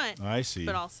only in the front, I see,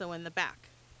 but also in the back.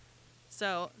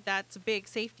 So that's a big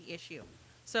safety issue.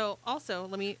 So also,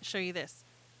 let me show you this.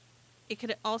 It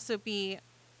could also be,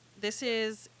 this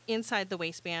is inside the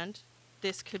waistband.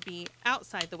 This could be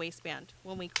outside the waistband.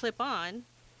 When we clip on,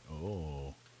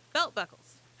 belt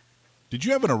buckles. Did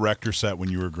you have an erector set when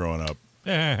you were growing up?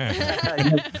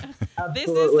 Absolutely, this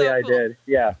is so I cool. did.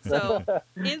 Yeah. So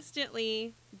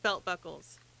instantly belt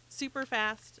buckles. Super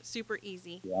fast, super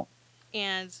easy. Yeah.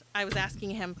 And I was asking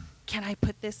him, can I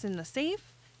put this in the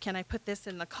safe? Can I put this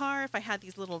in the car if I had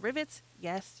these little rivets?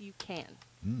 Yes, you can.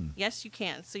 Yes, you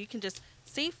can. So you can just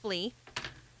safely,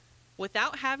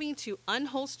 without having to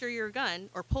unholster your gun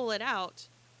or pull it out,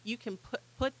 you can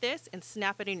put this and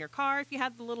snap it in your car. If you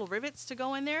have the little rivets to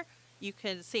go in there, you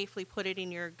can safely put it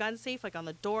in your gun safe, like on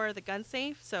the door of the gun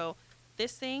safe. So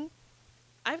this thing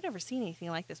I've never seen anything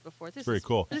like this before. This Very is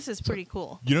cool. This is pretty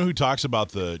cool. You know who talks about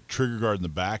the trigger guard in the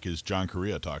back is John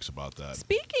Correia talks about that.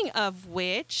 Speaking of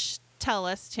which, tell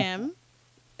us, Tim.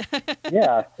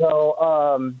 Yeah.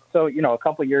 So you know, a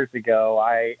couple years ago,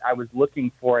 I was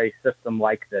looking for a system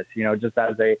like this. You know, just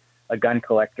as a gun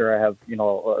collector, I have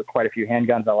quite a few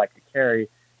handguns I like to carry,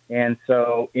 and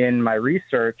so in my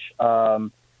research,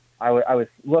 I was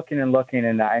looking and looking,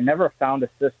 and I never found a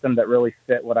system that really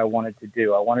fit what I wanted to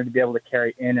do. I wanted to be able to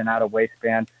carry in and out of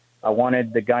waistband. I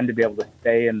wanted the gun to be able to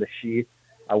stay in the sheath.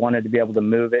 I wanted to be able to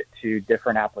move it to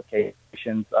different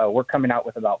applications. We're coming out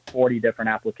with about 40 different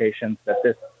applications that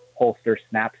this holster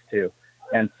snaps to.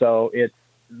 And so it's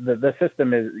the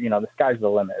system is, the sky's the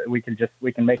limit. We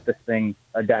can make this thing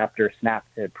adapt or snap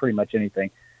to pretty much anything.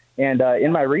 And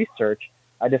in my research,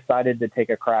 I decided to take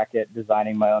a crack at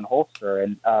designing my own holster.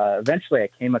 And eventually I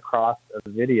came across a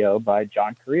video by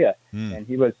John Correia, and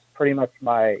he was pretty much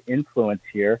my influence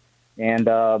here. And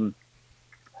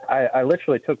I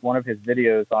literally took one of his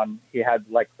videos on, he had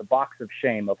like the box of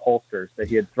shame of holsters that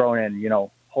he had thrown in,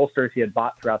 holsters he had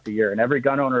bought throughout the year. And every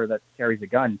gun owner that carries a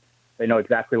gun, they know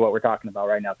exactly what we're talking about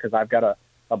right now, because I've got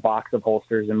a box of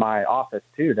holsters in my office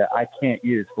too that I can't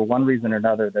use for one reason or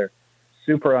another. They're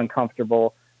super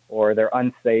uncomfortable, or they're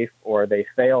unsafe, or they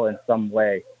fail in some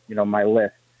way, my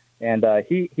list. And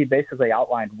he basically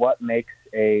outlined what makes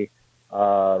an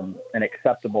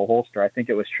acceptable holster. I think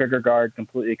it was trigger guard,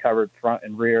 completely covered front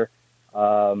and rear,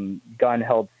 gun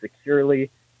held securely,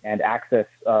 and access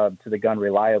to the gun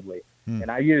reliably.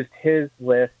 And I used his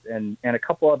list and a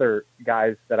couple other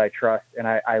guys that I trust, and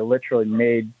I literally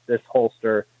made this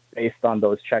holster based on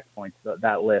those checkpoints,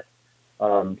 that list.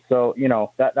 So,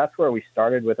 that's where we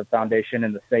started, with a foundation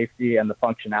in the safety and the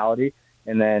functionality,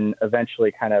 and then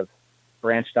eventually kind of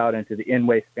branched out into the in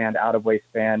waistband, out of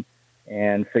waistband,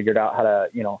 and figured out how to,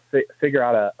 figure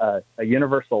out a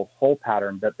universal hole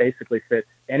pattern that basically fits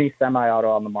any semi-auto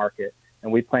on the market.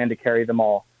 And we plan to carry them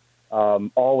all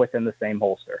within the same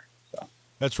holster. So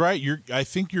that's right.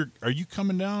 Are you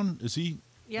coming down? Is he?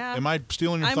 Yeah. Am I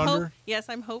stealing your thunder? Yes,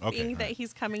 I'm hoping Okay, that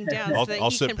he's coming down I'll so that he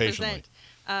sit can patiently.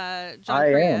 present John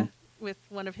Correia with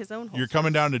one of his own holsters. You're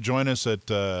coming down to join us at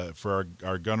for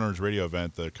our Gun Owners Radio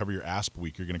event, the Cover Your ASP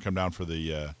week. You're going to come down for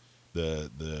the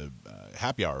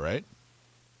happy hour, right?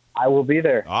 I will be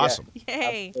there. Awesome. Yeah.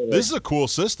 Yay. Absolutely. This is a cool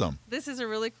system. This is a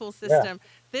really cool system.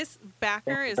 This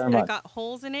backer Thank you very much. got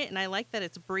holes in it, and I like that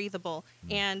it's breathable.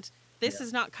 And this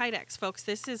is not Kydex, folks.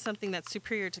 This is something that's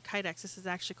superior to Kydex. This is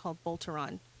actually called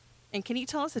Boltaron. And can you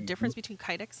tell us the difference between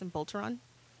Kydex and Boltaron?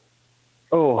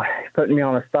 Oh, putting me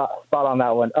on a spot on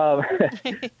that one.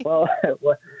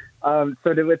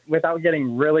 Without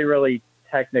getting really, really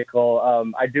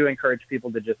technical, I do encourage people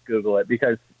to just Google it,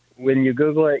 because when you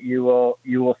Google it, you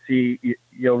will see,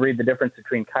 you'll read the difference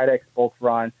between Kydex,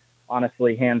 Boltaron.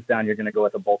 Honestly, hands down, you're going to go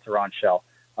with a Boltaron shell.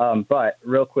 But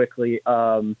real quickly,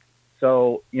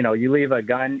 so you leave a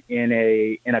gun in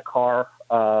a car,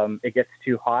 it gets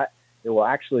too hot, it will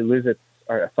actually lose its.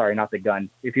 Or, sorry, not the gun.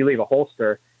 If you leave a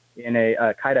holster in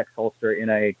a Kydex holster in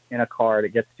a car that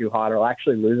gets too hot, it'll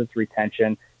actually lose its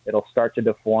retention. It'll start to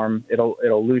deform. It'll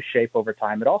lose shape over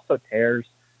time. It also tears.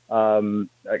 John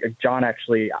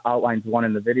actually outlines one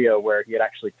in the video where he had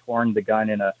actually torn the gun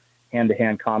in a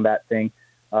hand-to-hand combat thing,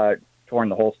 torn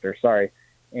the holster. Sorry,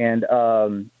 and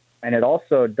it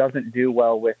also doesn't do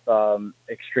well with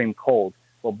extreme cold.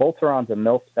 Well, Boltaron's a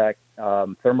mil-spec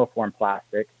thermoform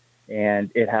plastic,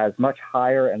 and it has much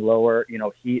higher and lower,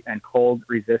 heat and cold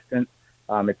resistance.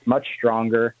 It's much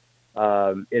stronger.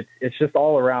 It's just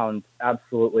all around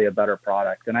absolutely a better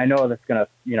product. And I know that's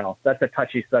that's a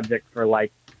touchy subject for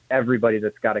like everybody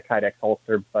that's got a Kydex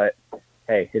holster, but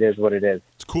hey, it is what it is.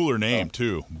 It's a cooler name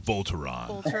too, Boltaron.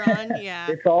 Boltaron, yeah.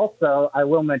 It's also, I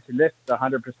will mention this,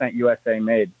 100% USA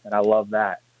made, and I love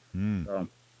that. So.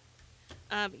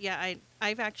 Yeah,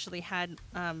 I've actually had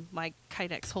my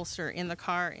Kydex holster in the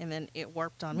car, and then it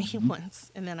warped on me once,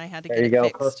 and then I had to get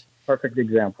it fixed. Perfect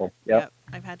example. Yep.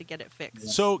 I've had to get it fixed.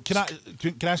 So can I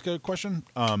ask a question?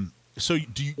 So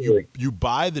do you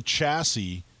buy the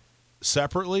chassis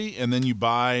separately, and then you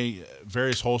buy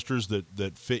various holsters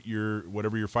that fit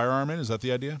whatever your firearm in? Is that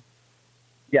the idea?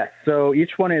 Yes. So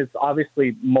each one is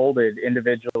obviously molded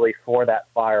individually for that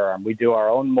firearm. We do our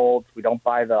own molds. We don't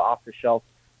buy the off-the-shelf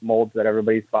molds that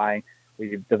everybody's buying.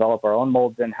 We develop our own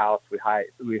molds in-house.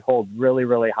 We hold really,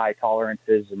 really high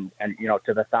tolerances and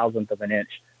to the thousandth of an inch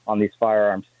on these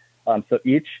firearms. So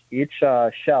each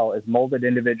shell is molded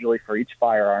individually for each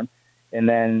firearm. And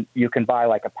then you can buy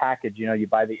like a package, you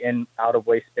buy the out of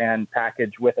waistband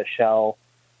package with a shell,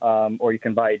 or you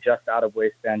can buy just out of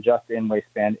waistband, just in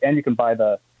waistband, and you can buy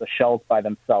the the shells by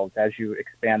themselves as you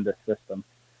expand the system.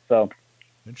 So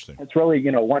interesting. It's really,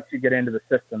 once you get into the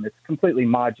system, it's completely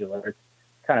modular. It's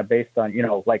kind of based on,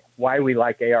 like why we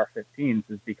like AR-15s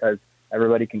is because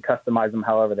everybody can customize them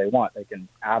however they want. They can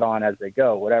add on as they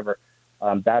go, whatever.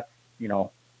 That's,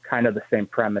 kind of the same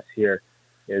premise here,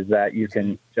 is that you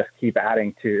can just keep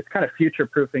adding to. It's kind of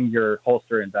future-proofing your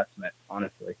holster investment,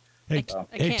 honestly. Hey,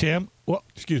 Tim. Well,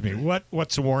 excuse me.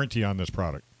 What's the warranty on this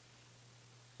product?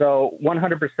 So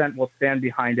 100% we'll stand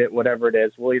behind it, whatever it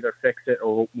is. We'll either fix it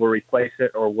or we'll replace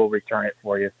it or we'll return it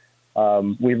for you.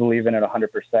 We believe in it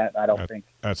 100%. I don't think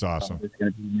that's awesome. There's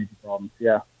going to be major problems.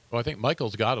 Yeah. Well, I think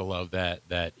Michael's got to love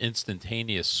that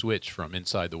instantaneous switch from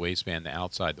inside the waistband to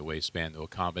outside the waistband to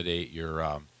accommodate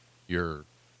your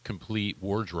complete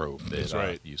wardrobe. That's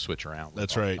right. You switch around.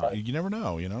 That's right. You never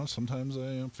know. Sometimes I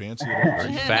am fancy.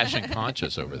 Very fashion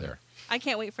conscious over there. I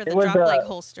can't wait for the drop leg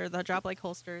holster. The drop leg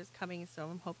holster is coming, so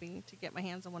I'm hoping to get my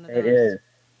hands on one of those.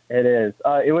 It is.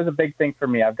 It was a big thing for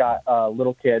me. I've got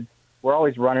little kids. We're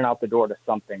always running out the door to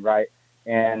something, right?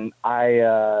 And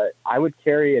I would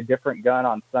carry a different gun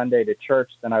on Sunday to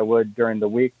church than I would during the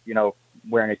week,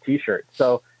 wearing a T-shirt.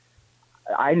 So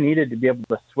I needed to be able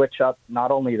to switch up not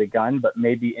only the gun, but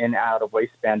maybe in out of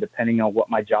waistband, depending on what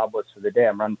my job was for the day.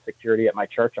 I'm running security at my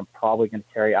church. I'm probably going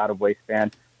to carry out of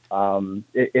waistband.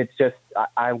 It's just,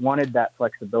 I wanted that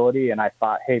flexibility, and I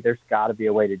thought, hey, there's got to be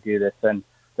a way to do this. And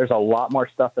there's a lot more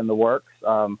stuff in the works.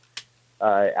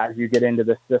 As you get into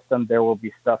this system, there will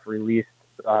be stuff released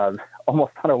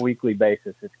almost on a weekly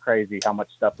basis. It's crazy how much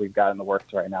stuff we've got in the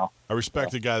works right now. I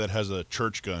respect a guy that has a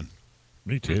church gun.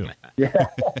 Me too. Yeah.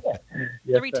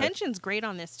 The retention's great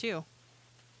on this too.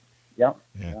 Yep.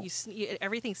 Yeah.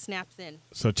 Everything snaps in.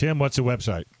 So Tim, what's the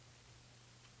website?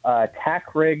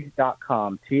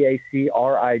 Tacrig.com,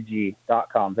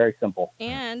 TACRIG.com. Very simple.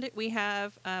 And we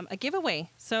have a giveaway.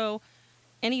 So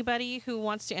anybody who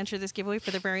wants to enter this giveaway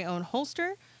for their very own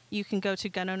holster, you can go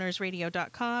to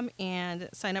gunownersradio.com and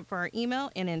sign up for our email.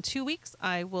 And in 2 weeks,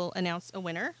 I will announce a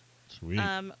winner. Sweet.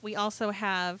 We also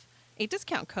have a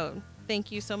discount code.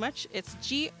 Thank you so much. It's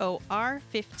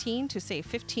GOR15 to save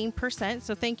 15%.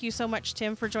 So thank you so much,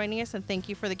 Tim, for joining us, and thank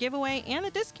you for the giveaway and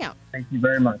the discount. Thank you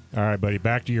very much. All right, buddy.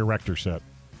 Back to your Rector set.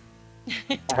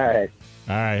 All right.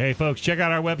 All right. Hey, folks, check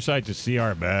out our website to see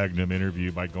our Magnum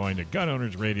interview by going to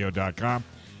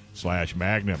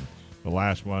gunownersradio.com/Magnum. The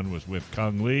last one was with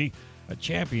Kung Lee, a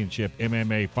championship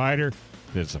MMA fighter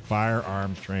that's a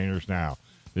firearms trainers now.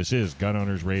 This is Gun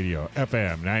Owners Radio,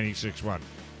 FM 96.1,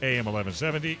 AM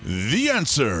 1170. The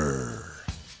Answer.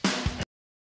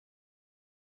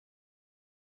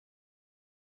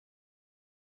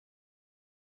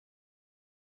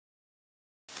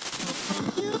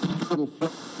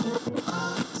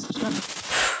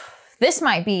 This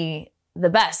might be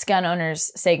the best gun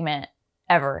owners segment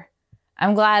ever.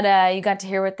 I'm glad you got to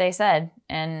hear what they said.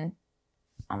 And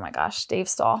oh my gosh, Dave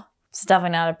Stahl. It's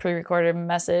definitely not a pre-recorded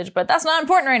message, but that's not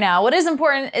important right now. What is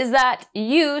important is that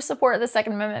you support the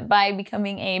Second Amendment by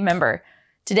becoming a member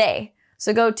today.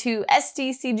 So go to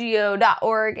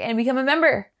stcgo.org and become a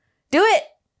member. Do it.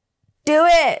 Do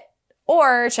it.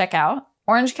 Or check out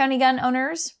Orange County Gun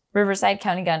Owners, Riverside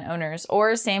County Gun Owners,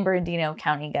 or San Bernardino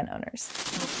County Gun Owners.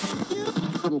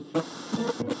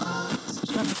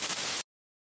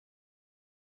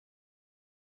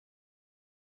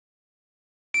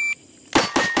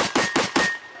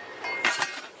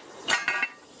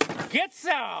 Get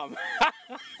some!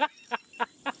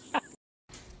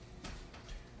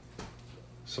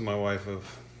 So my wife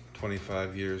of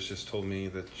 25 years just told me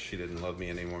that she didn't love me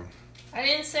anymore. I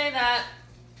didn't say that.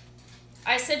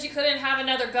 I said you couldn't have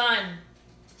another gun.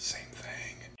 Same thing.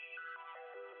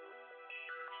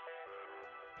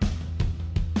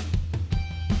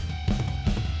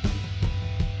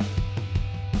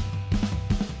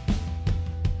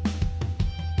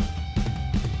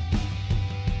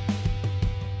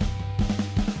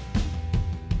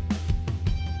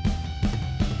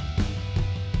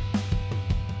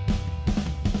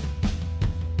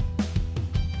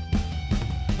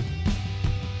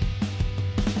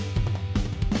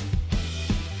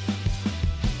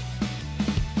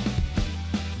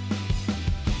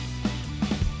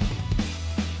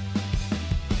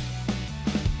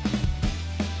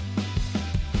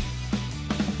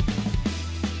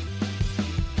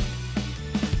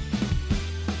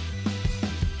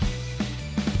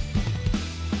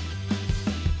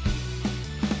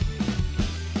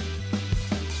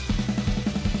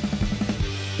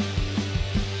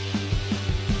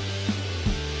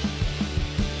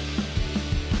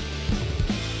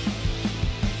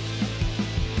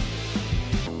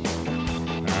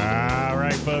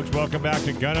 folks. Welcome back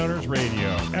to Gun Owners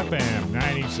Radio, FM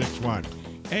 96.1,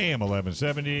 AM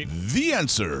 1170. The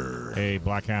Answer. Hey,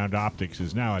 Blackhound Optics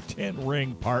is now a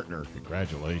 10-ring partner.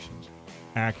 Congratulations.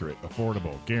 Accurate,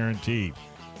 affordable, guaranteed.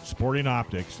 Sporting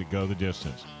optics that go the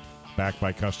distance. Backed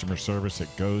by customer service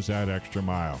that goes that extra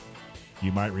mile.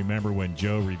 You might remember when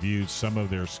Joe reviewed some of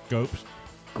their scopes.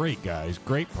 Great guys,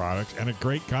 great products, and a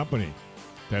great company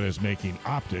that is making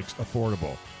optics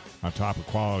affordable. On top of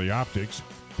quality optics,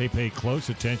 they pay close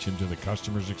attention to the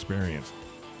customer's experience.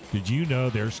 Did you know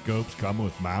their scopes come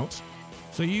with mounts?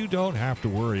 So you don't have to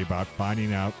worry about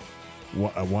finding out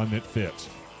one that fits.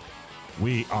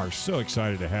 We are so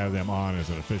excited to have them on as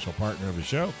an official partner of the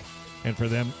show, and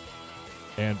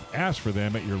ask for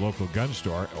them at your local gun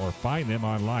store or find them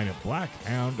online at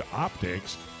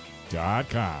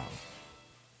blackhoundoptics.com.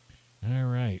 All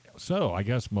right. So I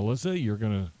guess, Melissa, you're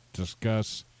going to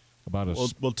discuss about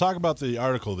We'll talk about the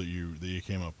article that you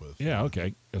came up with. Yeah,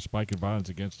 okay. A spike in violence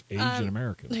against Asian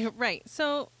Americans. Right.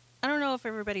 So I don't know if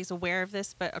everybody's aware of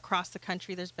this, but across the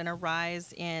country there's been a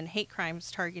rise in hate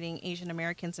crimes targeting Asian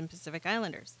Americans and Pacific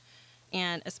Islanders,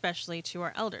 and especially to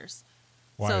our elders.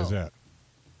 Why is that?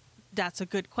 That's a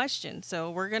good question.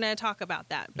 So we're going to talk about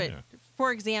that. But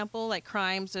for example, like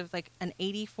crimes of like an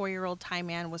 84-year-old Thai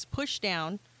man was pushed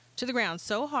down to the ground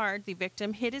so hard the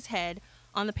victim hit his head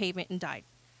on the pavement and died.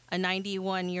 A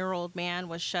 91-year-old man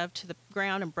was shoved to the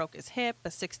ground and broke his hip. A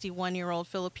 61-year-old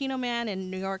Filipino man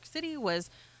in New York City was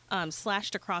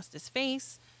slashed across his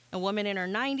face. A woman in her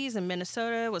 90s in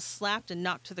Minnesota was slapped and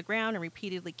knocked to the ground and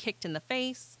repeatedly kicked in the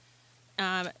face.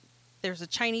 There's a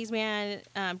Chinese man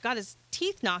got his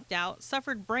teeth knocked out,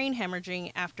 suffered brain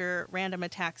hemorrhaging after random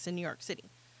attacks in New York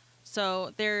City.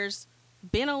 So there's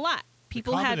been a lot.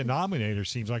 People the common denominator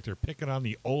seems like they're picking on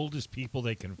the oldest people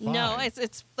they can find. No,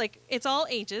 it's like it's all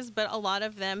ages, but a lot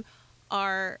of them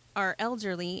are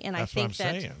elderly, and That's I think what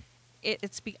I'm that saying.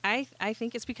 I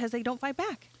think it's because they don't fight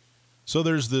back. So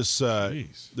there's this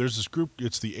group.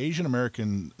 It's the Asian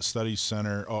American Studies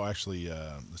Center. Oh, actually,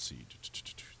 let's see.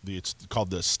 It's called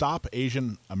the Stop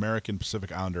Asian American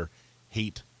Pacific Islander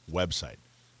Hate website,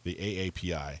 the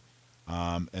AAPI,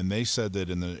 and they said that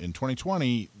in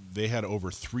 2020 they had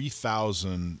over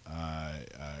 3,000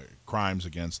 crimes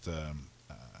against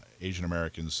Asian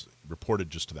Americans reported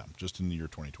just to them, just in the year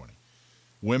 2020.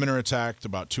 Women are attacked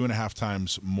about 2.5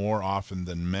 times more often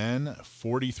than men.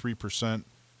 43%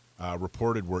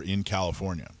 reported were in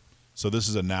California. So this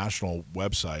is a national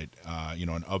website,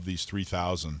 and of these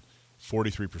 3,000,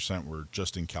 43% were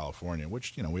just in California,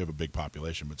 which, we have a big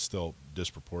population, but still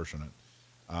disproportionate.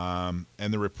 And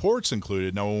the reports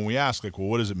included, now when we ask, like, well,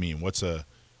 what does it mean? What's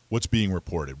being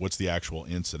reported? What's the actual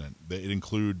incident? It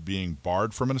include being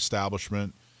barred from an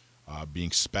establishment,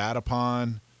 being spat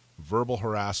upon, verbal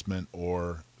harassment,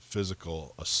 or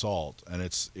physical assault. And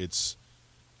it's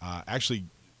actually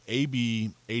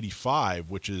AB 85,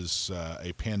 which is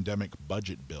a pandemic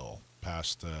budget bill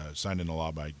signed into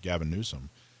law by Gavin Newsom,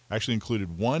 actually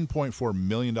included $1.4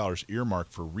 million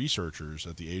earmarked for researchers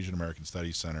at the Asian American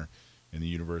Studies Center in the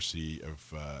University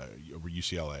of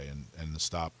UCLA and the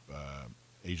Stop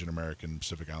Asian American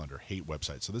Pacific Islander Hate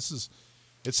website. So it's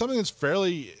something that's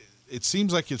fairly. It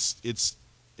seems like it's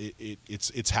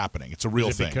happening. It's a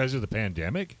real thing. Because of the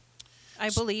pandemic?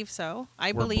 I believe so.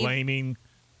 We're blaming.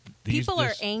 People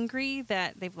are angry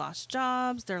that they've lost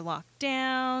jobs. They're locked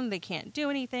down. They can't do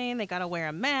anything. They got to wear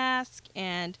a mask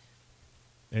and.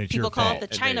 People call it the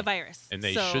China virus, and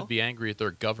they should be angry at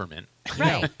their government,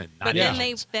 right? But then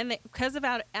they because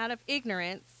out of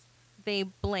ignorance, they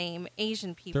blame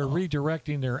Asian people. They're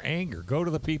redirecting their anger. Go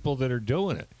to the people that are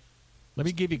doing it. Let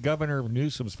me give you Governor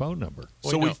Newsom's phone number.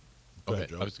 I was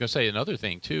going to say another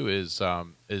thing too is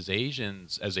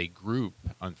Asians as a group,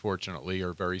 unfortunately,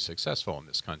 are very successful in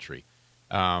this country.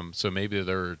 So maybe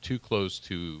they're too close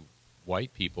to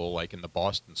white people, like in the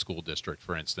Boston school district,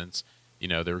 for instance.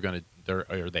 They are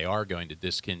going to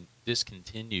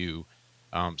discontinue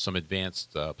some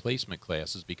advanced placement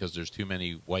classes because there's too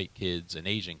many white kids and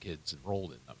Asian kids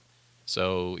enrolled in them.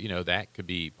 So that could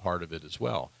be part of it as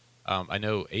well. I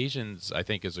know Asians, I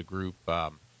think as a group,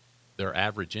 their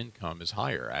average income is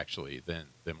higher actually than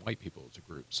white people as a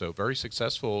group. So very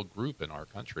successful group in our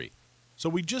country. So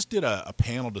we just did a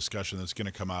panel discussion that's going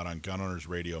to come out on Gun Owners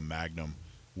Radio Magnum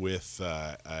with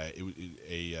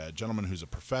a gentleman who's a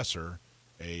professor,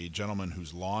 a gentleman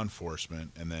who's law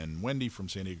enforcement, and then Wendy from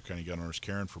San Diego County Gun Owners,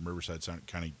 Karen from Riverside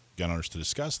County Gun Owners to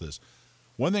discuss this.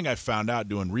 One thing I found out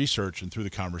doing research and through the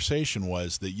conversation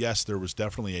was that, yes, there was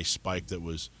definitely a spike that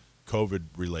was COVID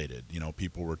related.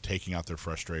 People were taking out their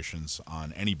frustrations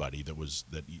on anybody that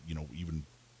even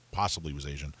possibly was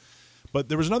Asian. But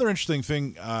there was another interesting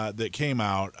thing that came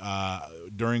out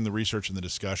during the research and the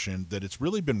discussion that it's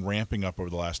really been ramping up over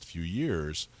the last few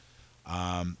years.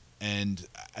 And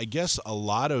I guess a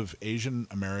lot of Asian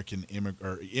American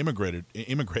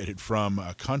immigrated from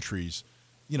countries,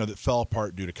 that fell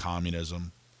apart due to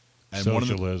communism. And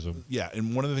Socialism.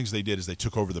 And one of the things they did is they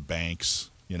took over the banks,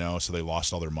 so they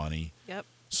lost all their money. Yep.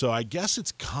 So I guess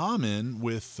it's common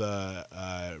with,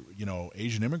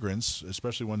 Asian immigrants,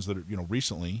 especially ones that are,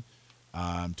 recently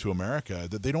to America,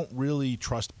 that they don't really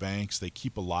trust banks. They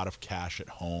keep a lot of cash at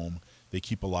home. They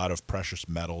keep a lot of precious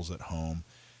metals at home.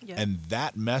 Yep. And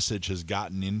that message has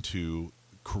gotten into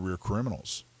career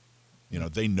criminals.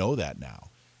 They know that now.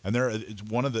 And it's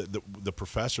one of the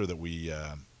professor that we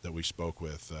spoke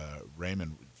with,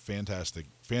 Raymond, fantastic,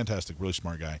 really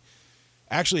smart guy,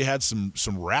 actually had some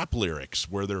rap lyrics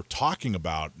where they're talking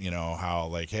about, how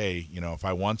like, hey, if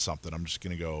I want something, I'm just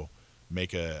going to go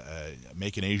make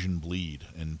an Asian bleed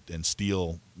and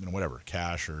steal, whatever,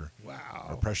 cash or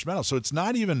precious metals. So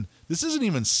this isn't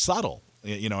even subtle,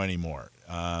 anymore.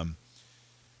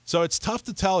 So it's tough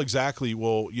to tell exactly,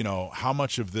 how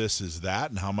much of this is that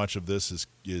and how much of this is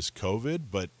COVID.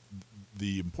 But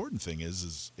the important thing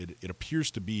is it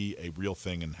appears to be a real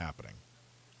thing and happening.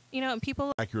 And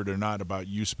people accurate or not about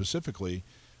you specifically,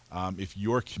 if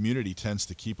your community tends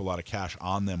to keep a lot of cash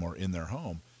on them or in their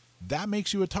home, that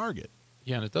makes you a target.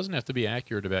 Yeah, and it doesn't have to be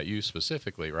accurate about you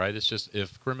specifically, right? It's just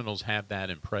if criminals have that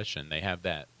impression, they have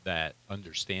that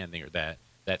understanding or that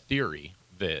theory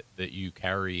that you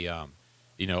carry, a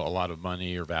lot of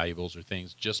money or valuables or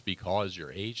things just because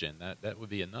you're Asian, that would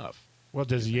be enough. Well,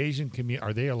 does the Asian community,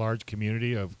 are they a large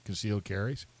community of concealed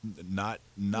carries? Not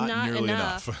nearly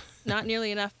enough. Not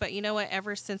nearly enough. But you know what?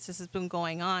 Ever since this has been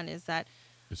going on is that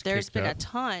there's been a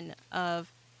ton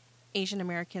of Asian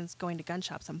Americans going to gun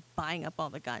shops and buying up all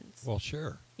the guns. Well,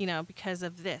 sure. Because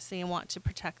of this. They want to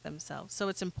protect themselves. So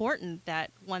it's important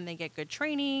that when they get good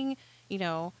training,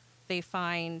 they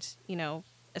find,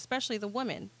 especially the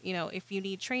women, if you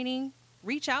need training,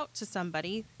 reach out to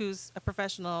somebody who's a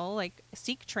professional, like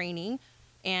seek training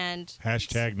and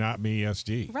hashtag not me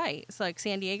SD. Right. So like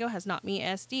San Diego has not me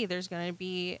SD. There's going to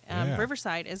be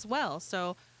Riverside as well.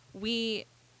 So we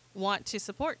want to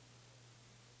support.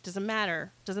 Doesn't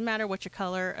matter what your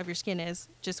color of your skin is.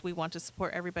 Just we want to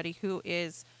support everybody who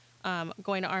is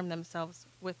going to arm themselves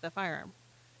with the firearm.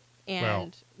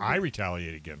 And I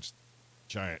retaliate against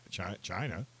China.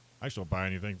 I just don't buy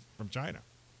anything from China.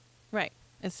 Right.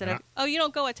 Instead of, you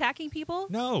don't go attacking people?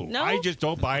 No, I just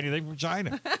don't buy anything from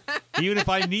China. Even if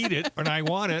I need it and I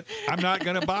want it, I'm not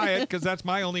going to buy it because that's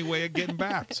my only way of getting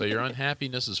back. So your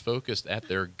unhappiness is focused at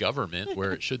their government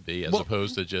where it should be, as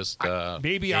opposed to just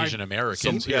Asian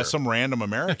Americans. Some random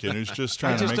American who's just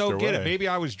trying to make their way. I just don't get it. Maybe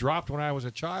I was dropped when I was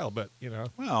a child, but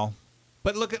Well,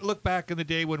 but look back in the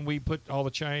day when we put all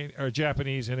the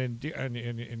Japanese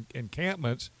in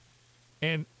encampments,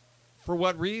 and for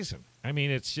what reason? I mean,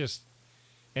 it's just.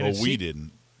 And we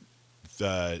didn't.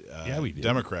 We did.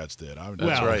 Democrats did.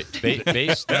 That's right.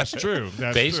 Based, that's true.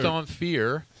 Based on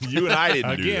fear. You and I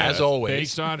didn't do that. As always.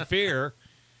 Based on fear.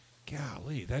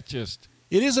 Golly, that just.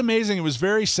 It is amazing. It was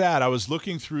very sad. I was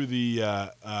looking through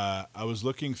the.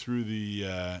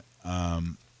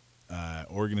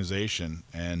 Organization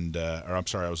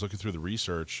I was looking through the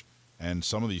research, and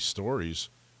some of these stories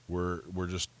were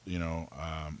just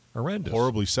horrendous,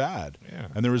 horribly sad. Yeah.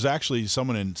 And there was actually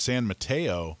someone in San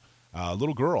Mateo, a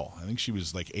little girl, I think she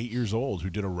was like 8 years old, who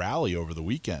did a rally over the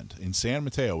weekend in San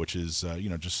Mateo, which is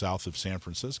just south of San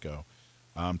Francisco,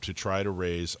 to try to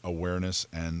raise awareness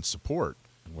and support.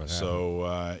 What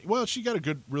happened? She got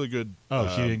a really good.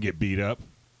 She didn't get beat up.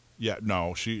 Yeah,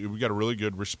 no, we got a really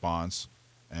good response,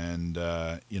 and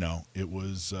it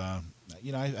was.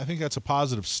 I think that's a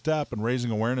positive step, and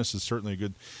raising awareness is certainly a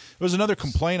good. There was another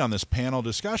complaint on this panel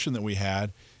discussion that we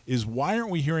had is why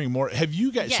aren't we hearing more? Have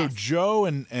you guys? Yes. So Joe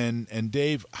and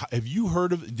Dave, have you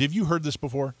heard this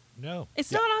before? No,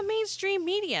 it's not on mainstream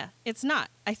media. It's not.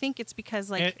 I think it's because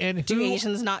do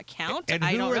Asians not count? And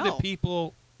I don't know. Who are the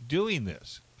people doing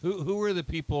this? Who are the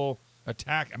people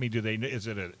attack? I mean, is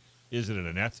it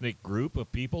an ethnic group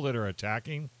of people that are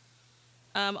attacking?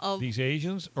 These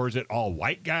Asians, or is it all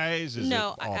white guys? Is it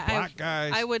all black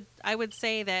guys? I would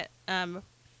say that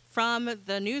from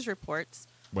the news reports,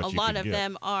 a lot of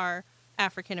them are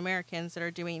African Americans that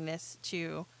are doing this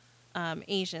to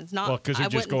Asians. Because they're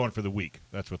just going for the weak.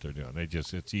 That's what they're doing.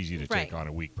 It's easy to take on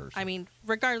a weak person. I mean,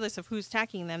 regardless of who's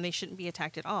attacking them, they shouldn't be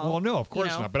attacked at all. Well, no, of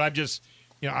course not. But I'm just,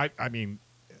 I mean,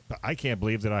 I can't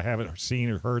believe that I haven't seen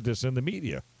or heard this in the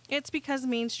media. It's because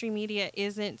mainstream media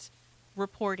isn't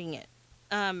reporting it.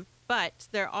 But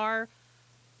there are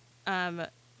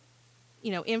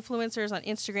influencers on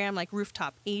Instagram like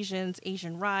Rooftop Asians,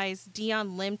 Asian Rise,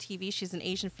 Dion Lim TV. She's an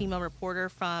Asian female reporter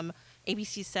from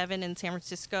ABC7 in San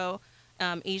Francisco,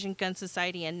 Asian Gun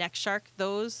Society, and Next Shark.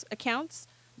 Those accounts,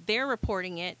 they're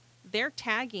reporting it. They're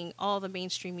tagging all the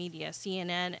mainstream media,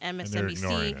 CNN, MSNBC. And they're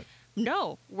ignoring it.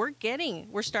 No, we're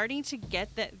starting to get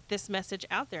this message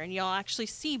out there, and y'all actually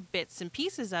see bits and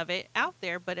pieces of it out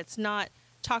there, but it's not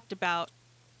talked about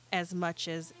as much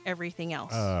as everything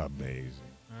else. Amazing.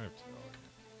 I tell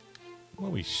you.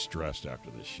 We'll be stressed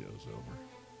after this show's over.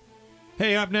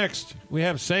 Hey, up next, we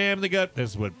have Sam the Gun. This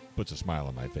is what puts a smile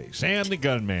on my face. Sam the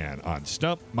Gunman on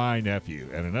Stump My Nephew.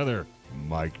 And another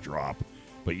mic drop,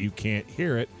 but you can't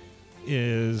hear it,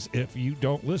 is if you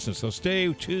don't listen. So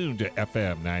stay tuned to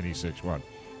FM 96.1,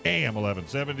 AM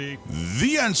 1170.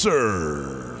 The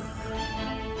Answer.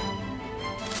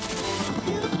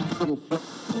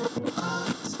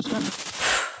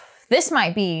 This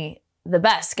might be the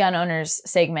best gun owners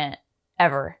segment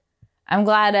ever. I'm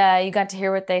glad you got to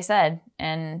hear what they said.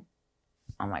 And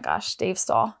oh my gosh, Dave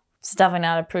Stahl. It's definitely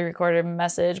not a pre-recorded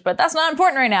message, but that's not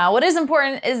important right now. What is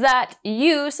important is that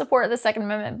you support the Second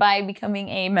Amendment by becoming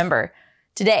a member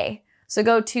today. So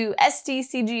go to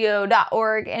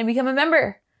stcgo.org and become a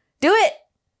member. Do it.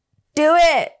 Do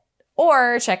it.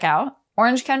 Or check out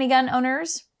Orange County Gun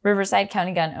Owners, Riverside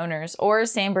County Gun Owners, or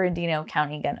San Bernardino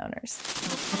County Gun Owners.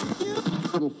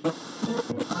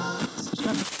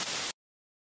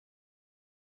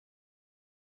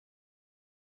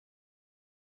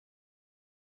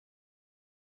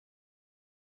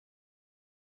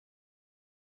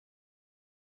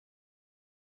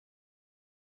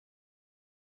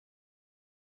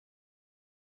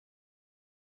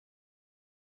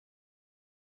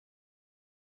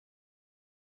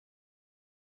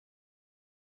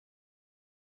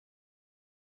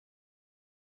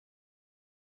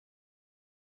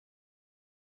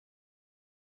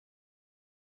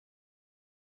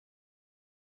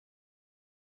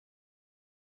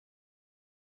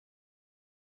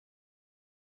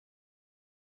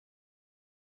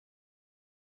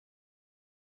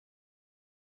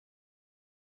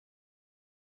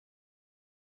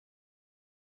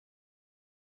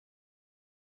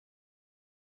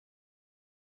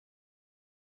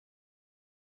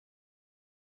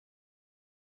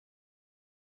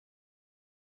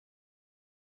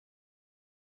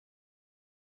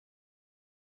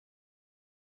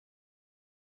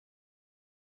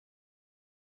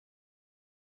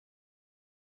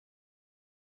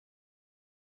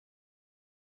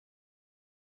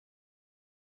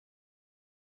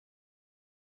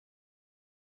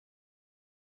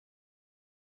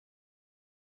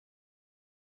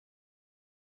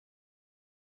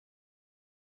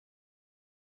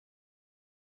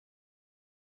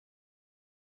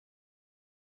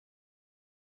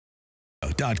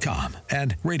 .com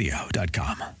and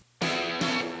radio.com. All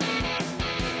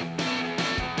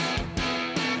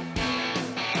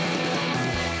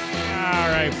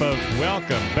right, folks,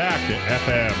 welcome back to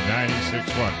FM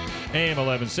 96.1, AM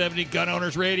 1170, Gun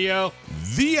Owners Radio.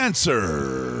 The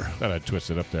Answer. Thought I'd twist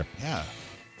it up there. Yeah.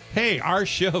 Hey, our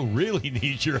show really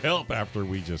needs your help after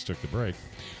we just took the break.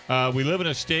 We live in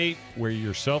a state where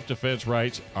your self-defense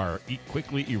rights are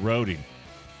quickly eroding.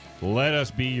 Let us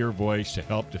be your voice to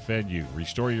help defend you,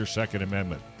 restore your Second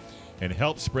Amendment, and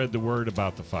help spread the word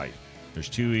about the fight. There's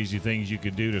two easy things you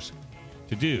can do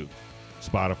to do.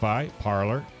 Spotify,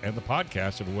 Parler, and the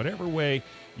podcast in whatever way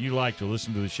you like to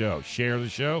listen to the show. Share the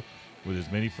show with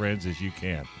as many friends as you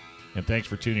can. And thanks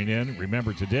for tuning in.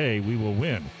 Remember, today we will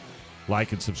win.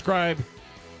 Like and subscribe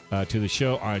to the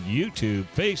show on YouTube,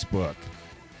 Facebook.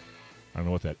 I don't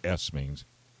know what that S means.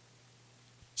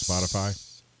 Spotify?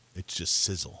 It's just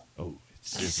sizzle. Oh, it's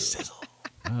sizzle.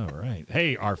 All right.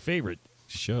 Hey, our favorite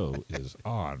show is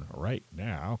on right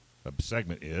now. The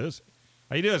segment is.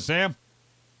 How you doing, Sam?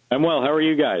 I'm well. How are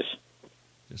you guys?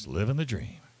 Just living the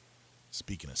dream.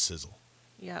 Speaking of sizzle.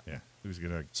 Yep. Yeah. Who's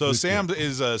gonna? So Sam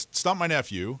is Stump My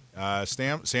Nephew.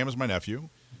 Sam is my nephew,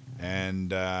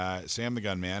 and Sam the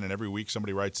Gunman. And every week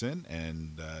somebody writes in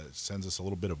and sends us a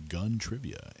little bit of gun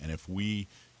trivia. And if we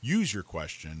use your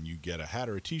question, you get a hat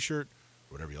or a T-shirt,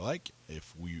 whatever you like.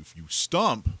 If you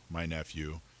stump my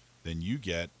nephew, then you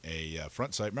get a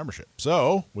front site membership.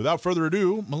 So without further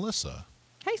ado, Melissa.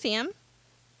 Hi, Sam.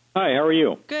 Hi. How are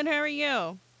you? Good. How are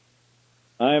you?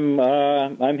 I'm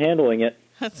handling it.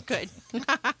 That's good.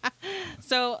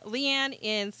 So, Leanne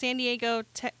in San Diego,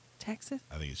 Texas.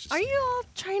 I think it's just. Are you all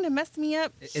trying to mess me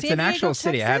up? It's San an Diego, actual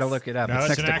city. Texas? I had to look it up. No, it's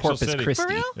it's next an to actual Corpus city. Christi. For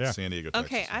real? Yeah. San Diego,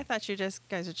 Texas. Okay, I thought you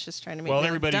guys are just trying to make Well, me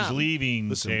look everybody's dumb. leaving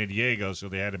Listen. San Diego, so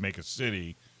they had to make a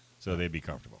city so they'd be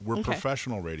comfortable. We're Okay.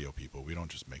 professional radio people. We don't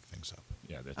just make things up.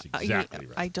 Yeah, that's exactly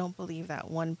right. I don't believe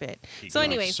that one bit. You So,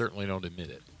 anyways, certainly don't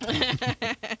admit it.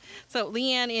 so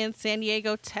Leanne in San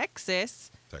Diego,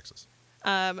 Texas.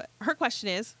 Her question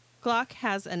is: Glock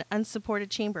has an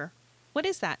unsupported chamber. What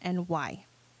is that, and why?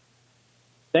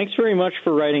 Thanks very much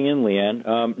for writing in,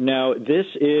 Leanne. Now, this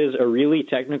is a really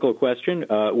technical question,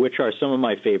 which are some of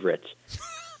my favorites.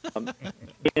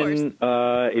 In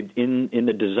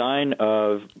the design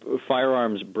of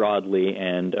firearms broadly,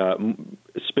 and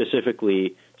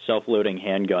specifically self-loading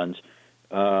handguns,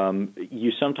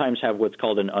 you sometimes have what's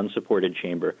called an unsupported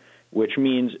chamber, which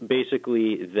means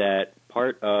basically that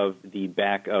part of the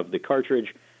back of the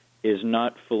cartridge is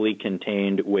not fully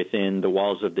contained within the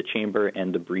walls of the chamber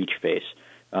and the breech face.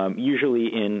 Usually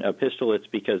in a pistol, it's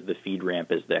because the feed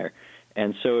ramp is there.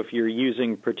 And so if you're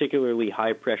using particularly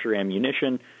high-pressure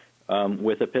ammunition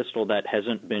with a pistol that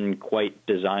hasn't been quite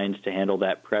designed to handle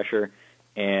that pressure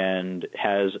and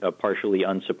has a partially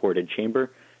unsupported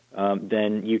chamber,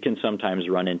 then you can sometimes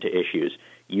run into issues.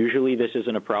 Usually this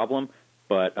isn't a problem,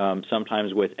 but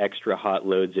sometimes with extra hot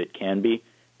loads it can be.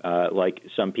 Like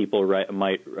some people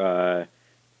might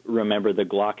remember the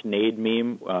Glock nade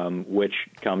meme, which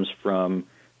comes from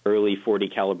early 40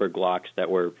 caliber Glocks that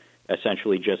were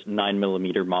essentially just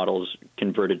 9mm models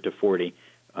converted to 40.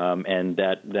 And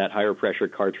that higher pressure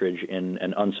cartridge in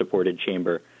an unsupported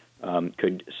chamber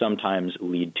could sometimes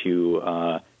lead to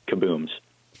kabooms.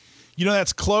 You know,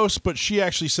 that's close, but she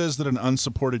actually says that an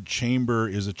unsupported chamber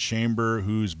is a chamber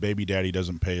whose baby daddy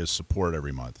doesn't pay his support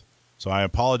every month. So I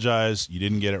apologize. You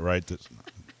didn't get it right.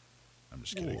 I'm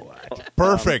just kidding.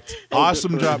 Perfect.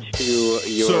 Awesome job. To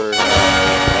your,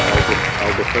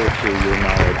 I'll defer to your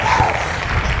knowledge.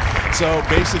 So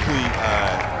basically,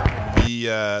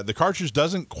 the cartridge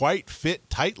doesn't quite fit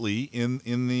tightly in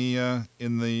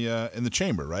the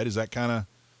chamber, right? Is that kind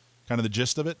of the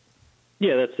gist of it?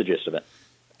 Yeah, that's the gist of it.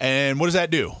 And what does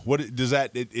that do? What does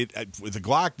that? It with the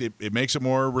Glock, it makes it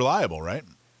more reliable, right?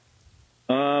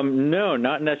 No,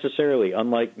 not necessarily.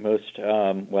 Unlike most,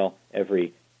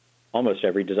 almost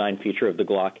every design feature of the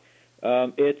Glock,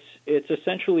 it's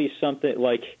essentially something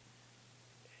like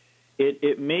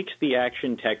it makes the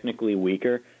action technically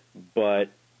weaker, but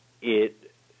it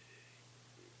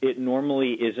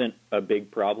normally isn't a big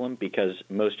problem because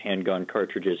most handgun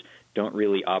cartridges don't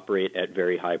really operate at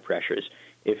very high pressures.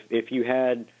 If you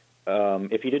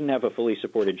didn't have a fully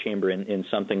supported chamber in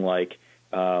something like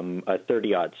a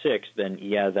 30-06, then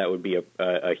yeah, that would be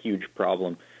a huge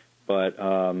problem. But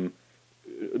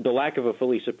the lack of a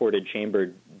fully supported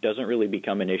chamber doesn't really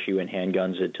become an issue in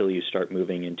handguns until you start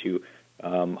moving into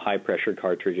high-pressure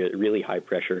cartridges, really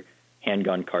high-pressure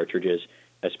handgun cartridges,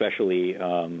 especially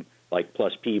like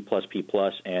plus P,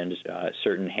 and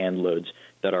certain hand loads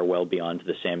that are well beyond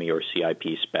the SAMI or CIP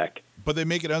spec. But they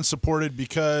make it unsupported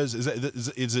because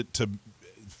is it to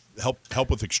help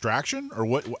with extraction or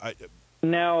what?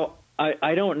 Now,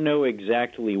 I don't know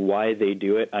exactly why they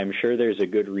do it. I'm sure there's a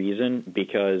good reason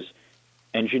because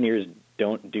engineers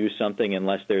don't do something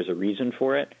unless there's a reason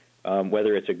for it.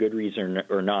 Whether it's a good reason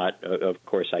or not, of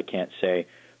course, I can't say.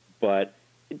 But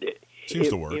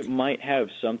it might have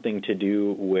something to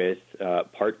do with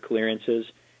part clearances,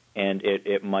 and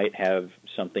it might have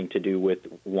something to do with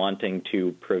wanting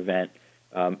to prevent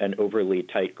an overly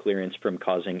tight clearance from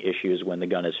causing issues when the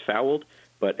gun is fouled.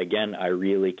 But again, I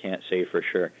really can't say for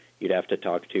sure. You'd have to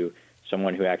talk to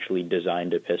someone who actually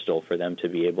designed a pistol for them to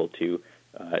be able to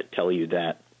tell you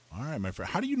that. All right, my friend.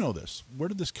 How do you know this? Where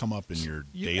did this come up in your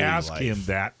daily ask life? him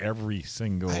that every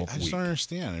single week. I just don't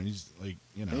understand. And he's like,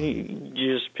 you know. You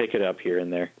just pick it up here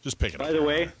and there. Just pick it up. By the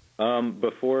way,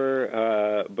 before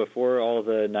all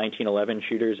the 1911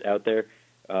 shooters out there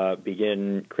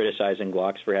begin criticizing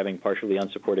Glocks for having partially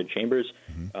unsupported chambers,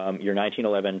 your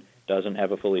 1911 doesn't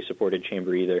have a fully supported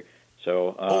chamber either.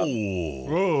 So,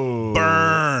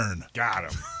 burn!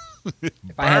 Got him. If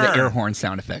I had an air horn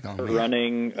sound effect on me.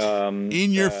 Running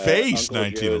in your face, Uncle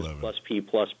 1911 plus P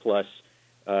plus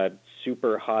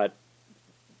super hot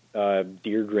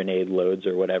deer grenade loads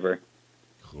or whatever.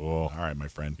 Cool. All right, my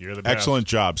friend. You're the best. Excellent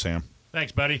job, Sam.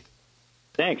 Thanks, buddy.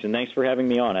 Thanks, and thanks for having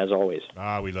me on, as always.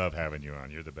 We love having you on.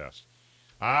 You're the best.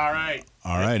 All right.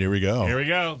 All right, here we go. Here we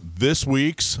go. This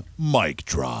week's Mic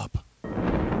Drop.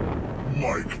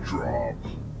 Mic Drop.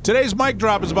 Today's Mic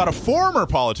Drop is about a former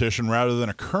politician rather than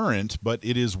a current, but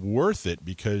it is worth it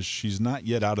because she's not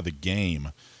yet out of the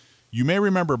game. You may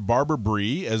remember Barbara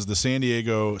Bree as the San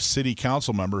Diego City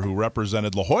Council member who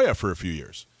represented La Jolla for a few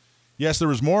years. Yes, there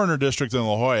was more in her district than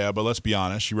La Jolla, but let's be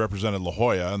honest, she represented La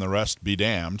Jolla and the rest be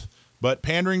damned. But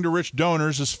pandering to rich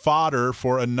donors is fodder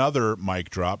for another mic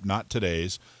drop, not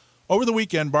today's. Over the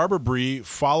weekend, Barbara Bree,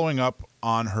 following up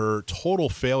on her total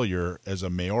failure as a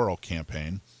mayoral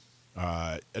campaign,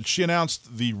 she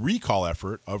announced the recall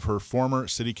effort of her former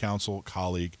city council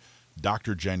colleague,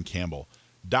 Dr. Jen Campbell.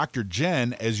 Dr.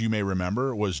 Jen, as you may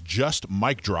remember, was just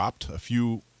mic dropped a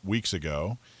few weeks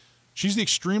ago. She's the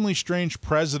extremely strange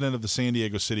president of the San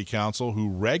Diego City Council who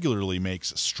regularly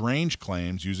makes strange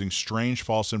claims using strange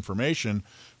false information.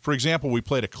 For example, we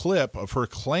played a clip of her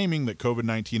claiming that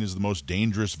COVID-19 is the most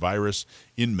dangerous virus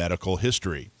in medical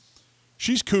history.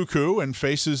 She's cuckoo and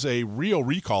faces a real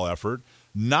recall effort,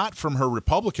 not from her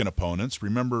Republican opponents.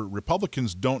 Remember,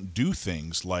 Republicans don't do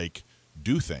things like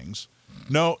do things.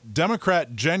 No,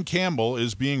 Democrat Jen Campbell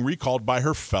is being recalled by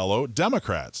her fellow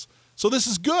Democrats. So this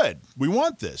is good. We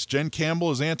want this. Jen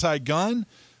Campbell is anti-gun,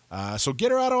 so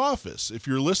get her out of office. If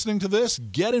you're listening to this,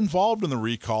 get involved in the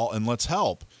recall and let's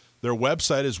help. Their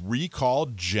website is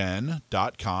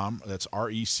recallgen.com. That's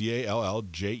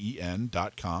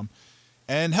RECALLJEN.com.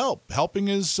 And help. Helping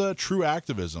is true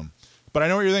activism. But I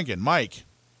know what you're thinking. Mike,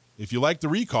 if you like the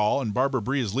recall and Barbara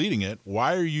Bree is leading it,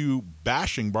 why are you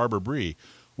bashing Barbara Bree?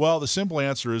 Well, the simple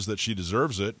answer is that she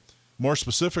deserves it. More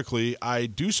specifically, I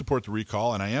do support the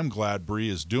recall, and I am glad Bree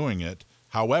is doing it.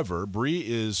 However, Bree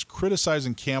is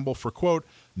criticizing Campbell for, quote,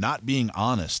 not being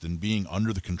honest and being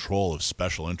under the control of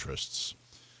special interests.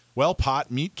 Well,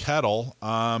 pot, meet kettle.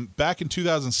 Back in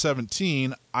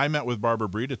 2017, I met with Barbara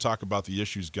Bree to talk about the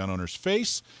issues gun owners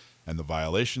face and the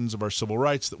violations of our civil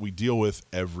rights that we deal with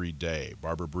every day.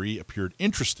 Barbara Bree appeared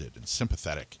interested and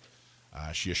sympathetic.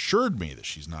 She assured me that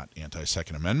she's not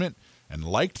anti-Second Amendment and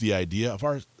liked the idea of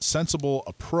our sensible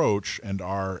approach and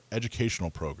our educational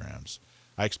programs.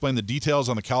 I explained the details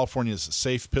on the California's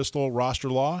safe pistol roster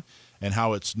law and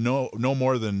how it's no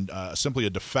more than simply a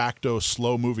de facto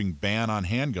slow-moving ban on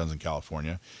handguns in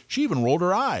California. She even rolled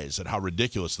her eyes at how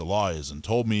ridiculous the law is and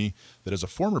told me that as a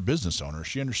former business owner,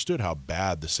 she understood how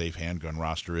bad the safe handgun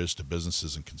roster is to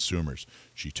businesses and consumers.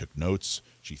 She took notes.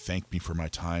 She thanked me for my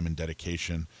time and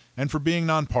dedication and for being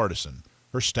nonpartisan.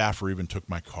 Her staffer even took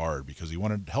my card because he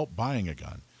wanted help buying a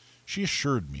gun. She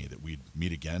assured me that we'd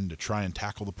meet again to try and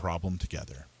tackle the problem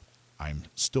together. I'm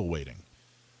still waiting.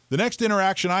 The next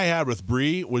interaction I had with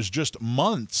Bree was just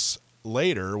months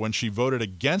later when she voted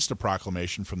against a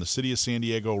proclamation from the city of San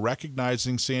Diego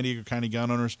recognizing San Diego County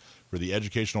gun owners for the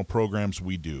educational programs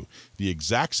we do, the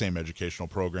exact same educational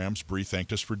programs Bree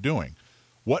thanked us for doing.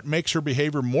 What makes her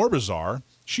behavior more bizarre,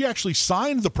 she actually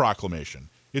signed the proclamation.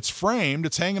 It's framed,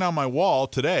 it's hanging on my wall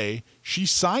today. She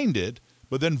signed it,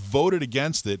 but then voted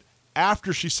against it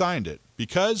after she signed it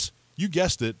because, you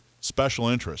guessed it, special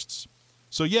interests.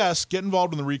 So yes, get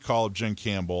involved in the recall of Jen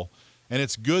Campbell, and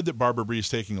it's good that Barbara Bree is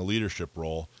taking a leadership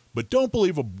role, but don't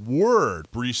believe a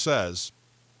word Bree says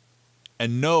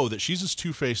and know that she's as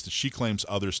two-faced as she claims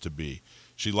others to be.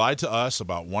 She lied to us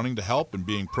about wanting to help and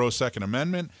being pro-Second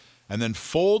Amendment and then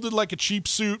folded like a cheap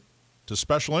suit to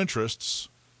special interests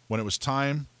when it was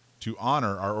time to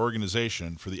honor our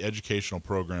organization for the educational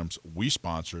programs we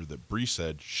sponsor that Bree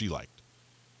said she liked.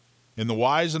 In the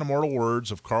wise and immortal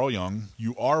words of Carl Jung,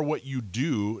 you are what you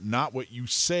do, not what you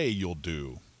say you'll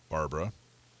do, Barbara.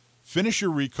 Finish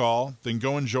your recall, then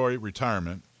go enjoy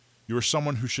retirement. You are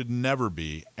someone who should never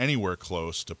be anywhere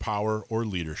close to power or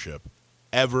leadership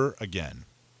ever again.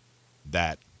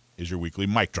 That is your weekly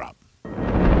mic drop.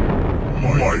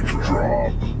 Mic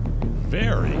drop.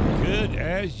 Very good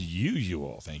as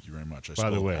usual. Thank you very much. I By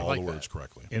the spoke way, all the words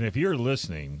correctly. And if you're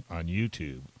listening on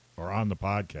YouTube or on the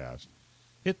podcast,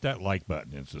 hit that like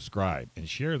button and subscribe and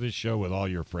share this show with all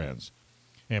your friends.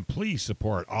 And please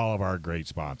support all of our great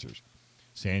sponsors.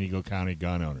 San Diego County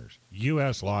Gun Owners,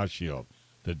 U.S. Law Shield,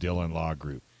 the Dillon Law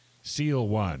Group, Seal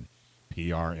One,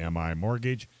 PRMI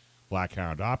Mortgage,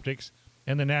 Blackhound Optics,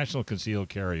 and the National Concealed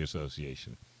Carry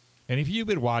Association. And if you've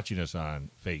been watching us on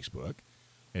Facebook,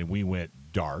 and we went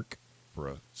dark for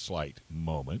a slight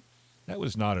moment, that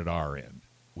was not at our end.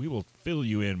 We will fill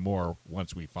you in more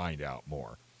once we find out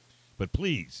more. But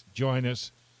please join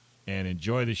us and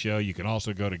enjoy the show. You can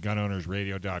also go to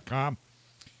gunownersradio.com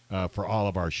for all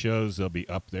of our shows. They'll be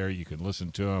up there. You can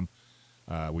listen to them.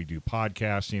 We do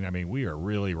podcasting. I mean, we are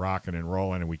really rocking and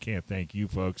rolling, and we can't thank you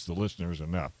folks, the listeners,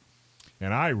 enough.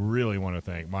 And I really want to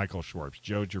thank Michael Schwartz,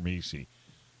 Joe Germisi,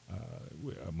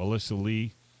 Melissa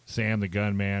Lee, Sam the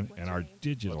Gunman, and our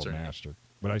digital master.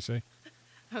 What'd I say?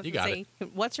 You got it.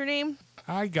 What's her name?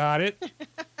 I got it.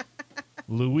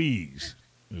 Louise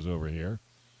is over here.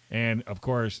 And, of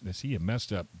course, see, you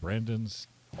messed up Brendan's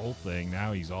whole thing.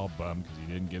 Now he's all bummed because he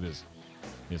didn't get his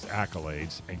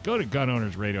accolades. And go to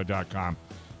gunownersradio.com,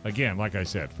 again, like I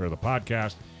said, for the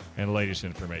podcast and latest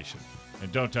information. And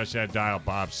don't touch that dial.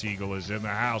 Bob Siegel is in the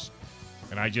house.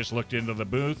 And I just looked into the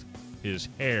booth. His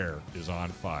hair is on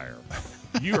fire.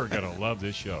 You are going to love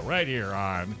this show right here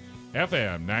on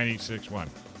FM 96.1,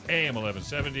 AM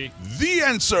 1170. The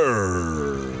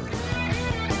Answer.